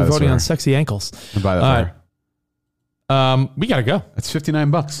this. thought guys were voting on sexy ankles. I'll buy that for her. We got to go. That's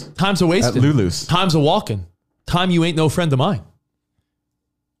 $59. Time's a wasted. At Lulu's. Time's a walking. Time you ain't no friend of mine.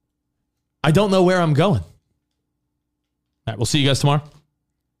 I don't know where I'm going. All right, we'll see you guys tomorrow.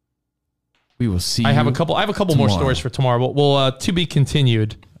 We will see. I have a couple more stories for tomorrow. But we'll to be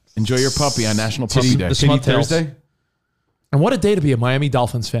continued. Enjoy your puppy on National Puppy Day. Titty Thursday. And what a day to be a Miami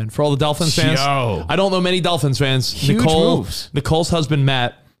Dolphins fan. For all the Dolphins fans, I don't know many Dolphins fans. Huge moves. Nicole's husband,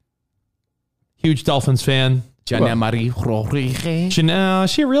 Matt, huge Dolphins fan. Jana Marie Rodriguez.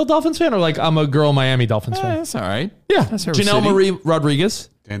 Is she a real Dolphins fan or like I'm a girl Miami Dolphins fan? That's all right. Yeah. That's her Janelle city. Marie Rodriguez.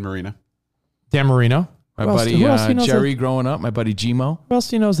 Dan Marino. My buddy Jerry growing up. My buddy Gmo. Who else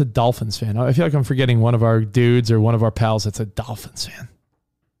do you know is a Dolphins fan? I feel like I'm forgetting one of our dudes or one of our pals that's a Dolphins fan.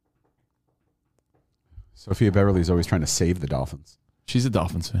 Sophia Beverly's always trying to save the Dolphins. She's a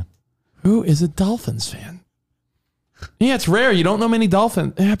Dolphins fan. Who is a Dolphins fan? Yeah, it's rare. You don't know many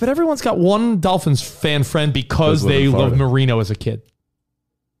Dolphins. Yeah, but everyone's got one Dolphins fan friend because they loved Marino as a kid.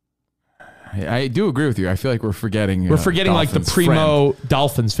 I do agree with you. I feel like we're forgetting. We're forgetting like the primo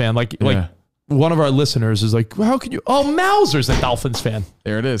Dolphins fan. Like one of our listeners is like, how can you? Oh, Mauser's a Dolphins fan.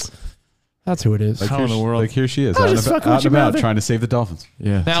 There it is. That's who it is. Like How in the world? Like here she is, I out just and fucking with you, about, Mauser. trying to save the Dolphins.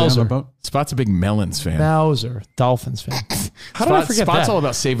 Yeah. Mauser. Spot's a big Melons fan. Mauser, Dolphins fan. How did I forget Spot's that? all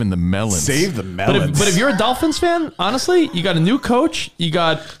about saving the melons. Save the But melons. if you're a Dolphins fan, honestly, you got a new coach. You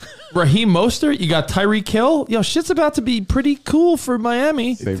got Raheem Mostert. You got Tyreek Hill. Yo, shit's about to be pretty cool for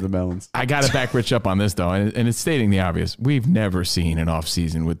Miami. Save the melons. I got to back Rich up on this, though, and it's stating the obvious. We've never seen an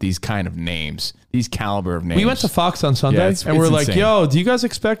offseason with these kind of names, these caliber of names. We went to Fox on Sunday, and we're like, insane. yo, do you guys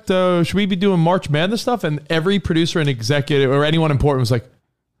expect, should we be doing March Madness stuff? And every producer and executive or anyone important was like,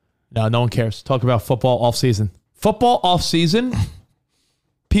 no one cares. Talk about football offseason. Football offseason,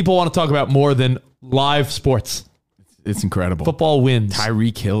 people want to talk about more than live sports. It's incredible. Football wins.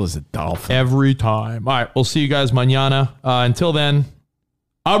 Tyreek Hill is a Dolphin. Every time. All right, we'll see you guys mañana. Until then,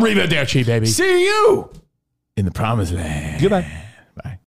 arrivederci, baby. See you in the promised land. Goodbye.